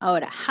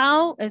 Ahora,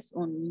 how es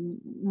un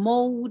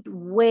mode,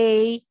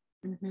 way,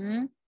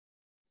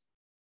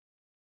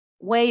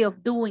 way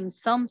of doing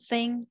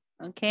something,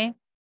 ¿ok?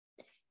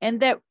 And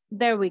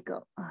there we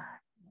go.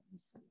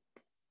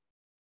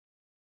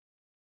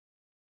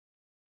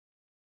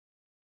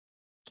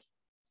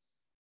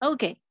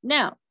 Okay,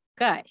 now,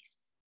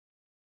 guys.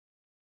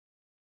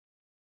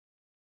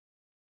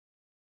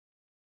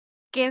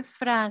 ¿Qué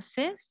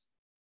frases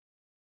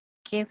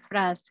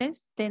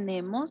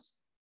tenemos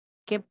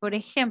que, por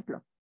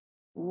ejemplo,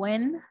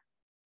 when,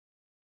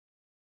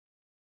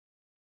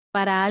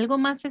 para algo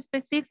más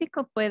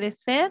específico puede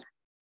ser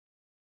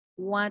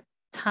what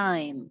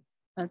time,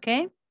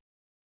 ¿ok?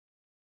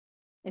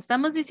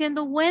 Estamos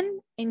diciendo when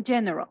in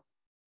general,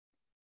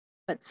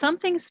 but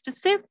something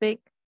specific,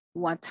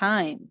 what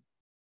time,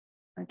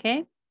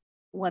 ¿ok?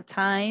 What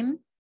time,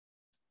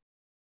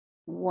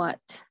 what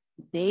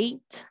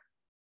date,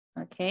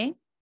 ¿ok?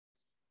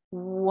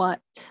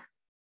 What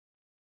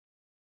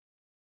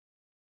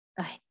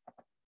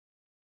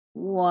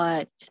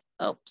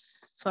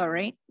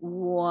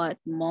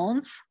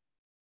month,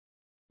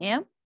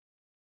 yeah?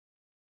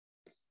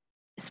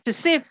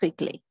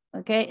 Specifically,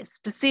 okay,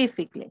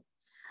 specifically.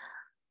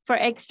 For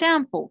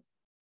example,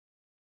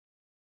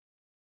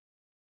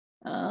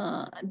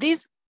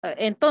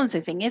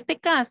 entonces, en este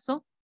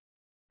caso,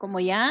 como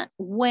ya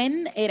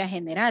when era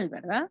general,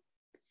 ¿verdad?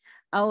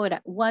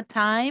 Ahora, what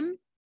time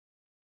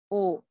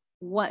o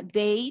what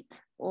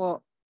date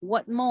o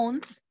what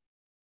month,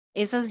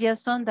 esas ya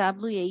son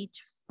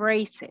WH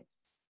phrases,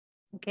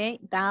 ¿ok?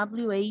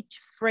 WH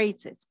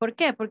phrases. ¿Por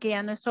qué? Porque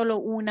ya no es solo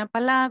una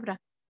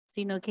palabra,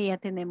 sino que ya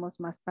tenemos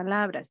más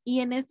palabras. Y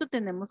en esto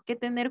tenemos que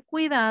tener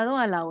cuidado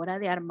a la hora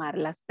de armar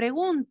las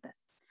preguntas,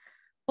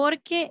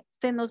 porque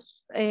se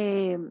nos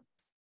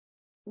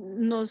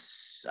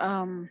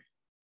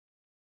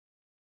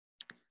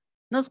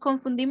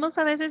confundimos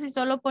a veces y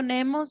solo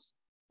ponemos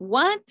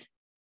what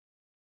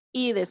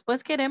y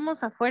después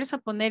queremos a fuerza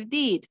poner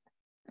did.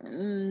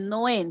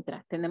 No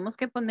entra. Tenemos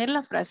que poner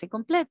la frase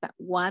completa.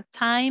 What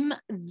time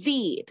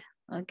did?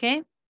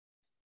 ¿Ok?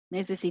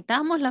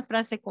 Necesitamos la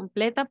frase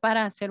completa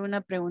para hacer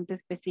una pregunta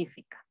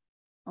específica.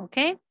 ¿Ok?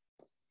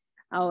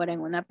 Ahora,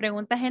 en una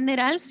pregunta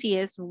general, sí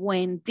es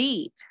when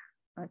did.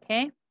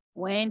 ¿Ok?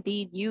 When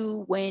did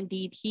you? When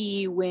did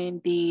he? When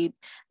did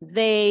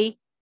they?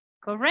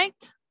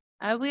 Correct?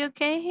 Are we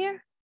okay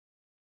here?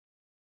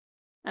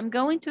 I'm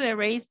going to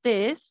erase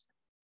this.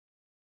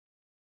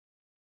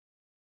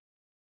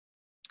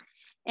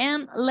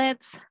 And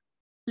let's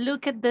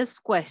look at these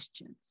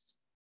questions.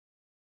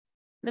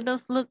 Let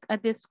us look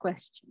at these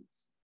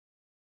questions.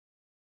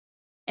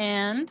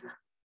 And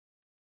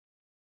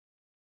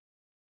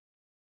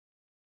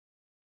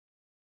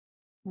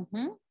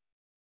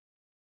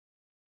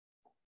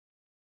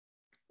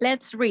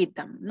let's read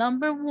them.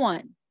 Number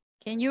 1.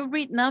 Can you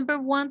read number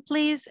 1,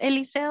 please,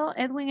 Eliseo,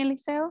 Edwin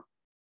Eliseo?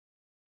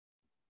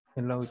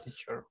 Hello,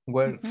 teacher.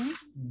 Where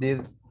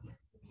did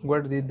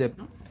the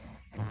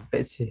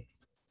passenger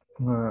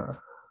go?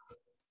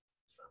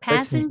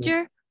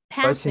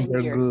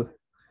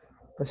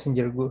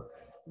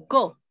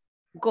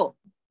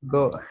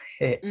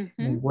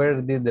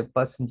 Where did the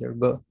passenger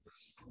go?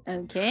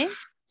 Okay.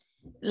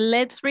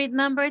 Let's read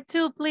number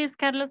 2, please,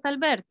 Carlos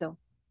Alberto.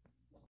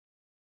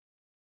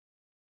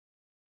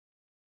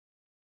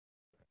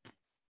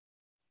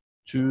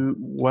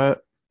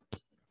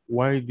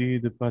 Why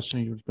did the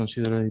passenger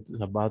consider it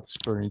a bad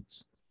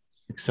experience?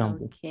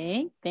 Example.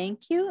 Okay,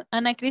 thank you.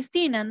 Ana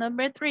Cristina,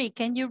 number 3,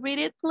 can you read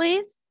it,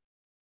 please?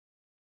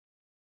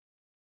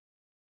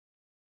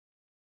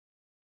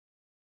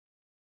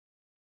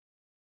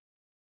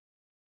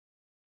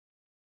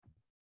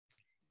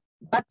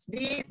 But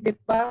did the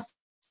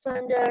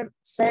passenger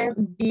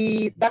send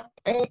that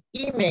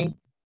email?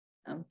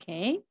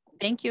 Okay,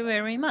 thank you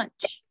very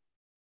much.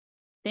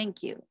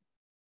 Thank you.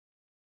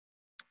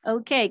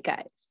 Okay,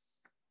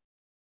 guys.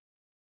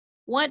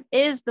 What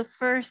is the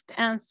first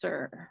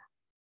answer?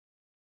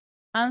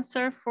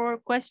 Answer for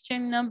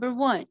question number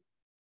 1.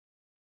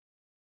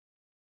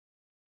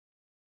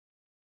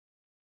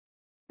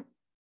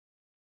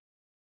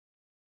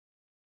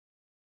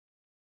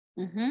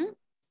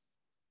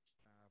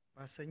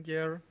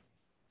 Passenger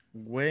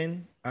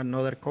went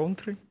another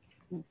country.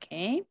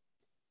 Okay.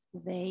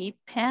 The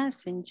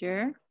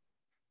passenger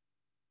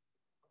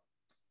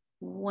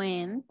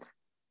went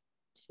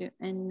to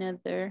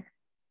another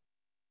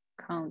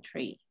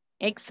country.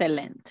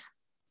 Excellent.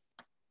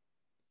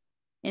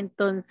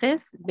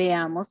 Entonces,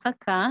 veamos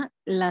acá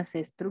las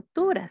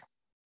estructuras.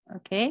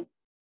 ¿Ok?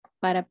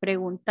 Para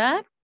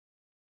preguntar,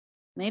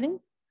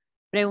 miren,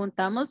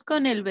 preguntamos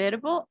con el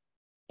verbo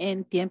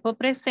en tiempo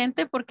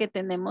presente porque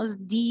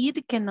tenemos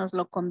did que nos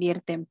lo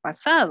convierte en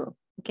pasado.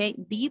 ¿Ok?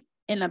 Did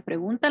en la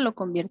pregunta lo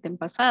convierte en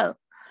pasado.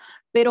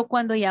 Pero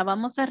cuando ya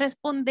vamos a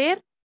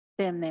responder,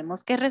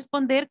 tenemos que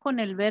responder con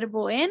el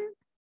verbo en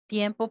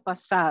tiempo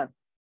pasado.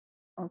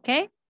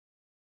 ¿Ok?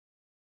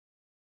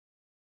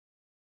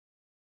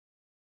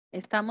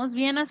 ¿Estamos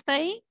bien hasta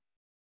ahí?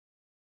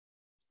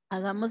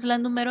 Hagamos la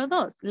número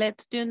 2.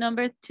 Let's do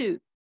number 2.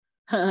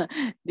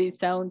 These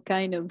sound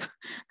kind of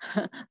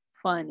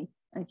funny.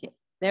 Okay,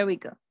 there we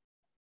go.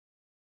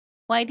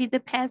 Why did the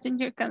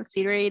passenger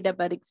consider it a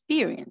bad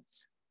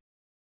experience?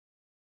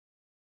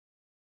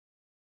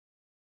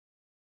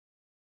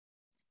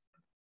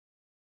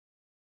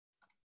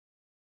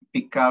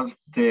 Because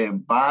the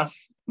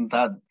bus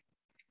that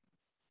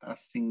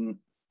assigned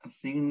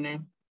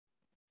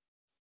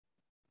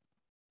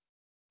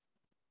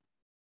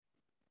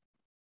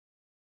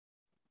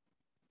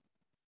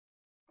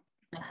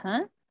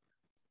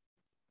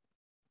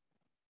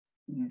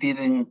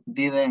didn't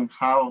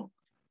have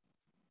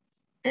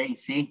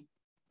AC.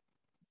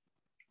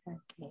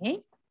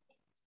 Okay.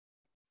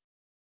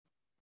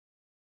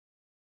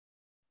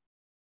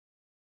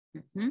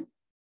 Mm-hmm.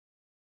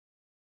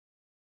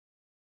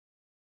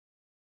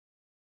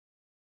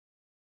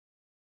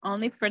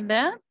 Only for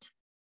that?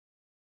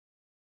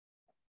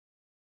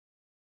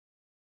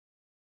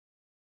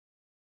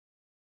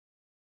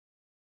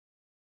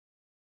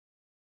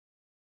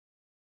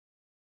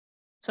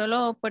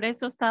 ¿Solo por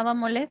eso estaba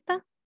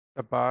molesta?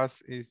 The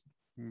bus is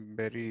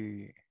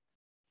very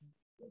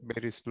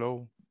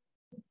slow.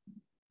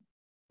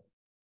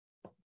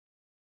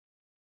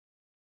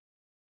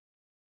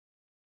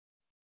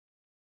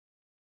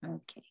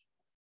 Okay,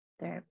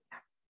 there.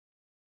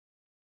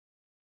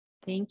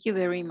 Thank you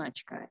very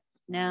much, guys.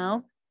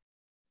 Now,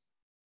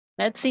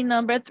 let's see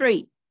number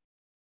 3.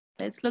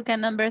 Let's look at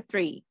number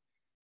 3.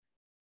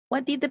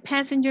 What did the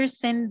passenger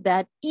send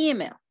that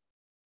email?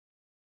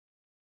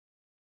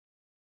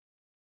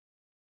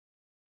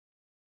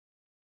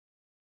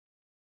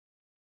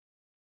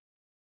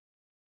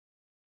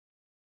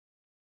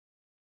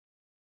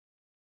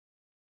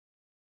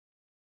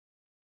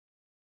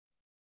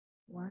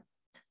 What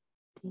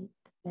did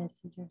the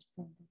passenger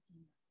send that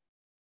email?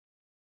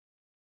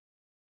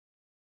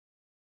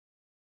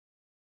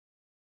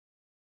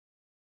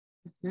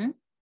 Mm-hmm.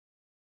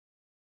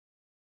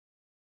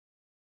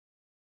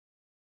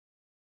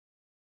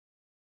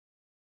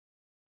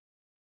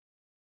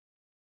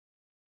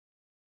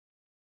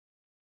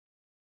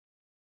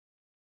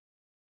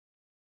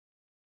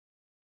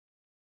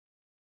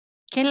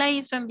 ¿Qué la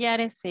hizo enviar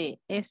ese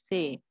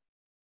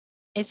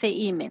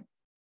email?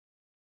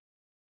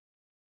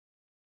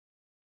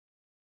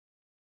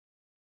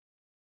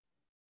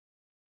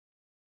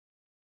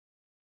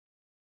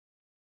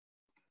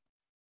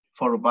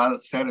 For bad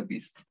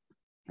service.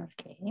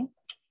 Okay.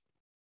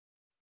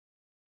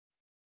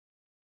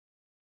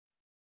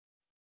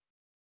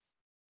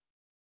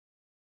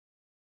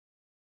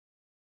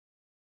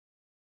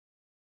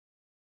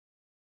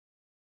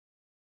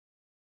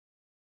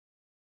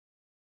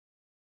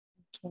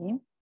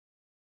 Okay.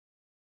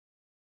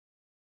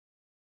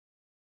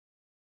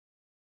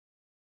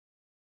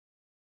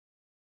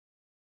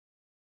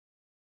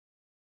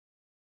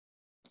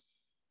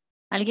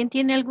 ¿Alguien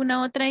tiene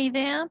alguna otra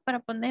idea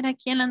para poner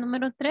aquí en la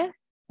número 3?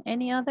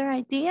 Any other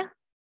idea?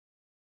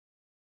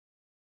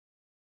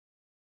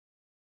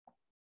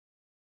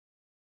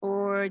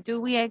 Or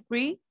do we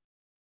agree?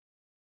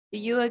 Do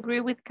you agree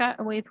with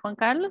Juan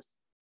Carlos?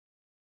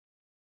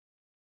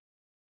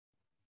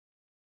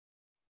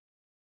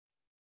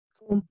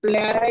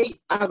 Comply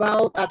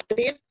about a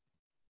trip.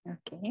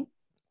 Okay.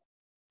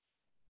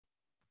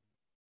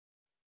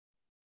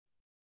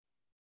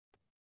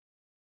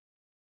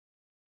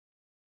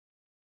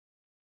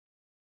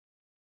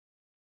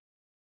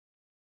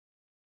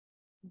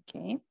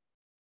 Okay.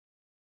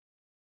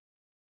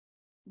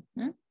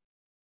 Uh-huh.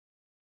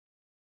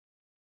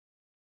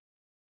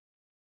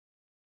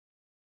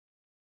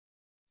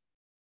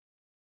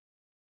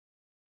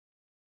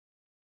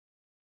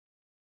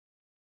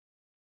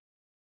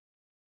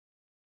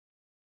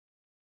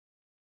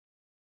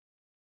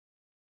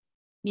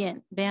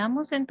 Bien,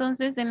 veamos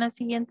entonces en la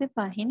siguiente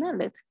página.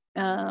 Let's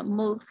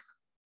move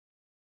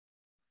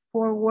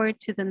forward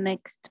to the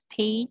next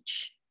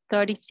page,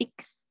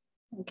 36.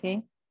 Okay,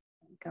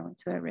 I'm going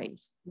to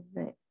erase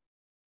the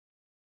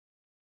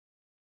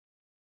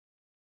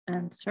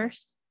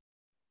answers.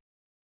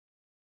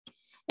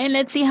 And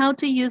let's see how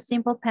to use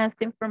simple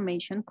past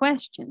information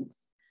questions.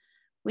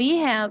 We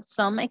have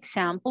some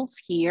examples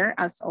here,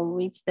 as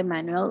always, the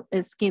manual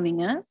is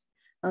giving us,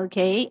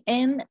 okay?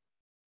 And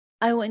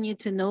I want you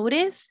to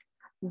notice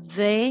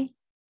the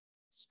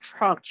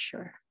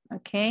structure,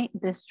 okay?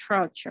 The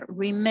structure.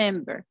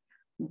 Remember,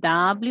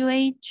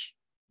 WH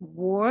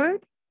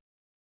word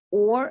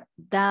or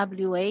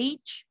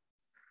WH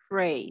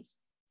phrase,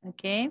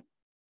 okay?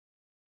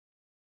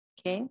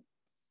 Okay.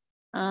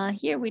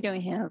 Here we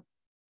don't have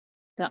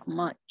that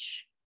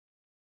much.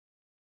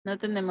 No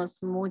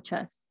tenemos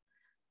muchas.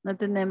 No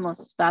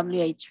tenemos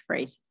WH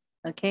phrases,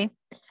 okay?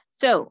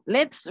 So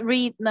let's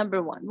read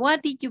number 1.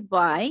 What did you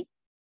buy?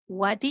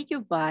 What did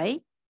you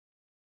buy?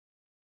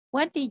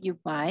 What did you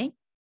buy?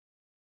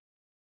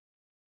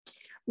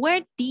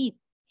 Where did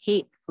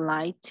he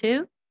fly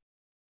to?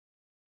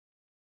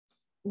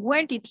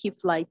 Where did he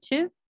fly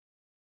to?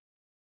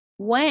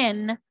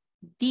 When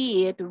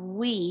did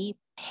we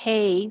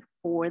pay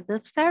for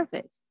the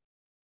service?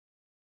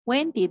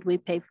 When did we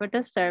pay for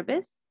the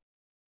service?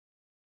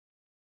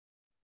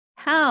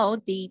 How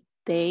did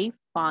they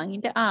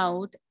find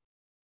out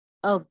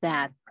of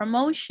that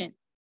promotion?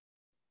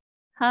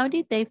 How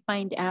did they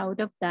find out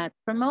of that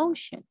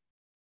promotion?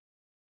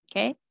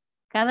 Okay.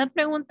 Cada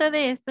pregunta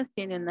de estas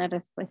tiene una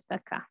respuesta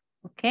acá.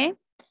 Okay.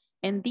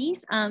 En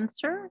this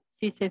answer,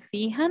 si se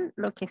fijan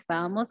lo que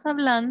estábamos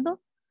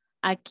hablando,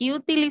 aquí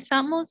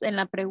utilizamos en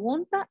la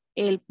pregunta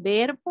el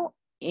verbo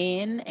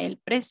en el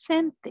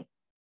presente.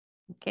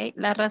 Okay.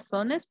 La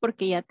razón es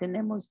porque ya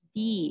tenemos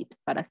did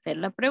para hacer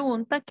la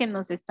pregunta que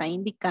nos está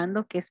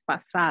indicando que es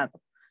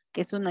pasado,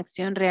 que es una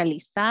acción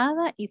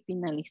realizada y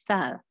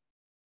finalizada.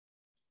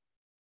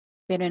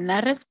 Pero en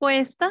la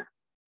respuesta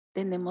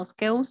tenemos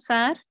que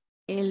usar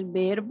el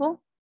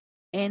verbo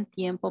en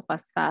tiempo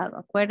pasado.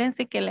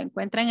 Acuérdense que la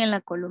encuentran en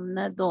la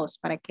columna 2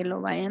 para que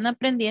lo vayan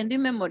aprendiendo y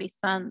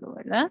memorizando,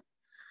 ¿verdad?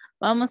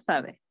 Vamos a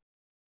ver.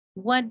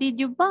 What did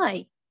you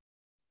buy?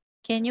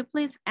 Can you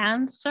please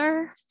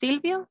answer,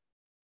 Silvio?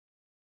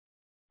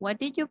 What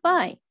did you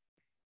buy?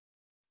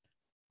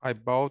 I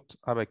bought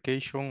a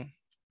vacation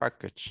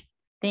package.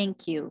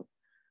 Thank you.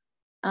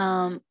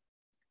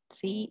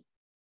 Sí.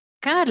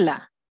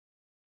 Carla,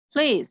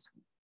 please,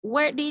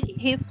 where did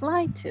he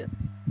fly to?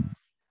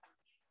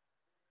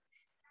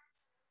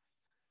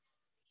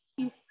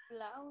 He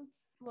flew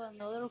to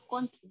another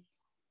country.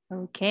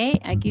 Ok,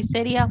 aquí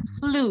sería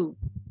flew.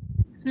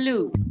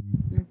 Flew.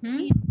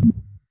 He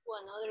to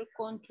another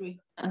country.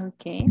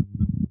 Ok.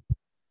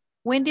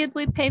 When did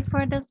we pay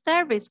for the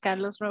service,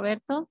 Carlos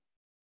Roberto?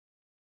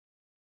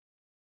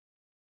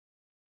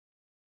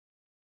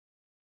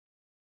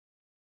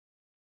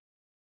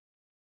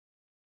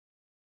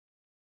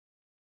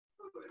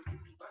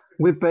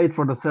 We paid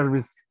for the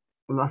service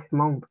last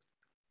month.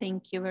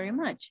 Thank you very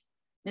much.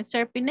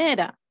 Mr.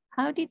 Pineda,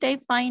 how did they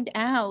find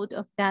out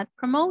of that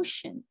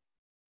promotion?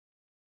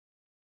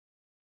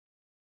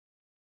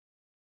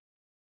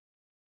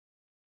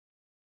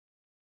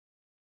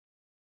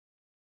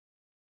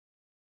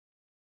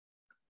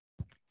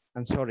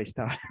 I'm sorry,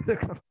 estaba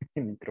con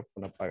el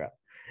micrófono apagado.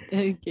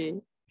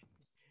 Okay.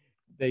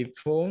 They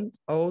found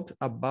out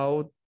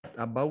about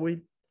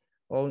it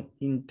on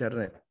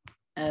internet.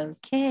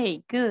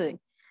 Okay, good.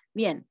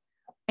 Bien,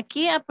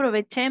 aquí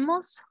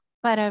aprovechemos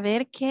para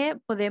ver que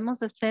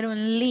podemos hacer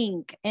un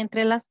link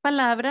entre las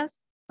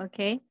palabras,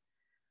 ok.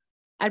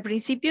 Al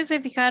principio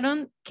se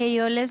fijaron que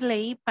yo les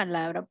leí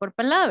palabra por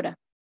palabra,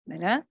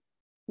 ¿verdad?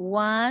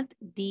 What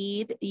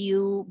did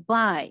you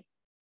buy?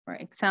 For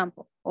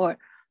example, or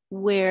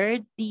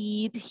where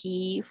did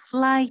he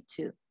fly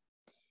to?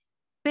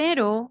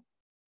 Pero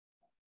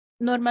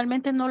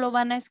normalmente no lo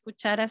van a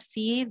escuchar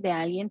así de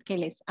alguien que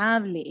les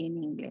hable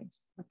en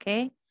inglés,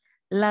 ¿ok?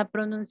 La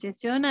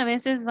pronunciación a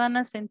veces van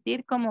a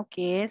sentir como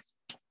que es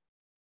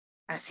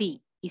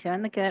así y se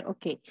van a quedar,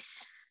 ok.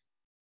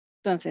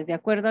 Entonces, de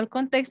acuerdo al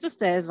contexto,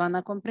 ustedes van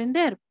a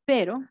comprender,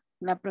 pero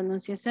la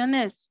pronunciación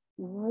es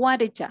what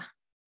did you,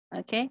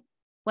 ¿ok?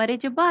 What did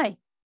you buy?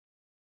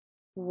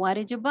 What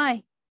did you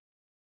buy?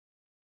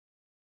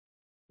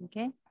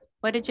 ¿Ok?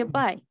 What did you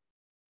buy?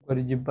 What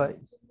did you buy?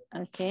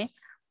 ¿Ok?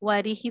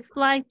 What did he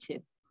fly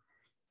to?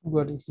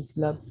 What is his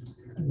lab?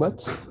 What?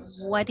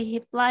 What did he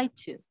fly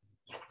to?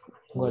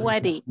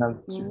 What is his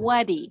lab?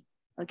 Where,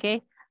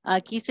 ¿ok?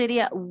 Aquí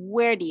sería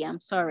where did, I'm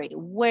sorry,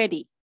 where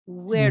did,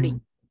 Where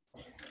did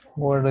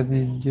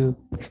you?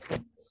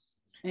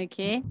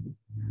 ¿ok?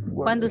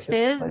 Cuando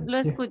ustedes lo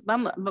escuchan,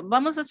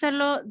 vamos a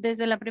hacerlo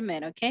desde la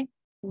primera, ¿ok?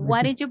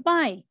 What did you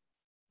buy?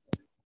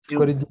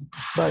 What did you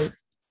buy?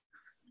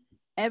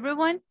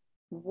 Everyone,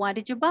 what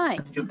did you buy?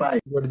 What did you buy?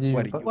 What did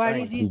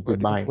you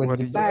buy? What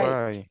did you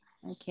buy?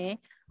 Okay.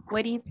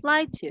 Where did he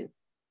fly to?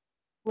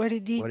 Where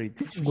did he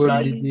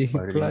Where did he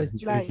fly? Fly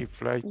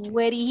to?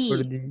 Where did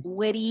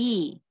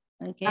he?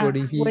 Okay. Where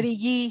did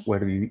he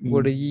Where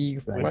did he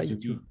fly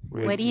to?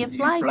 Where did he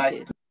fly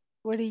to?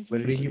 Where did Where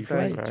did he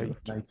fly to?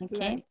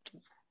 Okay.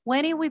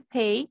 When did we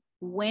pay?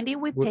 When did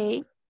we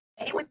pay?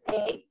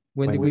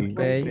 When did we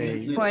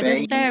pay? For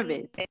the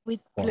service. we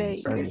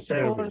play for the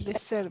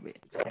service?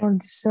 For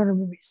the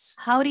service.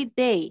 How did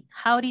they?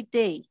 How did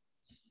they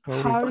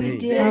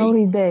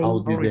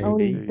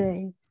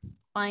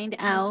Find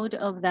out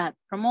of that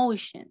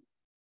promotion?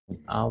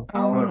 Out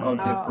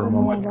That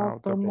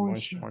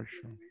promotion.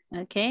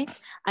 Ok,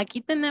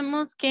 aquí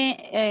tenemos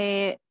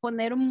que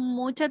poner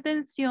mucha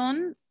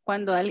atención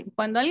cuando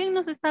alguien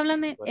nos está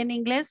hablando en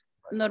inglés.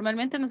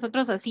 Normalmente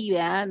nosotros así,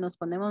 ¿verdad? Nos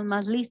ponemos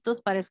más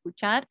listos para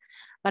escuchar,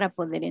 para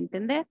poder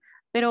entender.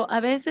 Pero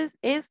a veces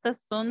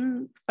estas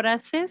son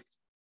frases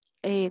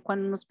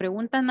cuando nos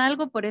preguntan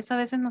algo, por eso a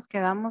veces nos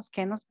quedamos,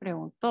 ¿qué nos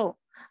preguntó?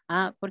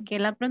 Porque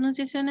la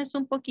pronunciación es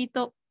un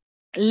poquito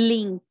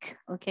link,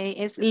 ¿ok?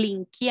 Es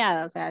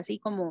linkeada, o sea, así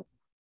como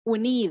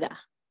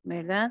unida,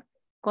 ¿verdad?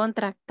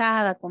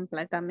 Contractada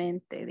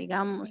completamente,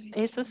 digamos.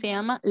 Eso se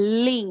llama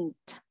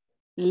linked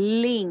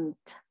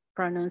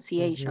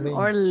pronunciation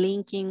or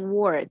linking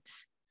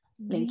words.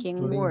 Linking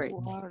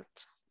words.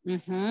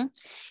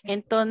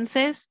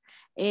 Entonces,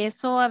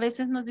 eso a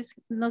veces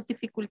nos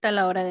dificulta a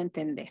la hora de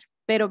entender.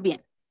 Pero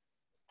bien,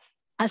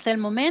 hasta el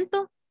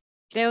momento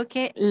creo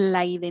que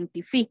la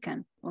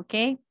identifican,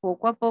 ¿ok?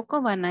 Poco a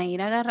poco van a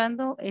ir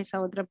agarrando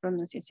esa otra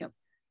pronunciación,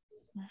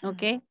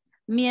 ¿ok?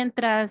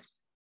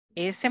 Mientras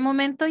ese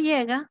momento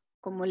llega,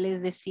 como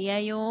les decía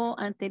yo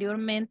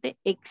anteriormente,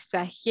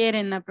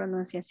 exageren la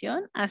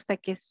pronunciación hasta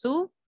que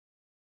su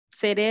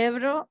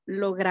cerebro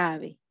lo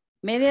grabe.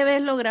 Media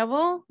vez lo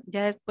grabó,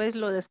 ya después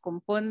lo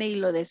descompone y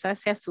lo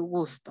deshace a su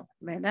gusto,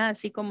 ¿verdad?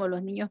 Así como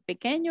los niños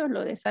pequeños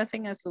lo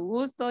deshacen a su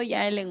gusto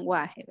ya el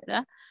lenguaje,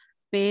 ¿verdad?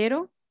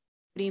 Pero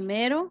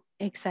primero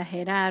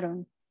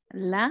exageraron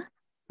la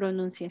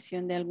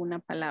pronunciación de alguna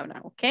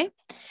palabra, ¿ok?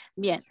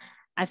 Bien,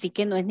 Así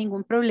que no es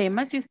ningún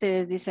problema si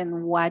ustedes dicen,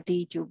 what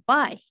did you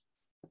buy?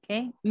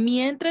 ¿Ok?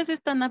 Mientras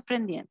están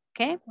aprendiendo,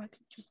 ¿ok? What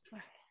did you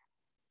buy?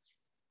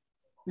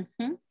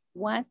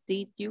 What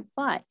did you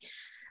buy?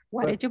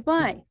 What did you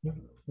buy?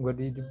 What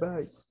did you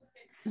buy?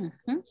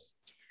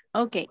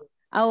 Ok,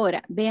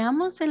 ahora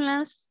veamos en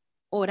las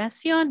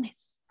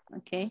oraciones,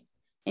 ok.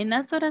 En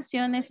las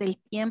oraciones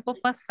el tiempo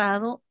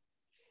pasado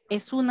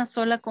es una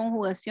sola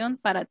conjugación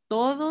para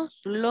todos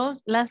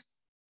los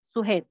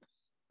sujetos,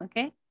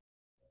 ok.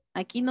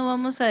 Aquí no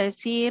vamos a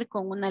decir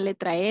con una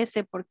letra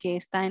S porque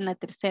está en la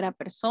tercera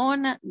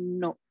persona,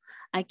 no.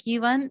 Aquí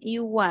van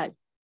igual,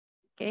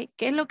 ok.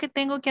 ¿Qué es lo que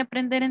tengo que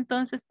aprender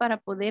entonces para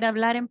poder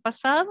hablar en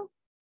pasado?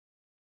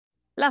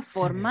 La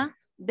forma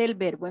del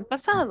verbo en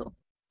pasado,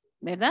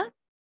 ¿verdad?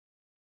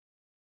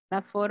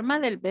 La forma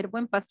del verbo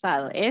en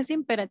pasado. Es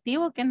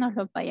imperativo que nos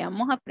lo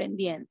vayamos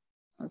aprendiendo,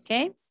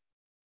 ¿ok?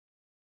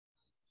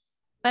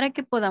 Para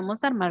que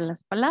podamos armar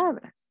las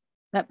palabras,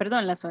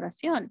 perdón, las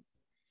oraciones.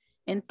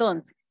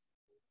 Entonces,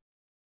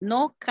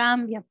 no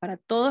cambia para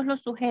todos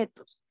los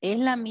sujetos. Es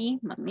la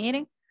misma,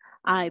 miren.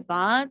 I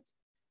bought.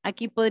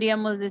 Aquí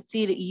podríamos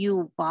decir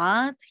you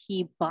bought,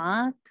 he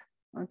bought,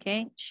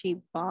 ¿ok?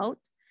 She bought.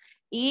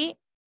 Y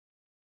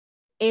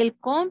el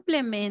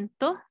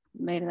complemento,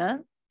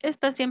 ¿verdad?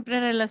 Está siempre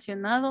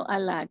relacionado a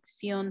la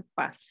acción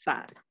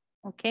pasada,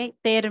 ¿ok?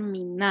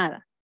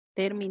 Terminada,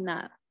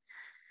 terminada.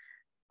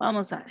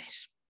 Vamos a ver.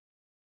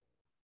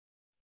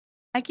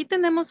 Aquí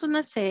tenemos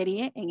una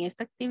serie en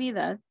esta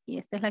actividad y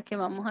esta es la que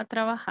vamos a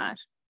trabajar,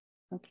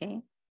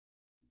 ¿ok?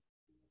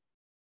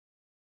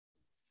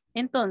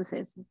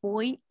 Entonces,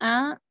 voy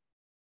a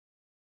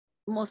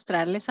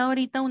mostrarles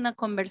ahorita una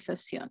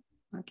conversación,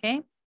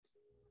 ¿ok?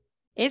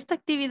 Esta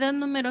actividad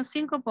número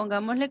 5,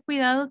 pongámosle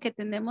cuidado que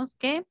tenemos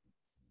que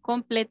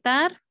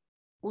completar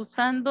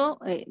usando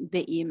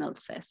the email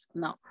says,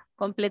 no,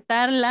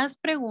 completar las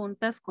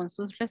preguntas con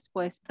sus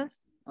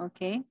respuestas,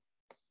 ¿ok?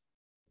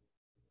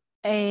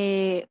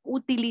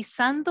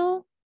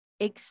 Utilizando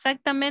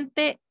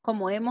exactamente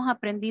como hemos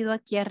aprendido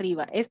aquí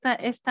arriba.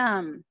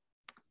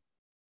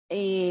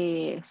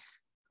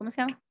 ¿Cómo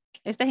se llama?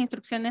 Estas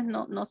instrucciones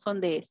no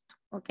son de esto,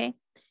 ¿ok?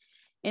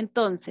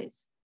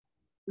 Entonces,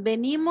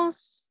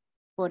 venimos,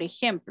 por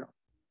ejemplo,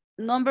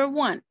 number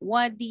 1,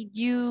 what did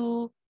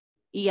you...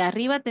 Y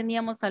arriba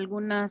teníamos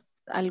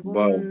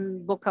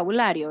algún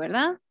vocabulario,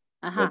 ¿verdad?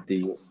 Ajá.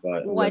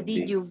 What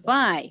did you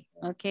buy?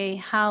 Okay.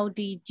 How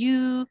did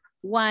you?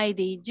 Why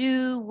did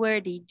you?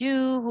 Where did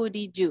you? Who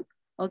did you?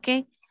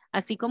 Ok.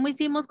 Así como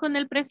hicimos con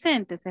el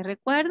presente, ¿se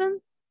recuerdan?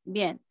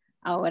 Bien.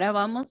 Ahora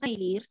vamos a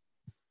ir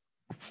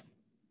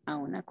a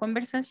una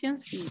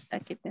conversacioncita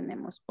que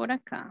tenemos por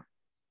acá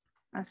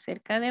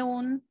acerca de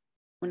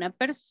una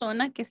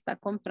persona que está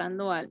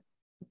comprando algo.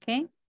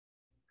 Ok.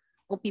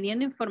 O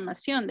pidiendo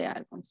información de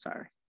algo, I'm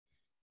sorry.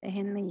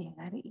 Déjenme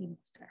llegar y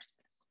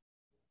mostrárselos.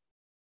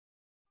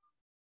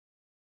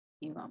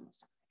 Y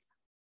vamos a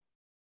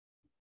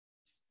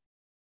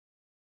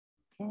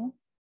ver. Okay.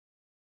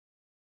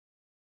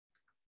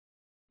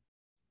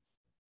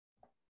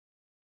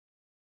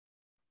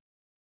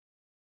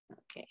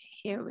 Okay,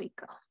 here we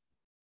go.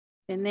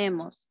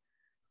 Tenemos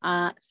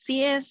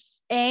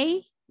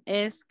CSA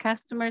es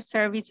Customer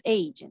Service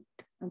Agent,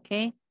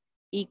 ok.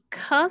 Y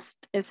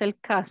CUST es el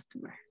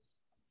Customer.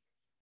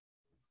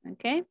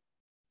 Ok,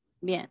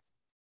 bien.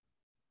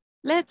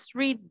 Let's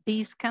read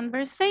this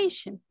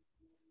conversation.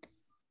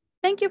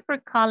 Thank you for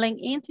calling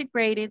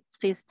Integrated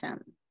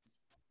Systems.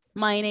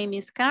 My name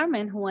is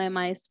Carmen. Who am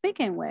I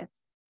speaking with?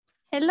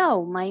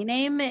 Hello, my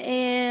name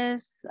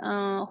is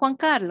Juan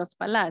Carlos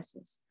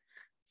Palacios.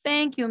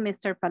 Thank you,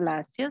 Mr.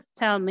 Palacios.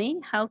 Tell me,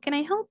 how can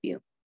I help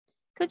you?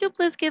 Could you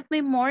please give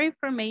me more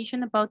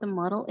information about the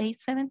Model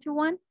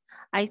A71?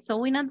 I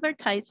saw in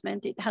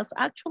advertisement it has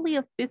actually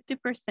a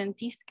 50%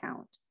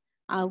 discount.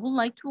 I would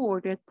like to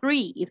order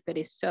 3 if it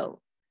is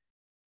so.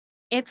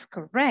 It's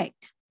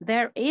correct.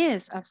 There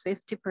is a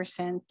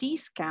 50%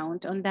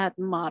 discount on that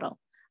model.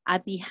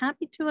 I'd be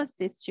happy to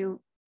assist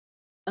you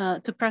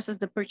to process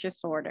the purchase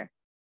order.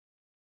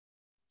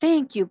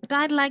 Thank you, but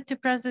I'd like to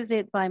process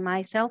it by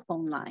my cell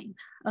phone line.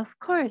 Of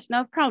course,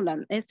 no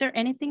problem. Is there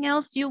anything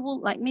else you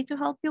would like me to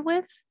help you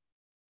with?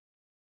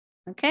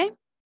 Okay.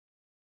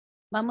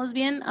 ¿Vamos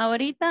bien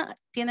ahorita?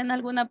 ¿Tienen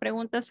alguna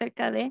pregunta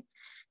acerca de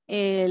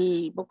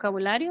el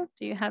vocabulario?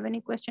 Do you have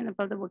any question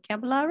about the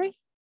vocabulary?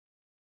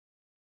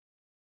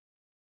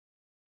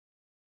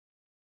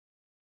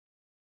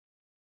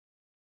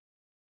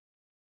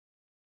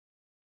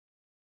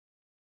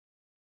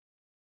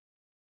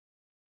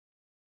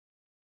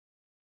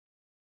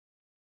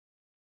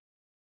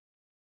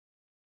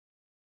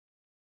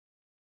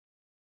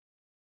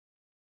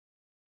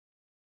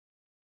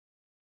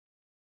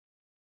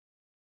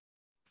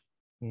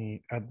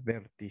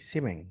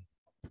 Advertisement.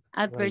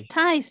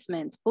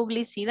 Advertisement,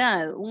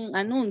 publicidad, un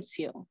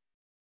anuncio.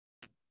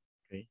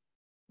 Okay.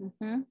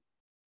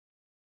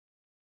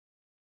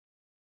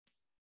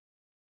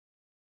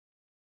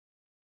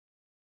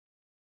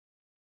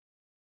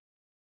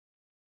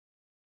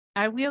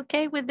 Are we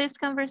okay with this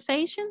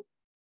conversation?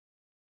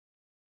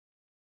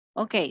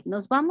 Ok,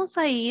 nos vamos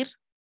a ir.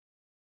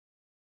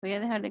 Voy a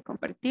dejar de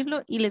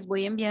compartirlo y les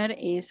voy a enviar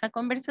esa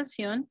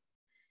conversación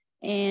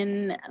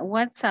en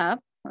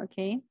WhatsApp,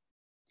 ok.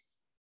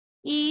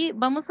 Y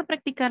vamos a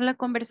practicar la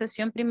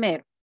conversación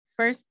primero.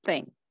 First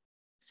thing.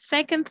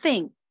 Second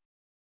thing.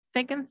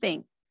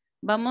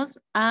 Vamos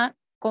a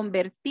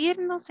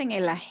convertirnos en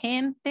el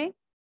agente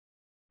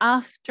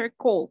after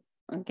call,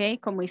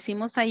 ok. Como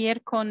hicimos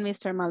ayer con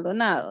Mr.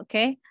 Maldonado,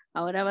 ok.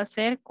 Ahora va a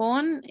ser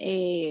con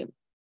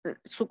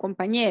su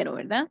compañero,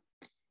 ¿verdad?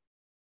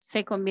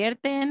 Se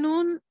convierte en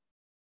un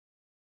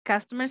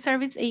Customer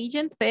Service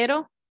Agent,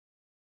 pero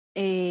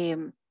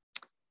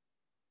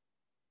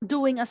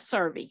doing a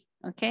survey,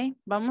 ¿ok?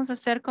 Vamos a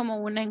hacer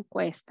como una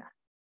encuesta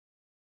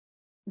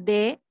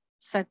de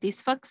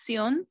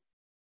satisfacción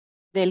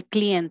del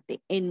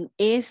cliente en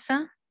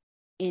esa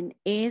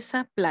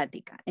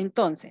plática.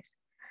 Entonces,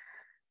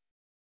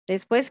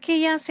 después que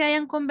ya se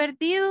hayan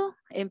convertido,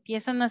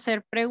 empiezan a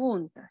hacer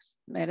preguntas,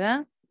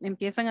 ¿verdad?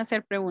 Empiezan a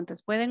hacer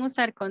preguntas. Pueden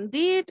usar con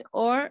did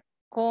o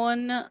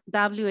con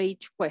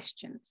WH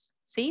questions,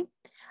 ¿sí?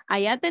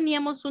 Allá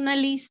teníamos una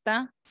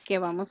lista que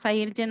vamos a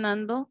ir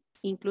llenando,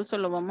 incluso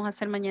lo vamos a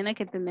hacer mañana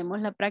que tenemos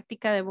la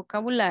práctica de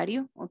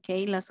vocabulario, ¿ok?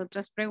 Las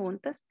otras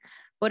preguntas.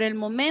 Por el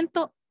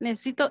momento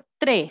necesito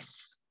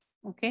 3,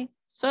 ¿ok?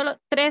 Solo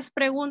 3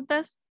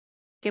 preguntas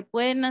que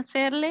pueden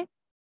hacerle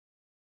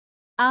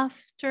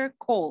after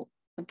call,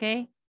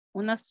 ¿ok?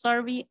 Una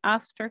survey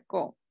after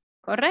call,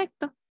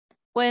 ¿correcto?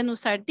 Pueden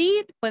usar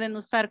did, pueden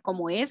usar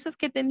como esas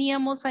que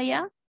teníamos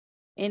allá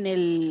en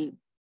el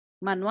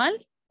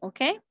manual,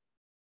 ¿ok?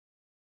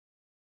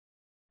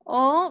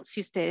 O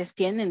si ustedes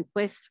tienen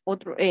pues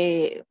otro,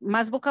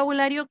 más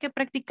vocabulario que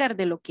practicar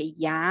de lo que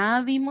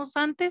ya vimos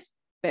antes,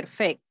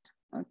 perfecto,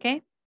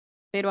 ¿ok?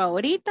 Pero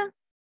ahorita,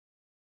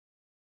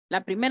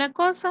 la primera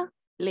cosa,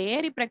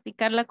 leer y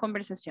practicar la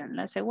conversación.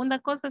 La segunda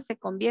cosa, se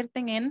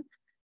convierten en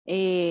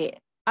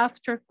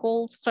after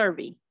call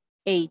survey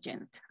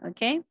agent,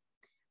 ¿ok?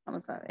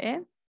 Vamos a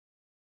ver.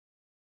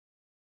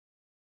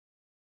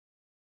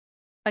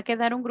 Va a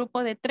quedar un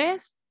grupo de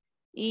 3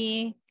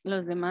 y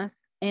los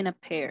demás en a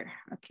pair,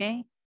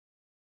 ¿ok?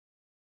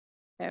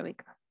 There we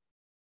go.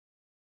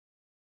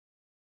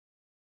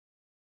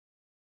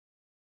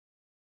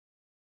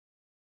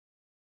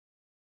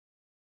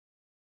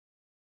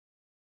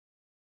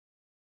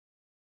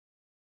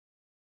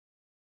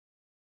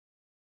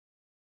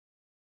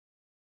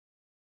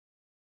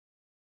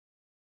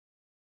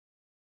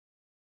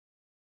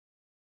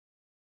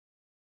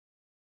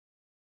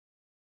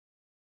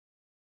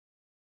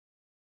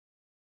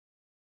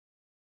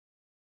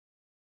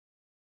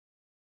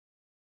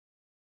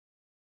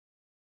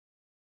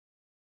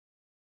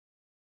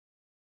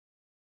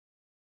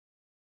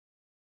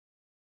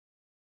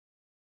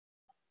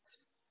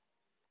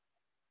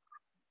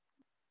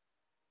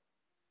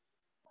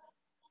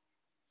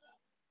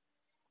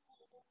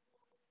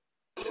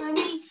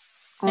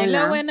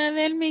 Hello, buena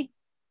Delmi.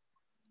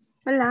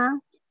 Hola. Hi,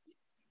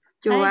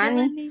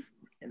 Giovanni.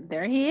 Giovanni.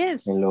 There he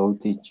is. Hello,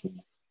 teacher.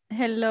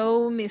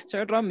 Hello,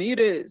 Mr.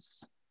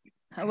 Ramirez.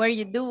 How are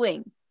you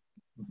doing?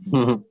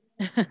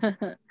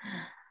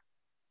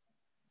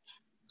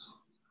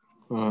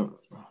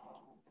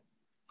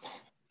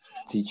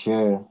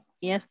 Teacher,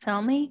 Yes,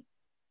 tell me.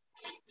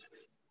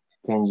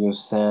 can you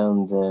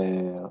send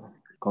the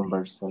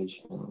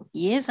conversation?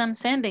 Yes, I'm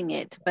sending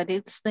it, but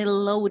it's still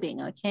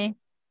loading, okay?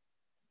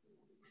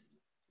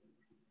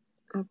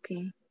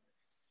 Okay.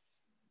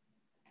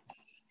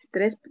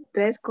 Tres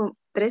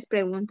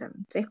preguntas,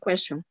 3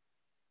 questions.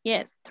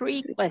 Yes,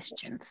 3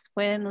 questions.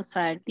 Pueden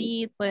usar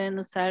did, pueden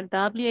usar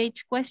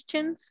WH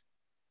questions.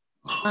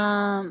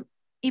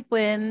 Y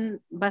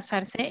pueden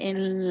basarse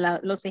en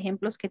los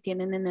ejemplos que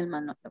tienen en el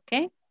manual,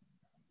 ¿ok?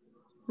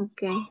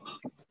 Ok.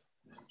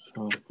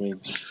 Okay.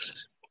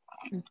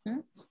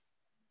 Uh-huh.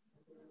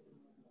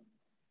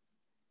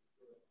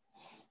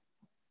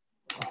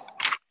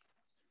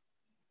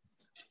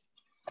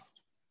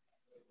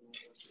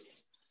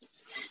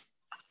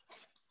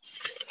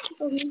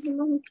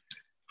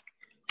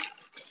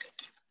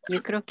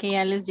 Yo creo que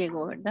ya les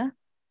llegó, ¿verdad?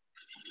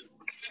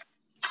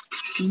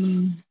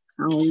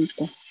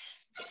 Ahorita.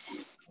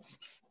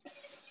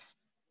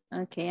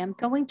 Okay, I'm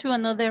going to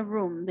another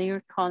room. They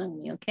are calling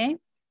me, okay?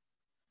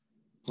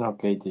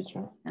 Okay,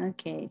 teacher.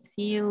 Okay,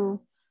 see you.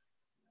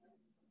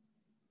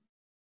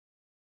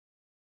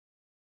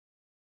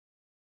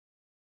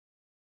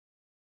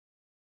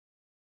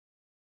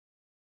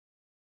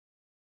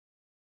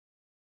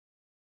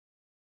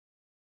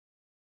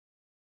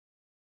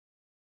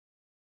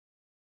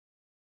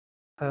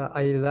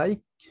 I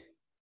like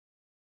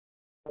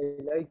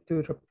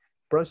to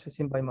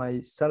processing by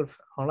myself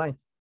online.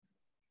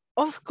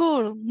 Of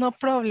course, no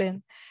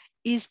problem.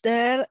 Is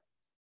there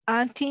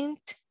anything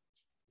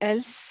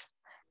else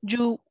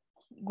you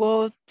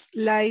would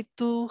like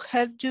to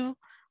help you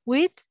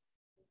with?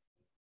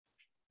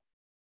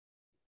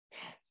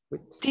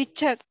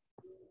 Teacher.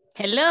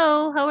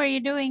 Hello, how are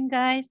you doing,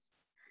 guys?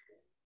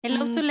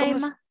 Hello,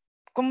 Zulema.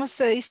 ¿Cómo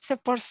se dice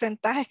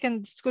porcentaje? Que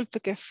disculpe,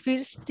 que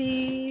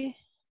 50.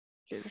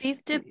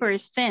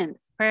 50%.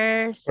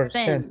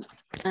 Percent.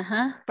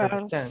 Ajá.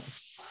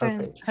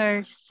 Percent.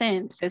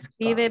 Percent. Se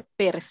escribe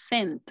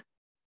percent.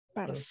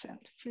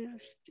 Percent.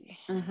 50.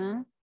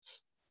 Ajá.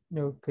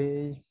 Ok.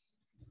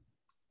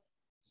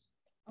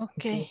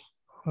 Ok.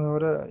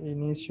 Ahora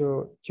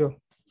inicio yo.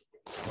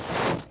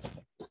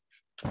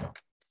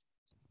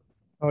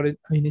 Ahora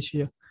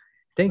inicio yo.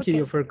 Thank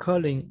you for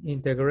calling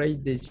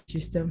Integrate the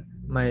System.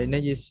 My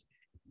name is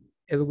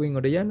Edwin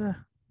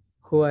Orellana.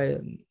 Who I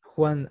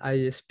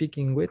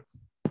speaking with?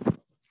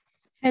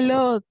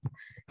 Hello.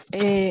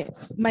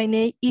 My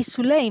name is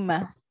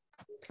Suleima.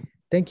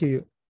 Thank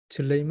you,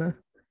 Suleima.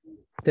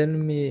 Tell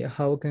me,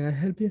 how can I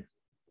help you?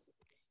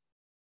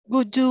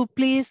 Would you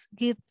please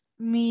give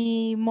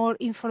me more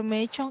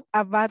information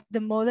about the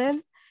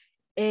model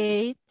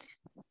 8?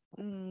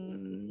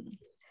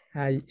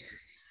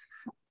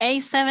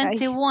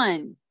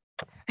 A71.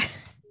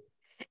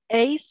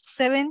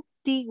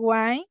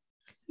 A71.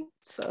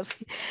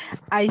 Sorry.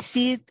 I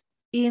see it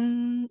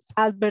in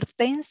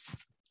advertise.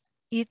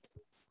 It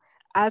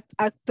at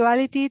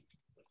actuality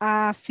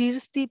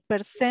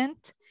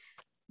 50%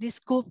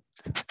 discount.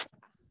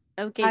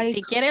 Ok,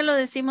 si quiere lo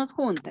decimos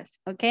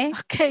juntas, ok?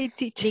 Ok,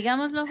 teacher.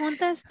 Digámoslo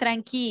juntas,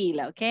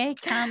 tranquila, ok?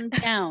 Calm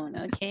down,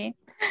 ok?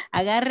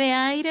 Agarre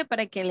aire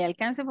para que le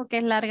alcance porque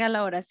es larga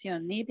la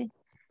oración, mire.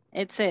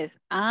 It says,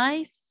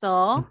 I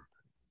saw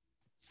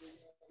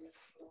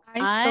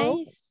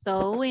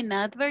in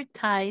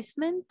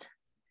advertisement.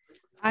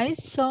 I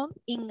saw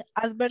in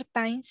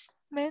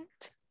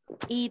advertisement.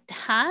 It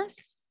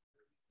has.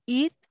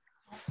 It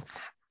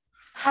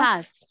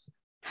has.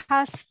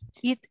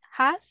 It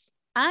has.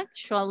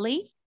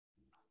 Actually.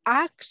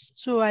 A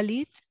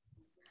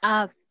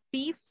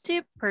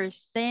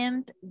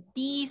 50%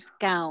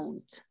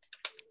 discount.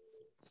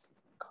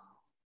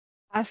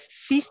 A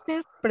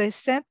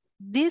 50%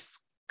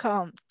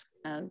 discount.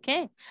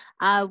 Okay.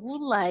 I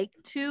would like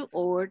to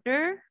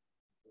order.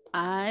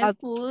 I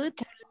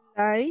would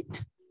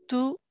like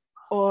to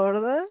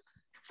order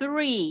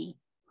 3.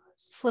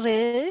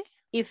 3.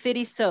 If it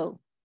is so.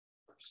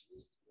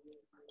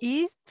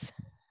 If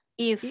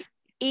it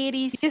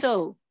is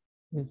so.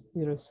 It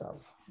is so.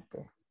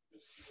 Okay.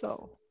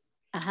 So.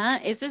 Ajá,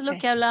 eso es lo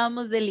que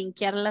hablábamos de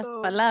linkear las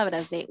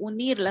palabras, de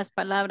unir las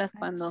palabras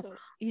cuando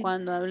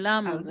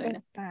hablamos,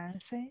 ¿verdad?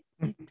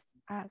 It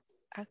has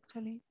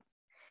actually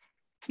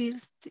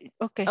first.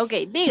 Okay. Ok,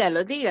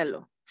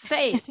 dígalo.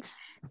 Say it.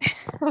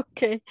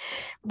 Ok.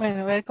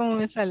 Bueno, a ver cómo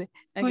me sale.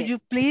 Okay. Could you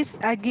please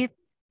give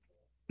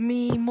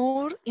me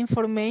more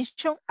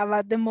information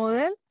about the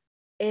model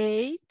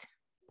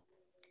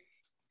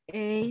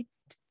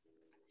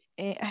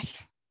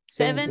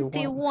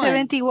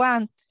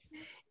 71.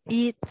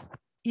 It's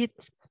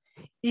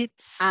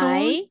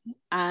so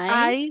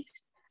I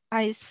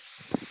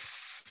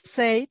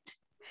said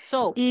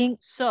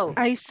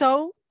I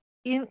saw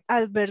in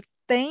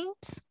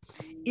advertisements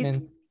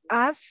it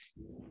as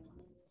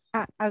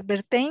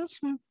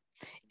advertisement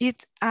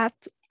it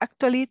at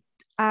actually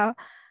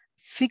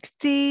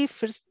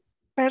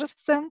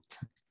 50%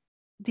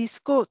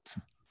 discount.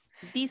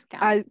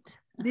 Discount.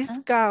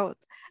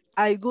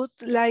 I would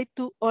like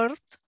to order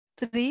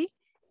 3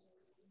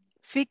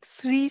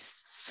 fixed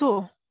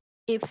so.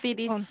 If it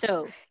is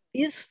so.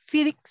 Is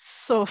feeling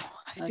so.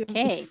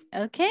 Okay.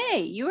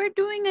 You are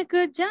doing a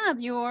good job.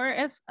 You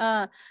are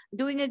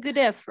doing a good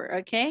effort.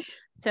 Okay.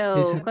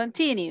 So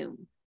continue.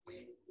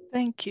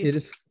 Thank you.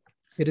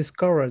 It is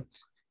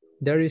correct.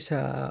 There is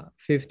a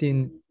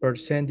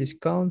 15%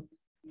 discount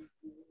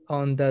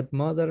on that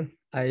model.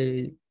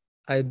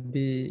 I'd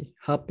be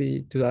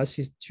happy to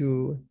assist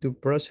you to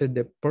process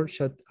the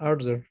purchase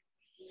order.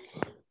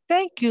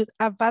 Thank you.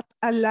 But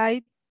I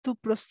like to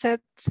process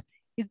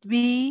it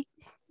be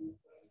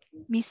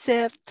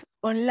myself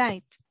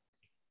online.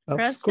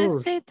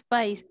 Process it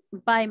by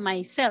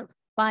myself.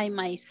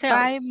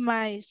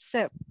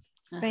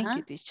 Thank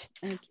you, teacher.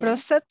 Okay.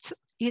 Process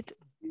it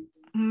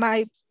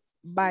by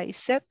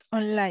set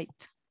online.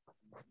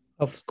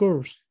 Of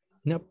course,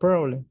 no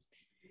problem.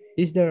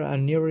 Is there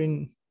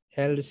anything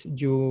else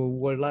you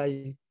would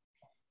like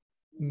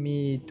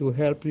me to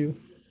help you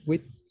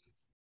with?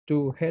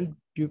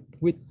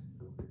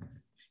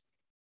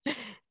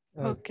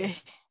 Okay.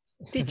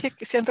 Teacher,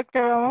 siento que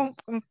vamos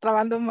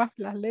trabando más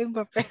las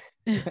lenguas.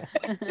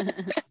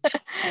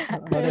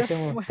 Ahora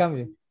hacemos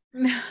cambio.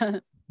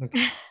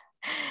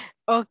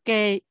 Ok,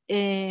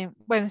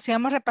 bueno,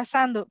 sigamos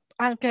repasando,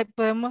 aunque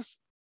podemos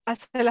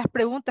hacer las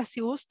preguntas si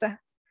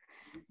gusta.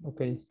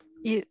 Ok.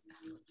 Y,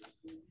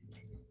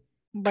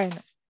 bueno,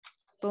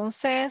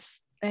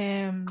 entonces,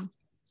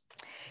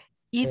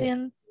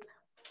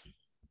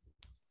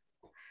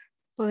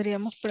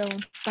 podríamos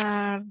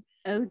preguntar.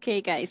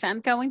 Okay, guys, I'm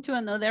going to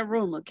another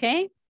room,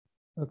 okay?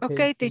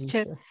 Okay,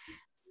 teacher.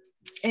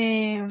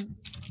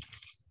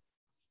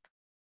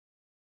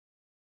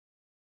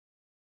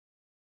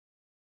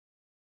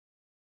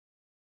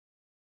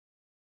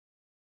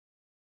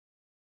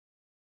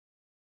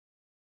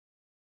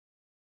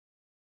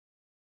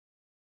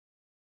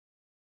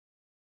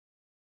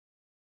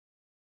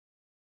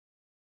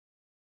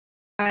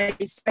 I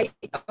say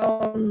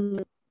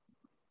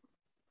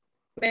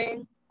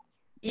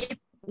it,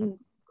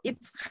 it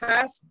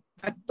has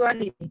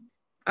actually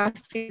a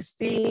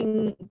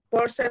 15%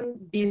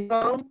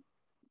 discount.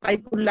 I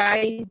would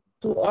like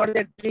to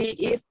order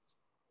 3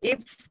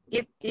 if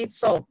it is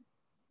so.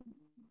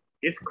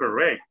 It's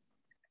correct.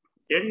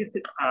 There is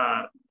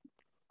a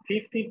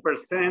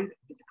 50%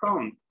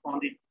 discount on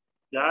the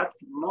that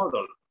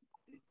model.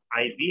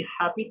 I'd be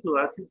happy to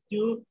assist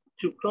you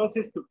to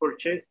process the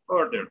purchase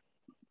order.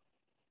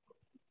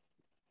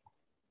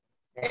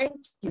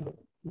 Thank you.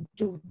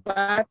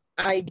 But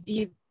I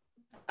did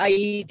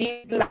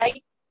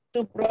like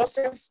to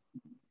process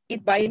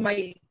it by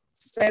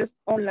myself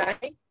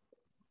online.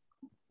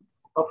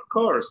 Of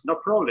course, no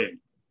problem.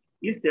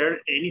 Is there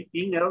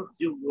anything else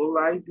you would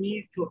like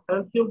me to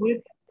help you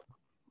with?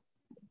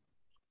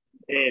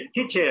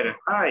 Teacher,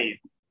 hi.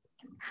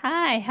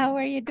 Hi, how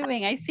are you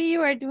doing? I see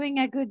you are doing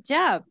a good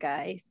job,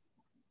 guys.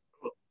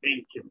 Oh,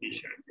 thank you,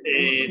 teacher.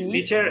 Okay.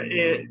 Teacher,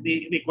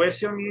 the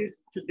question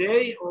is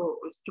today or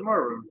is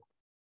tomorrow?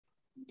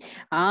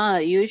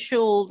 You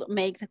should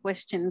make the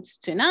questions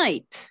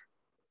tonight.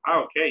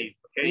 Okay,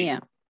 okay. Yeah.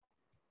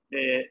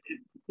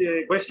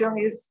 The question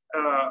is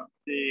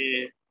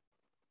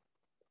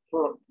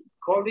for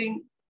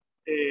calling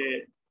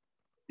the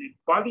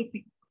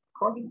quality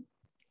calling.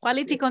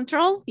 Quality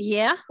control,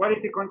 yeah.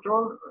 Quality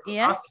control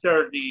yes.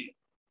 After the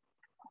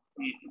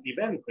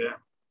event.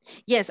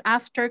 Yes,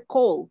 after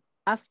call.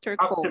 After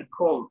call. After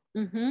call.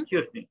 Mm-hmm.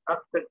 Excuse me,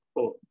 after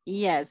call.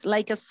 Yes,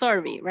 like a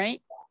survey,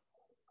 right?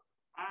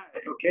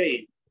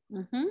 Okay.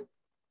 Mm-hmm.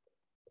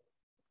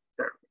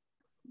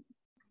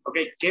 Ok,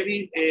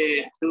 Kevin,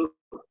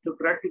 tú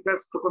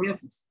practicas, tú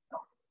comienzas.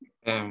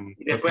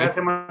 Y después Okay.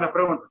 hacemos la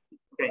pregunta.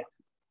 Okay.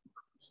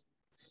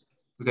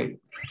 Okay,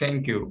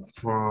 thank you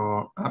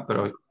for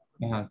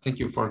thank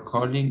you for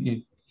calling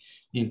it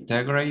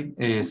integrate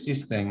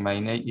system. My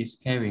name is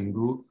Kevin.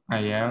 Good,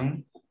 I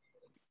am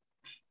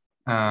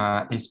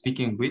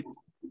speaking with.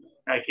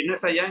 Aquí no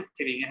es allá,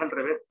 Kevin, es al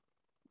revés.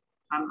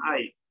 Am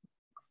I.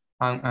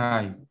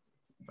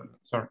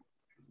 Sorry.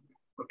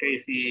 Okay,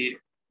 see.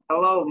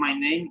 Hello, my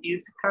name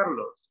is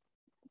Carlos.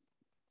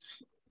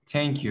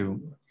 Thank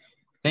you.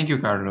 Thank you,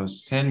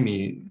 Carlos. Tell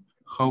me,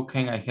 how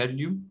can I help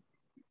you?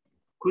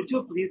 Could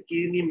you please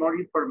give me more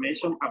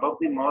information about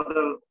the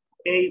model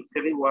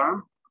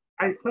 871?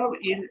 I saw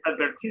in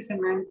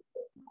advertisement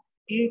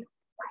it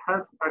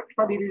has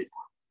actually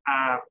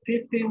a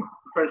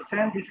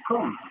 15%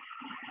 discount.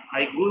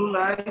 I would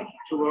like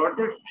to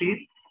order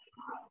it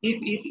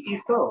if it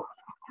is so.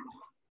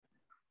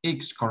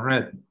 It's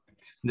correct.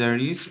 There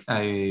is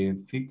a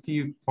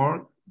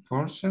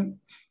 54%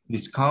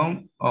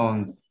 discount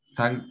on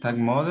tag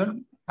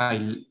model.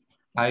 I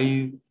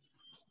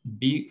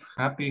be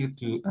happy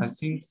to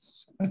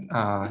assist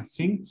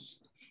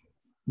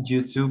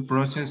you to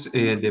process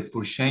the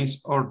purchase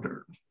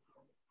order.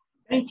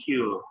 Thank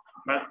you,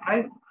 but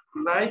I'd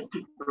like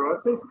to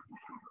process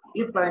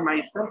it by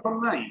myself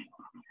online.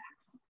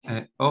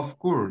 Of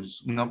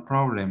course, no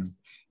problem.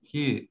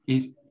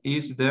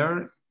 Is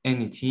there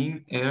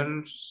anything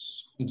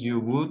else you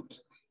would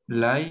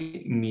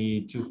like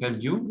me to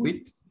help you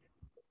with?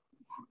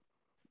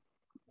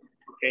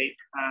 Okay,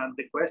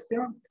 the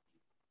question?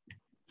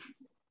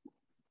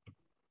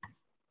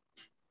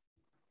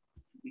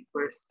 The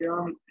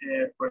question,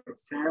 for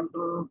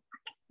example,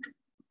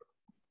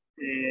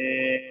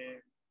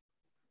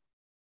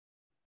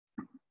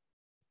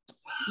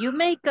 you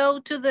may go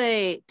to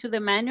the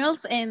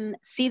manuals and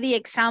see the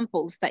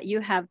examples that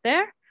you have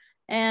there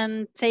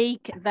and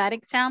take that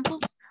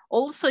examples.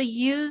 Also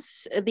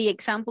use the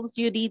examples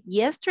you did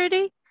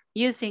yesterday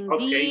using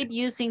okay. did,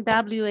 using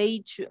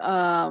WH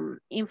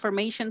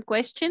information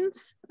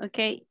questions,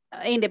 okay,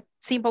 in the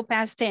simple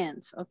past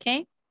tense,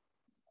 okay?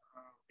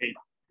 Okay.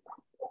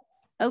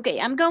 Okay,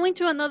 I'm going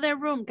to another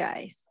room,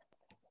 guys.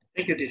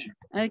 Thank you, teacher.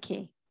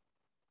 Okay.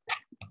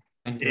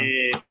 Thank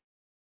you.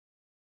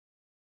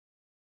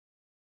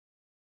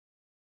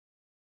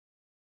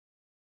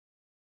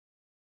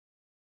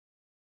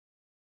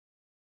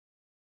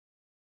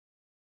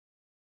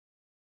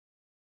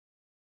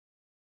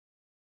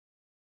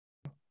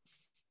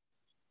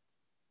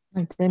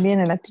 Entonces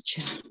viene la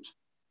teacher.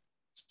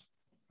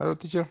 Hello,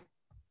 teacher.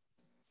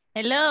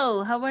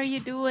 Hello, how are you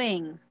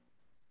doing?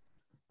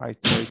 I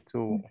try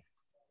to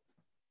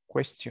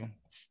question.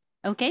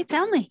 Okay,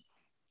 tell me.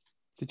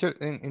 Teacher,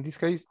 in this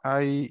case, I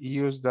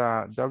use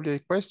the WA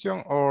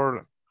question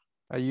or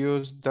I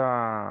use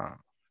the,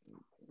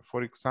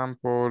 for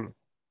example,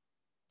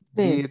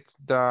 did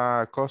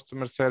the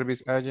customer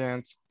service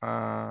agent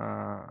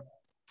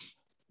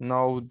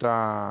know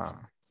the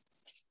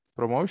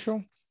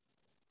promotion?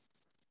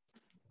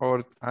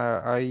 Or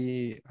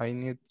I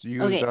need to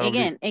use Okay,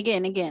 the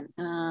again.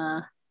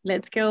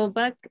 Let's go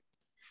back.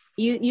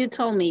 You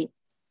told me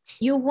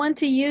you want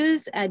to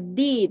use a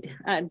did,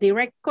 a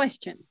direct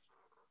question.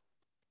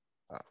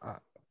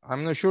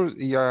 I'm not sure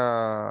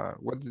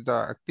what is the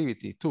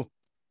activity too.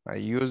 I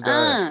use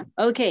that.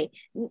 Okay.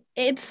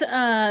 It's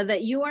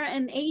that you are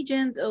an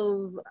agent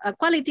of a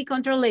quality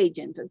control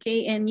agent,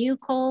 okay? And you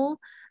call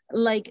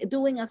like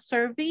doing a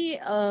survey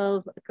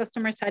of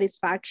customer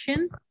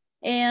satisfaction,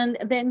 and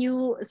then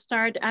you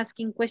start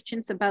asking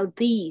questions about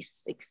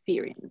these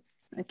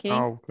experience, okay?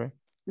 Oh, okay.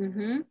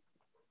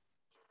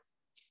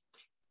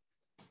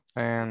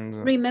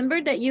 And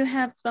remember that you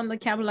have some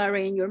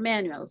vocabulary in your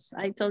manuals.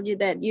 I told you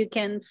that you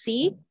can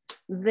see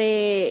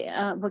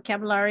the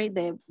vocabulary,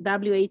 the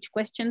WH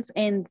questions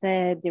and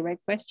the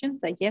direct questions,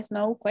 the yes,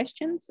 no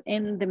questions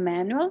in the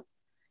manual.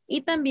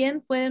 Y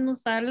también pueden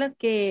usar las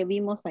que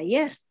vimos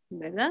ayer,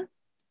 ¿verdad?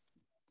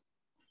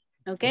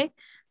 Ok.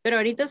 Pero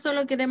ahorita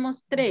solo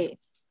queremos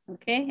 3.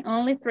 Ok.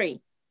 Only 3.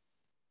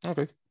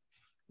 okay.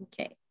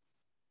 Ok.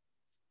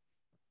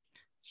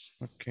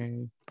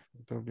 Okay.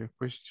 W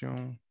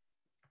question.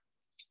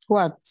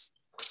 What?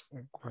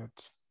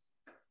 What?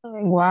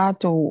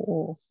 What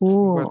or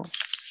who? What?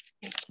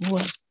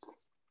 What?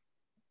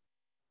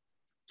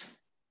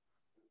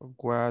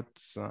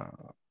 What's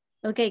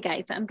Okay,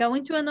 guys, I'm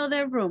going to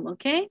another room,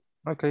 okay?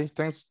 okay,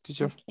 thanks,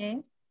 teacher. Okay.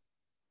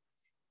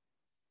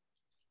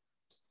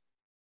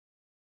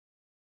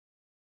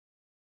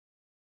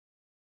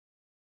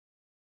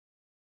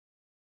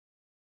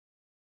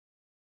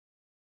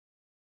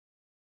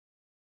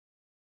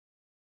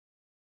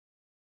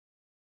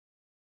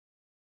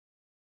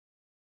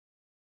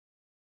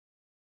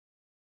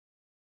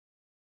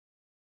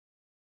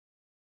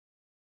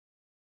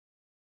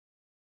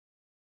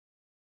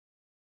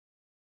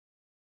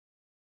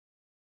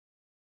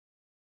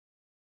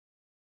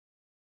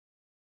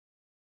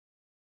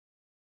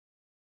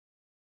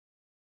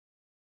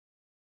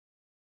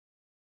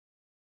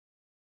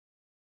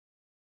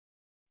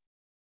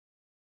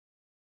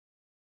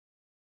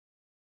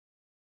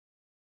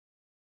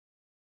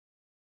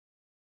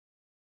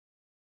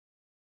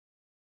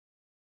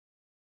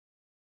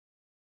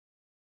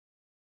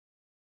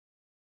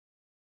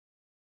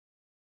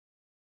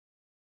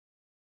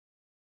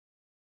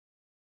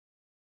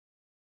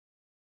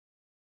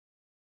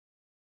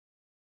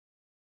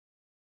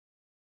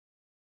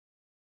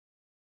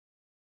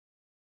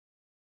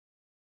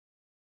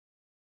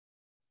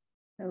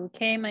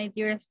 Okay, my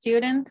dear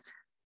students.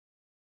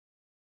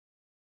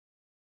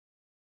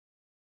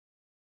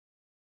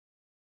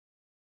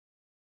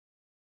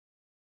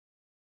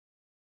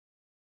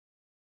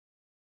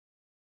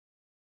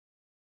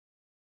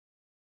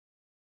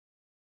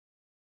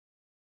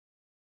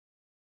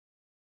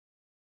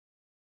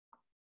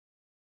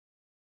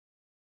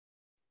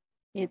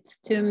 It's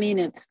 2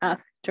 minutes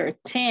after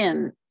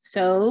 10.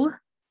 So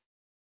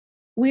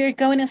we're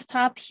going to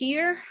stop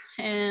here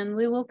and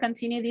we will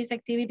continue this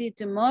activity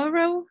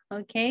tomorrow.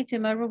 Okay,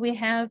 tomorrow we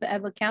have a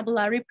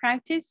vocabulary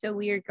practice. So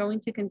we are going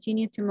to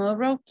continue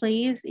tomorrow.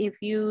 Please,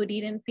 if you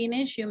didn't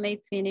finish, you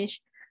may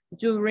finish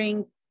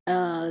during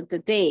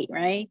the day,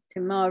 right?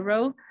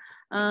 Tomorrow.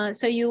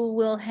 So you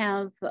will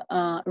have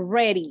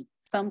ready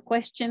some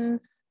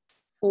questions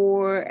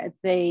for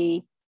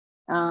the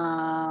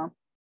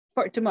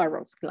for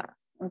tomorrow's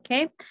class,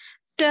 okay?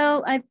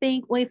 So I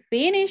think we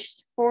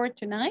finished for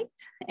tonight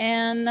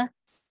and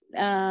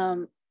I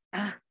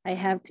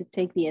have to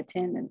take the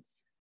attendance.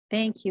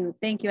 Thank you,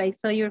 I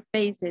saw your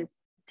faces.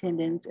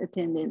 Attendance,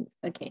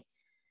 okay.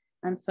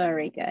 I'm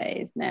sorry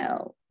guys,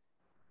 now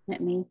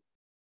let me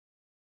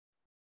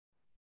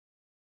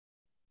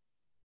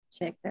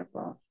check that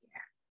ball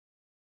here.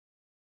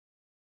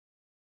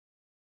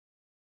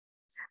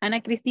 Ana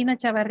Cristina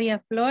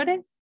Chavarría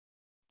Flores.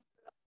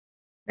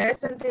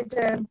 Present,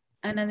 teacher.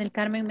 Ana del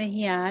Carmen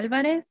Mejía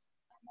Álvarez.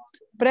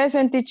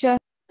 Present, teacher.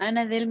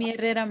 Ana Delmi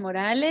Herrera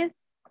Morales.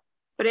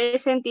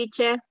 Present,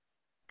 teacher.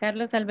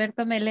 Carlos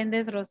Alberto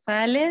Meléndez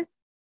Rosales.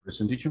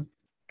 Present, teacher.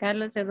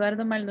 Carlos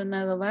Eduardo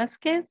Maldonado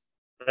Vázquez.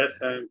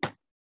 Present.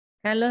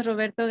 Carlos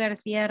Roberto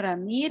García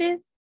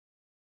Ramírez.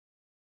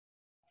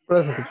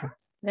 Present, teacher.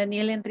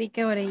 Daniel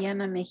Enrique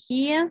Orellana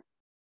Mejía.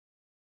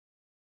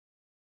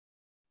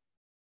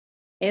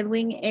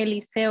 Edwin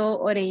Eliseo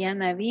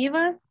Orellana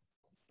Vivas.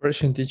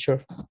 Present,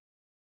 teacher.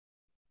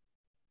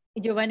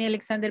 Giovanni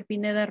Alexander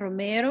Pineda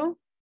Romero.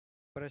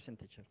 Present,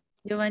 teacher.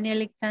 Giovanni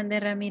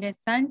Alexander Ramírez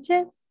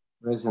Sánchez.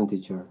 Present,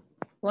 teacher.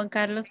 Juan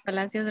Carlos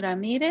Palacios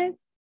Ramírez.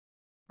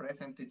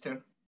 Present,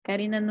 teacher.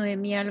 Karina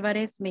Noemí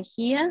Álvarez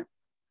Mejía.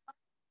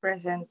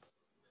 Present.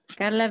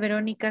 Carla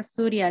Verónica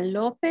Zuria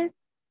López.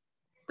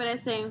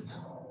 Present.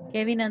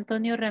 Kevin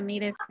Antonio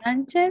Ramírez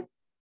Sánchez.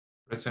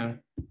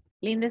 Present.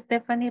 Linda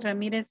Stephanie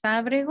Ramírez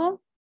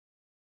Ábrego.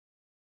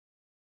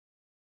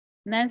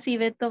 Nancy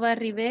Betova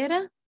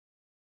Rivera.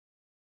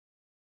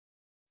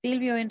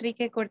 Silvio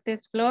Enrique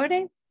Cortés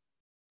Flores.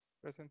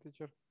 Present,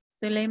 teacher.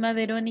 Zuleima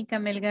Verónica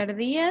Melgar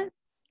Díaz.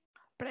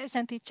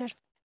 Present, teacher.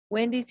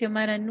 Wendy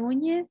Xiomara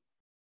Núñez.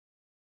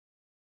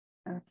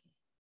 Okay.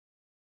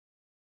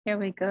 Here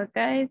we go,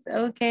 guys.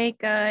 Okay,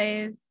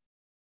 guys.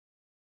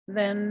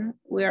 Then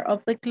we're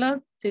off the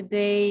clock.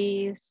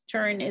 Today's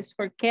turn is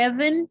for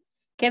Kevin.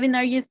 Kevin,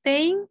 are you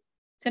staying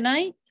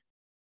tonight?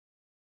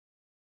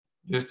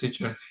 Yes,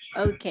 teacher.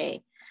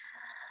 Okay.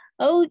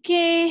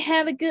 Okay,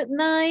 have a good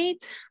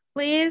night.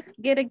 Please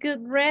get a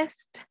good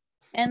rest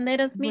and let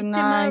us meet Good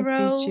night,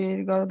 tomorrow.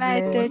 teacher. God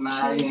Night, bless.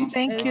 teacher.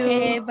 Thank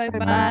Okay, you.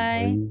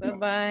 bye-bye.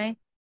 Bye-bye.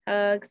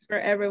 Hugs for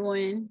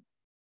everyone.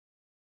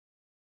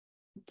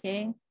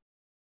 Okay.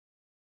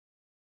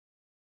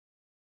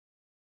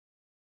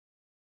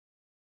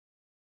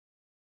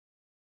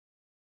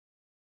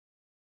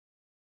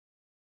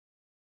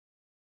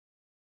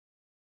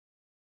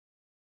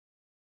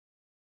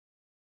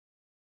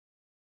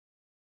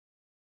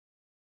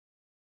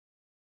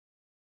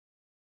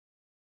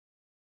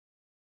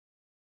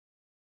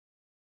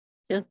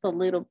 Just a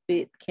little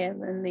bit,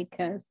 Kevin,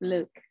 because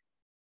look,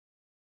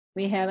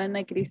 we have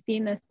Ana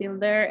Cristina still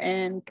there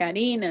and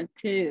Karina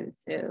too.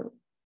 So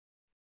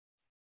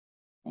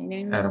I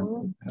don't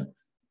know.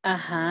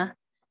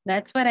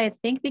 That's what I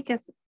think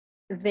because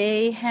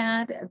they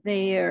had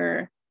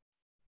their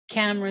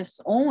cameras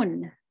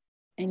on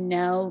and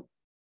now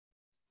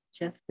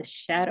just the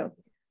shadow.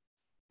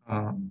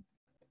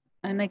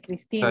 Ana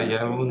Cristina.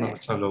 Ya uno,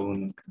 solo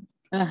uno.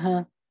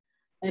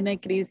 Ana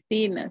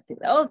Cristina.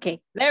 Okay,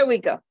 there we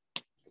go.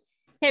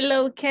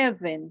 Hello,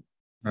 Kevin.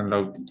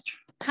 Hello, teacher.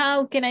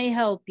 How can I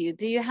help you?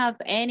 Do you have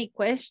any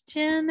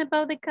question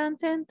about the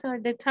content or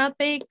the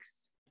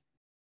topics?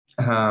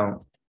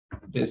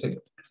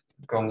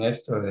 Con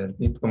esto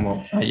de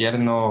como ayer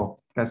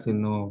casi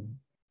no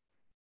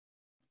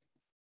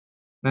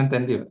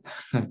entendí.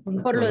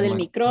 Por lo del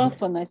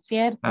micrófono, es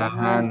cierto.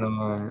 Ajá,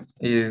 no.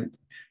 Y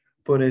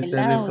por El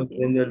estar audio.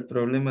 resolviendo el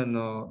problema,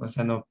 no, o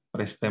sea, no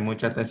presté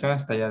mucha atención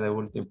hasta ya de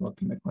último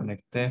que me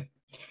conecté.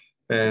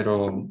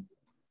 Pero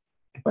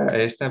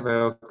para esta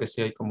veo que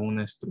sí hay como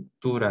una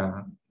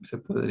estructura, se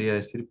podría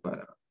decir,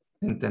 para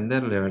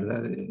entenderle,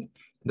 ¿verdad? De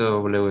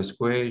W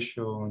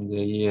question, de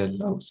ahí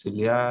el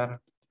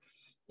auxiliar.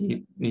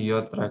 Y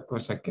otra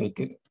cosa que hay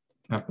que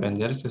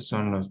aprenderse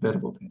son los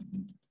verbos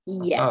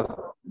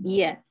pasados.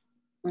 Yes.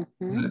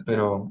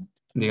 Pero,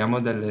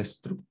 digamos, de la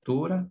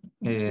estructura,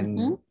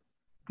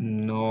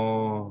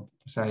 no, o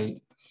sea,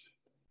 hay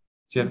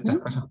ciertas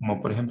cosas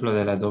como, por ejemplo,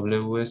 de la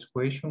W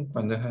question,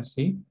 cuando es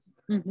así,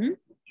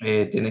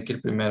 tiene que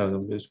ir primero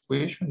W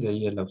question, de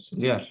ahí el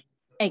auxiliar.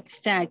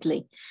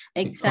 Exactly.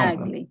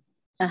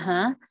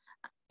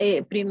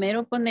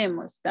 Primero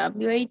ponemos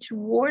WH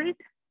word.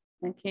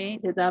 Okay,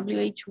 the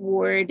WH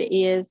word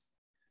is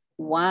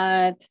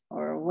what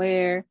or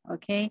where.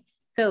 Okay,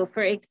 so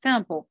for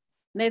example,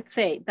 let's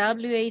say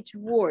WH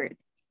word,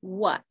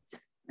 what.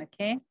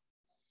 Okay.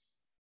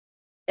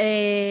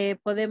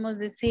 Podemos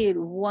decir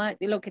what,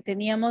 lo que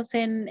teníamos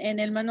en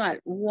el manual.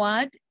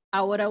 What,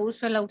 ahora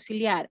uso el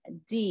auxiliar,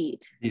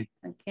 did.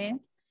 Okay.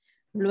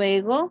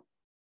 Luego,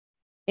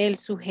 el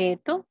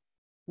sujeto.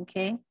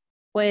 Okay.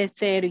 Puede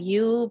ser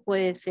you,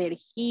 puede ser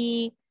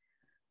he.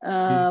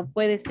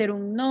 Puede ser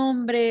un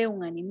nombre,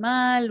 un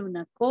animal,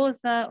 una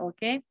cosa,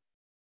 ¿ok?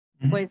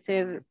 Puede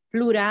ser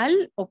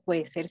plural o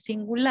puede ser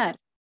singular,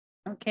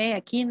 ¿ok?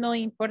 Aquí no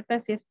importa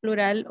si es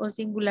plural o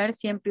singular,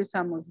 siempre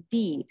usamos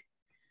did.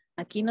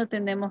 Aquí no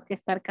tenemos que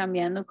estar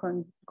cambiando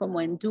como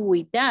en do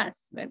y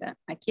does, ¿verdad?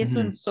 Aquí es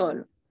un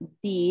solo.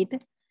 Did,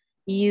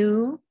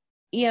 you,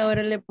 y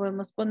ahora le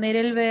podemos poner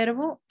el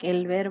verbo, que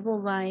el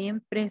verbo va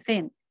en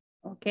presente,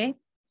 ¿ok?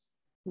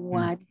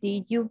 What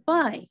did you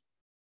buy?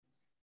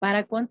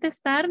 Para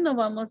contestar no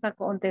vamos a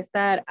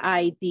contestar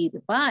I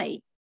did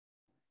buy,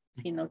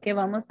 sino que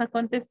vamos a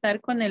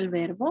contestar con el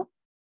verbo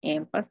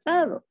en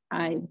pasado.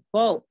 I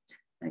bought,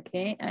 ok,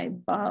 I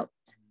bought.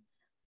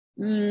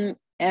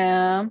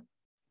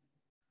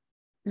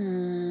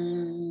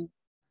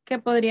 ¿Qué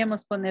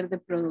podríamos poner de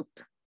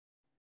producto?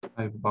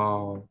 I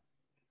bought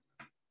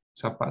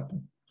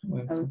zapato.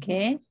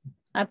 Ok,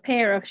 a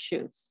pair of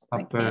shoes.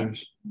 A pair.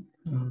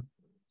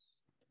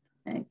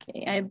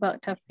 Okay, I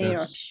bought a pair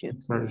of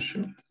shoes.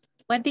 Sure.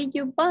 What did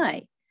you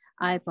buy?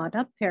 I bought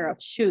a pair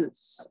of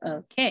shoes.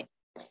 Okay.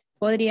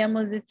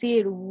 Podríamos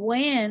decir,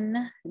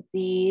 when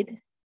did,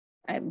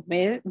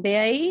 ve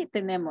ahí,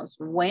 tenemos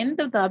when,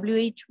 the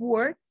WH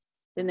word,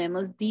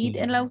 tenemos did,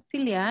 el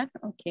auxiliar,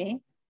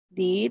 ok,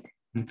 did,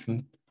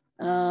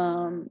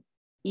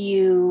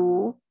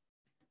 you,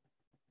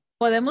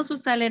 podemos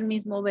usar el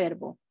mismo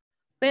verbo,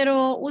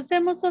 pero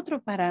usemos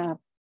otro para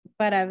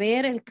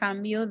ver el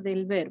cambio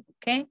del verbo,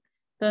 ok.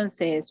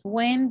 Entonces,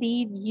 when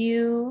did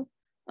you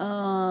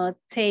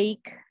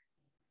take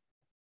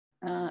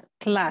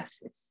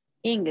classes?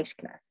 English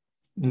classes.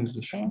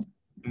 English. Okay.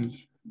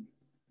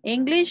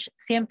 English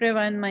siempre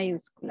va en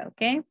mayúscula,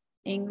 ¿ok?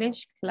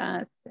 English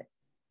classes.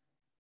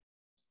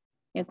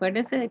 Y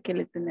acuérdese de que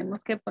le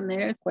tenemos que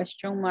poner el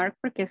question mark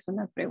porque es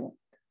una pregunta,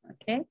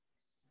 ¿ok?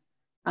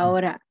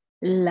 Ahora,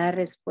 la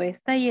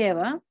respuesta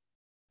lleva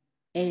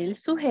el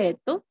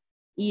sujeto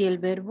y el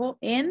verbo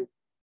en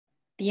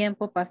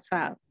tiempo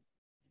pasado,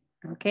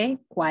 ¿ok?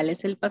 ¿Cuál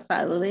es el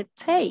pasado de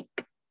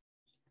take?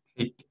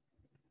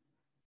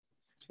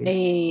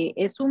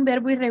 Es un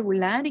verbo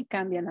irregular y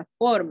cambia la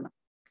forma.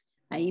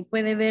 Ahí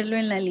puede verlo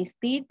en la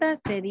listita,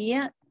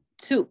 sería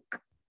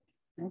took.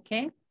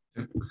 ¿Ok?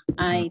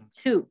 I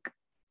took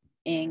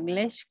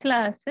English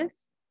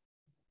classes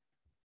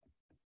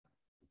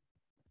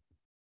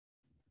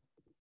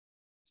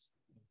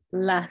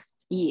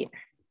last year.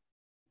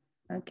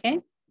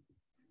 Okay.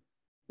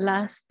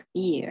 Last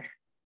year.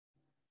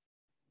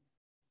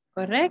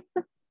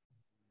 ¿Correcto?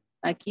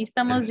 Aquí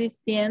estamos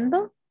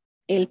diciendo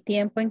el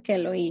tiempo en que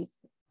lo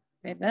hice,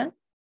 ¿verdad?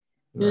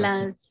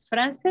 Las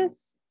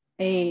frases,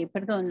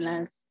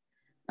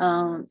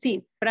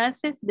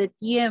 frases de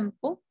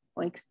tiempo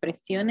o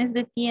expresiones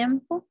de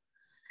tiempo,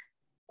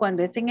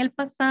 cuando es en el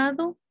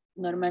pasado,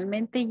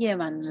 normalmente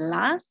llevan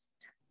last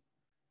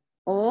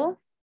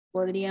o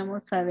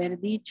podríamos haber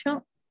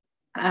dicho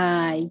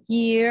a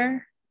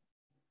year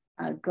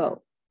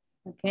ago,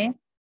 ¿ok?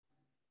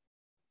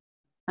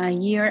 A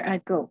year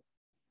ago.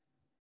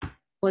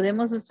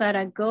 Podemos usar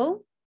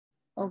ago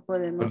o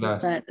podemos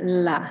usar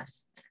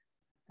last,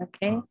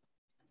 ¿ok?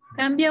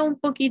 Cambia un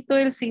poquito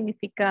el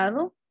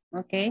significado,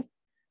 ¿ok?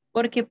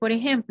 Porque, por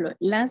ejemplo,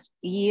 last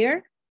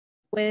year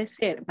puede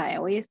ser,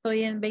 vaya, hoy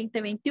estoy en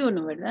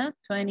 2021, ¿verdad?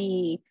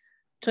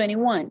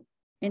 2021.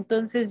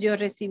 Entonces yo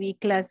recibí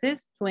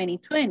clases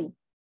 2020,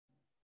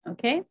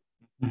 ¿ok?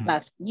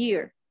 Last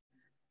year.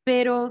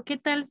 Pero, ¿qué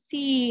tal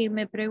si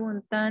me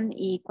preguntan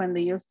y cuando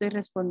yo estoy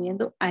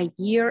respondiendo a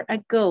year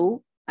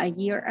ago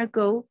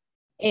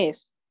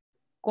es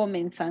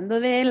comenzando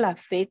de la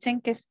fecha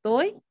en que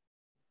estoy,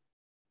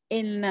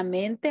 en la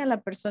mente a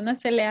la persona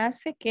se le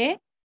hace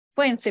que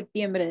fue en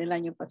septiembre del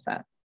año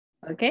pasado,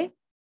 ¿ok?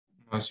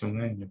 Hace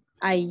un año.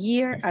 A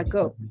year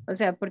ago, o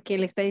sea, porque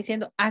le está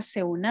diciendo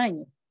hace un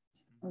año,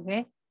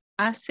 ¿ok?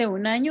 Hace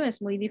un año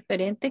es muy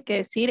diferente que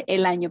decir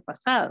el año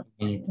pasado.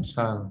 El año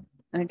pasado.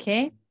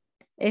 ¿Ok?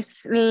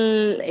 Es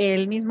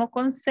el mismo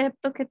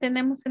concepto que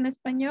tenemos en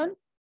español,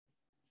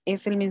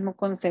 es el mismo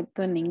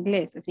concepto en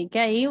inglés. Así que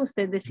ahí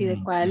usted decide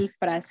cuál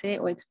frase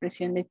o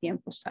expresión de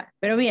tiempo usar.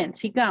 Pero bien,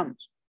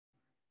 sigamos.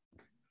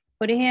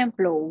 Por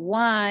ejemplo,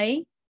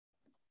 why,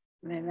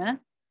 ¿verdad?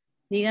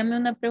 Dígame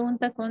una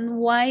pregunta con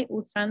why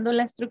usando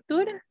la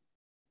estructura.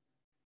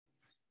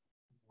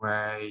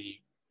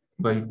 Why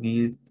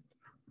did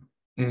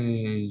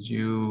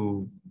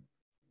you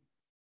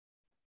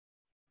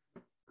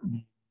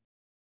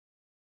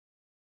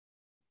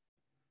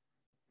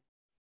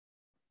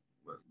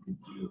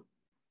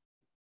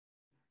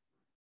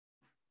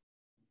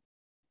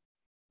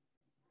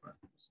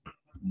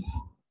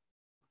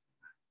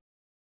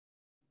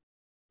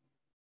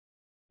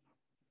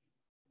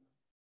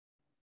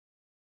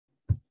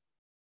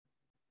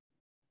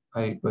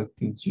what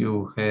did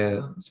you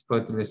help? Se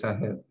puede utilizar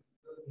help.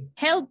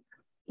 Help,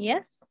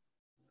 yes.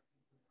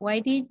 Why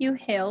did you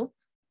help?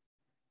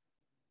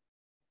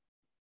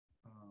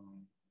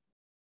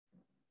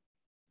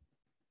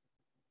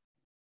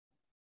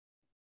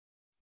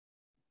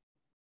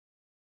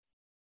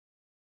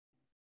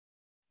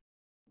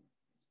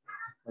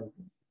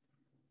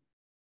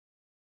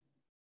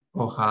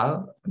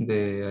 Ojal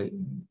de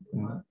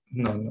no.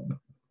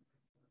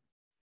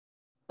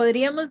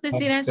 Podríamos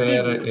decir así.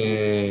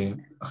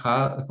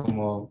 Had,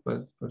 como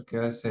pues porque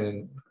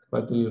hace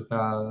what do you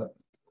have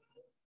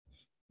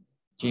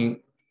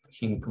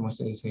 ¿cómo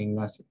se dice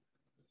gimnasia?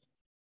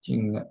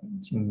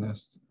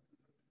 Gimnasia.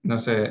 No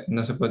se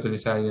puede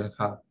utilizar ahí el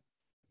have.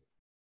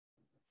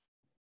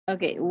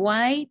 Okay,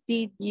 why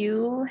did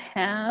you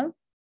have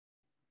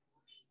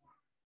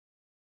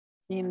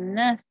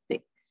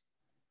gymnastics?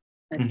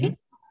 ¿Así?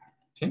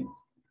 Sí.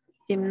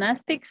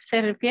 Gymnastics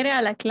se refiere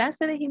a la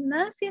clase de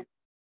gimnasia.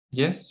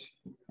 Yes.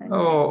 Okay.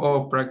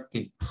 O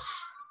practice.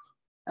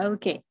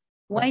 Okay.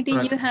 Why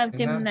did you have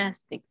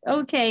gymnastics?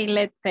 Okay,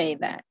 let's say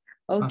that.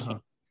 Okay.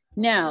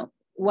 Now,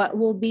 what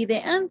will be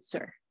the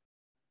answer?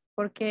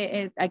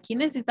 Porque aquí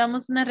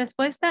necesitamos una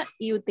respuesta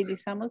y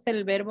utilizamos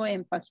el verbo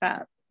en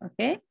pasado.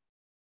 Okay.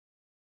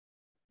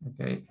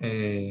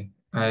 Okay.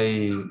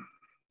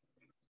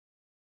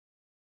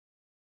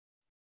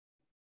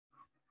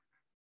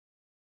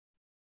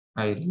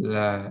 I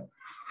like,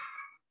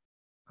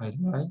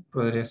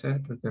 podría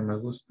ser porque me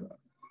gusta.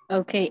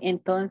 Ok,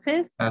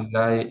 entonces,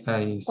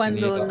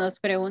 cuando nos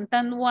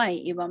preguntan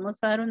why y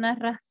vamos a dar una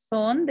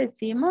razón,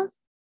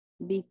 decimos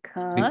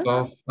because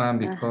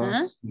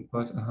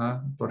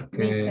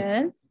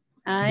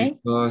I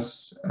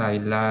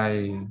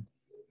like.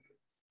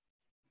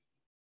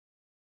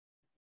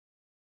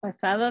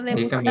 Pasado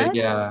de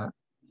gustar.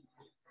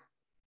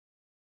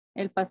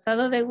 El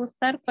pasado de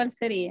gustar, ¿cuál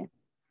sería?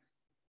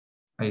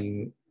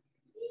 I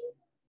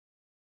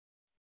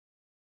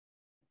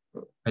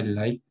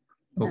like.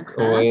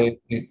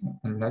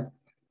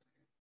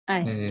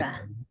 Ahí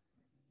está.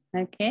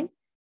 Ok.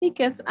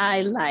 Because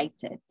I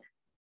liked it.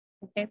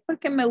 Ok.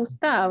 Porque me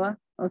gustaba.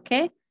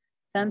 Ok.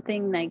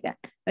 Something like that.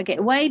 Okay.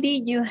 Why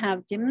did you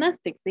have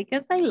gymnastics?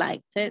 Because I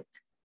liked it.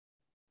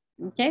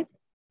 Okay.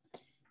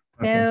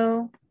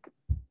 So,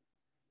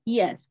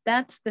 yes,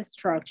 that's the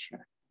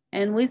structure.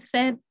 And we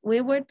said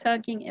we were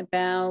talking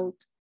about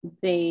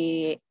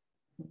the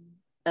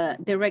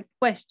direct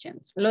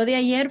questions. Lo de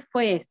ayer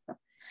fue esto.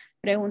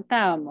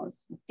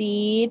 Preguntábamos,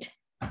 did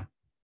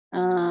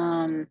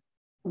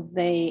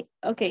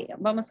okay,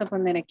 vamos a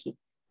poner aquí.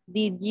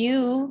 Did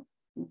you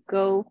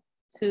go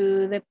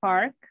to the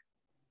park?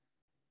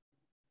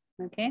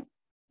 Okay.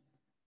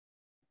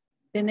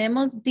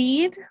 Tenemos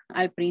did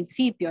al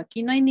principio.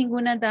 Aquí no hay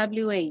ninguna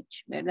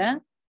WH,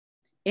 ¿verdad?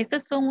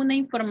 Estas son una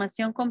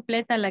información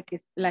completa la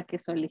que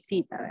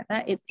solicita,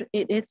 ¿verdad? It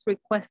is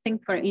requesting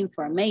for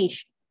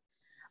information.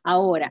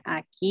 Ahora,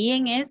 aquí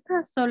en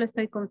esta solo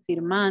estoy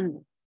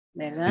confirmando,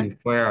 ¿verdad? Sí,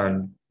 fue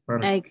al.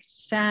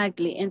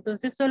 Exactly.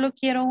 Entonces solo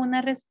quiero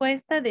una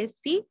respuesta de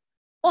sí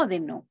o de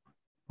no,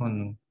 ¿O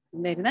no?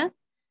 ¿verdad?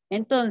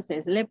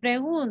 Entonces le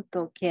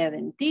pregunto,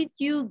 Kevin, did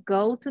you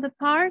go to the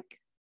park?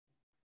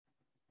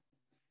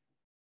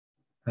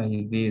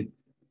 I did.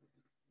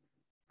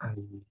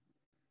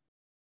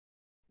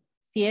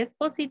 Si es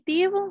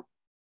positivo,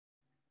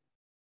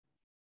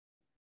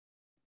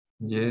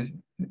 Yes.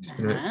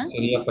 ajá,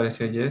 Sería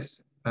pareció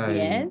yes.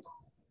 yes,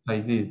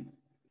 I did.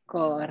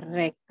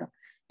 correcto.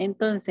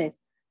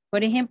 Entonces,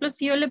 por ejemplo,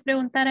 si yo le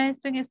preguntara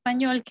esto en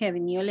español,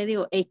 Kevin, y yo le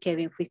digo, hey,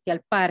 Kevin, fuiste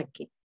al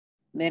parque,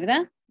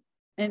 ¿verdad?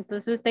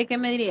 Entonces, ¿usted qué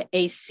me diría?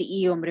 Hey,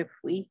 sí, hombre,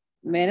 fui,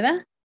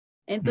 ¿verdad?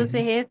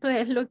 Entonces, esto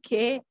es lo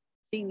que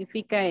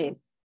significa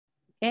eso.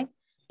 ¿Ok?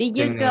 Did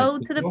you En go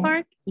to the negativo,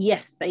 park?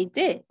 Yes, I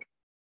did.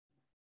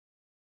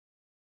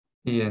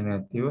 y en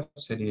negativo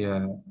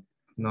sería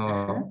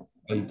no,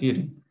 I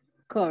didn't.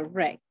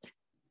 Correct.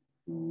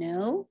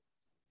 No,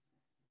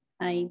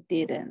 I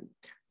didn't.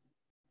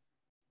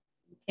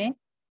 ¿Ok?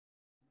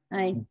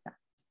 Ahí está.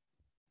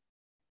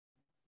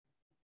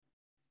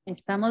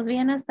 ¿Estamos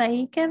bien hasta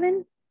ahí,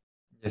 Kevin?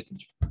 Yes,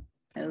 teacher.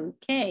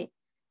 Okay.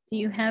 Do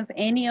you have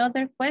any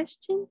other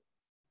question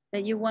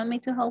that you want me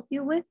to help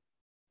you with?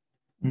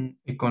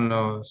 Y con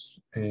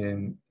los,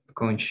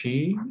 con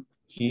she,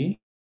 he,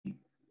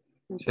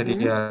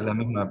 sería la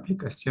misma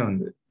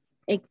aplicación.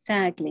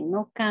 Exactly,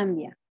 no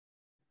cambia.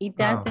 It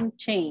doesn't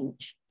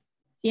change.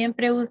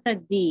 Siempre usa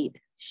did.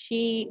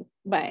 She,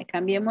 vaya,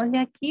 cambiémosle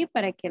aquí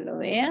para que lo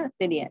vea.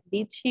 Sería,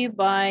 did she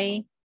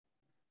buy,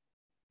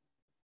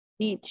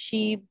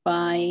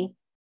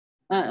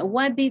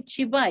 what did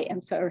she buy?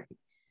 I'm sorry.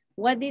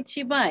 What did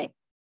she buy?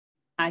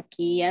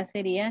 Aquí ya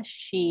sería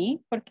she,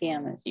 porque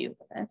llamas you.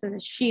 ¿verdad?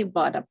 Entonces, she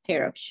bought a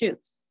pair of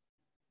shoes.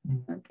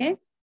 ¿Ok?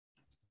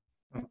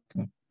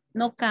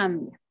 No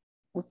cambia.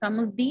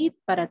 Usamos did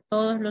para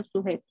todos los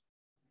sujetos.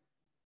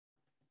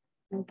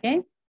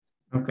 ¿Ok?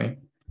 Ok.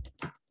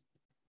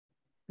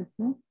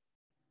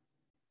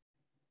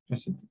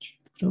 Yes, teacher.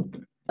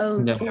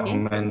 Okay. Ya más o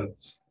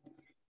menos.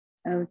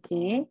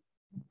 Ok.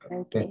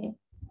 Ok.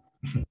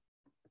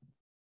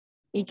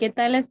 ¿Y qué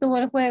tal estuvo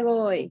el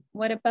juego hoy?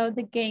 What about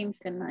the game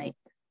tonight?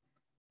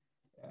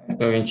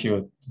 Está bien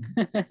chido.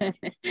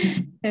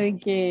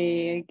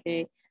 Okay,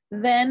 okay.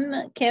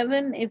 Then,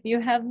 Kevin, if you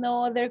have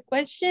no other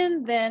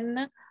question,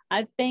 then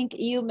I think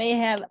you may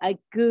have a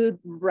good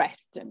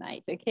rest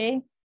tonight,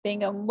 okay?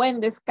 Tenga un buen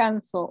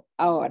descanso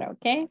ahora,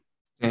 okay?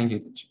 Thank you,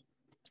 teacher.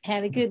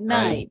 Have a good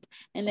night,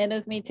 and let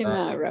us meet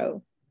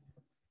tomorrow.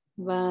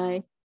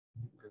 Bye.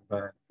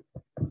 Bye.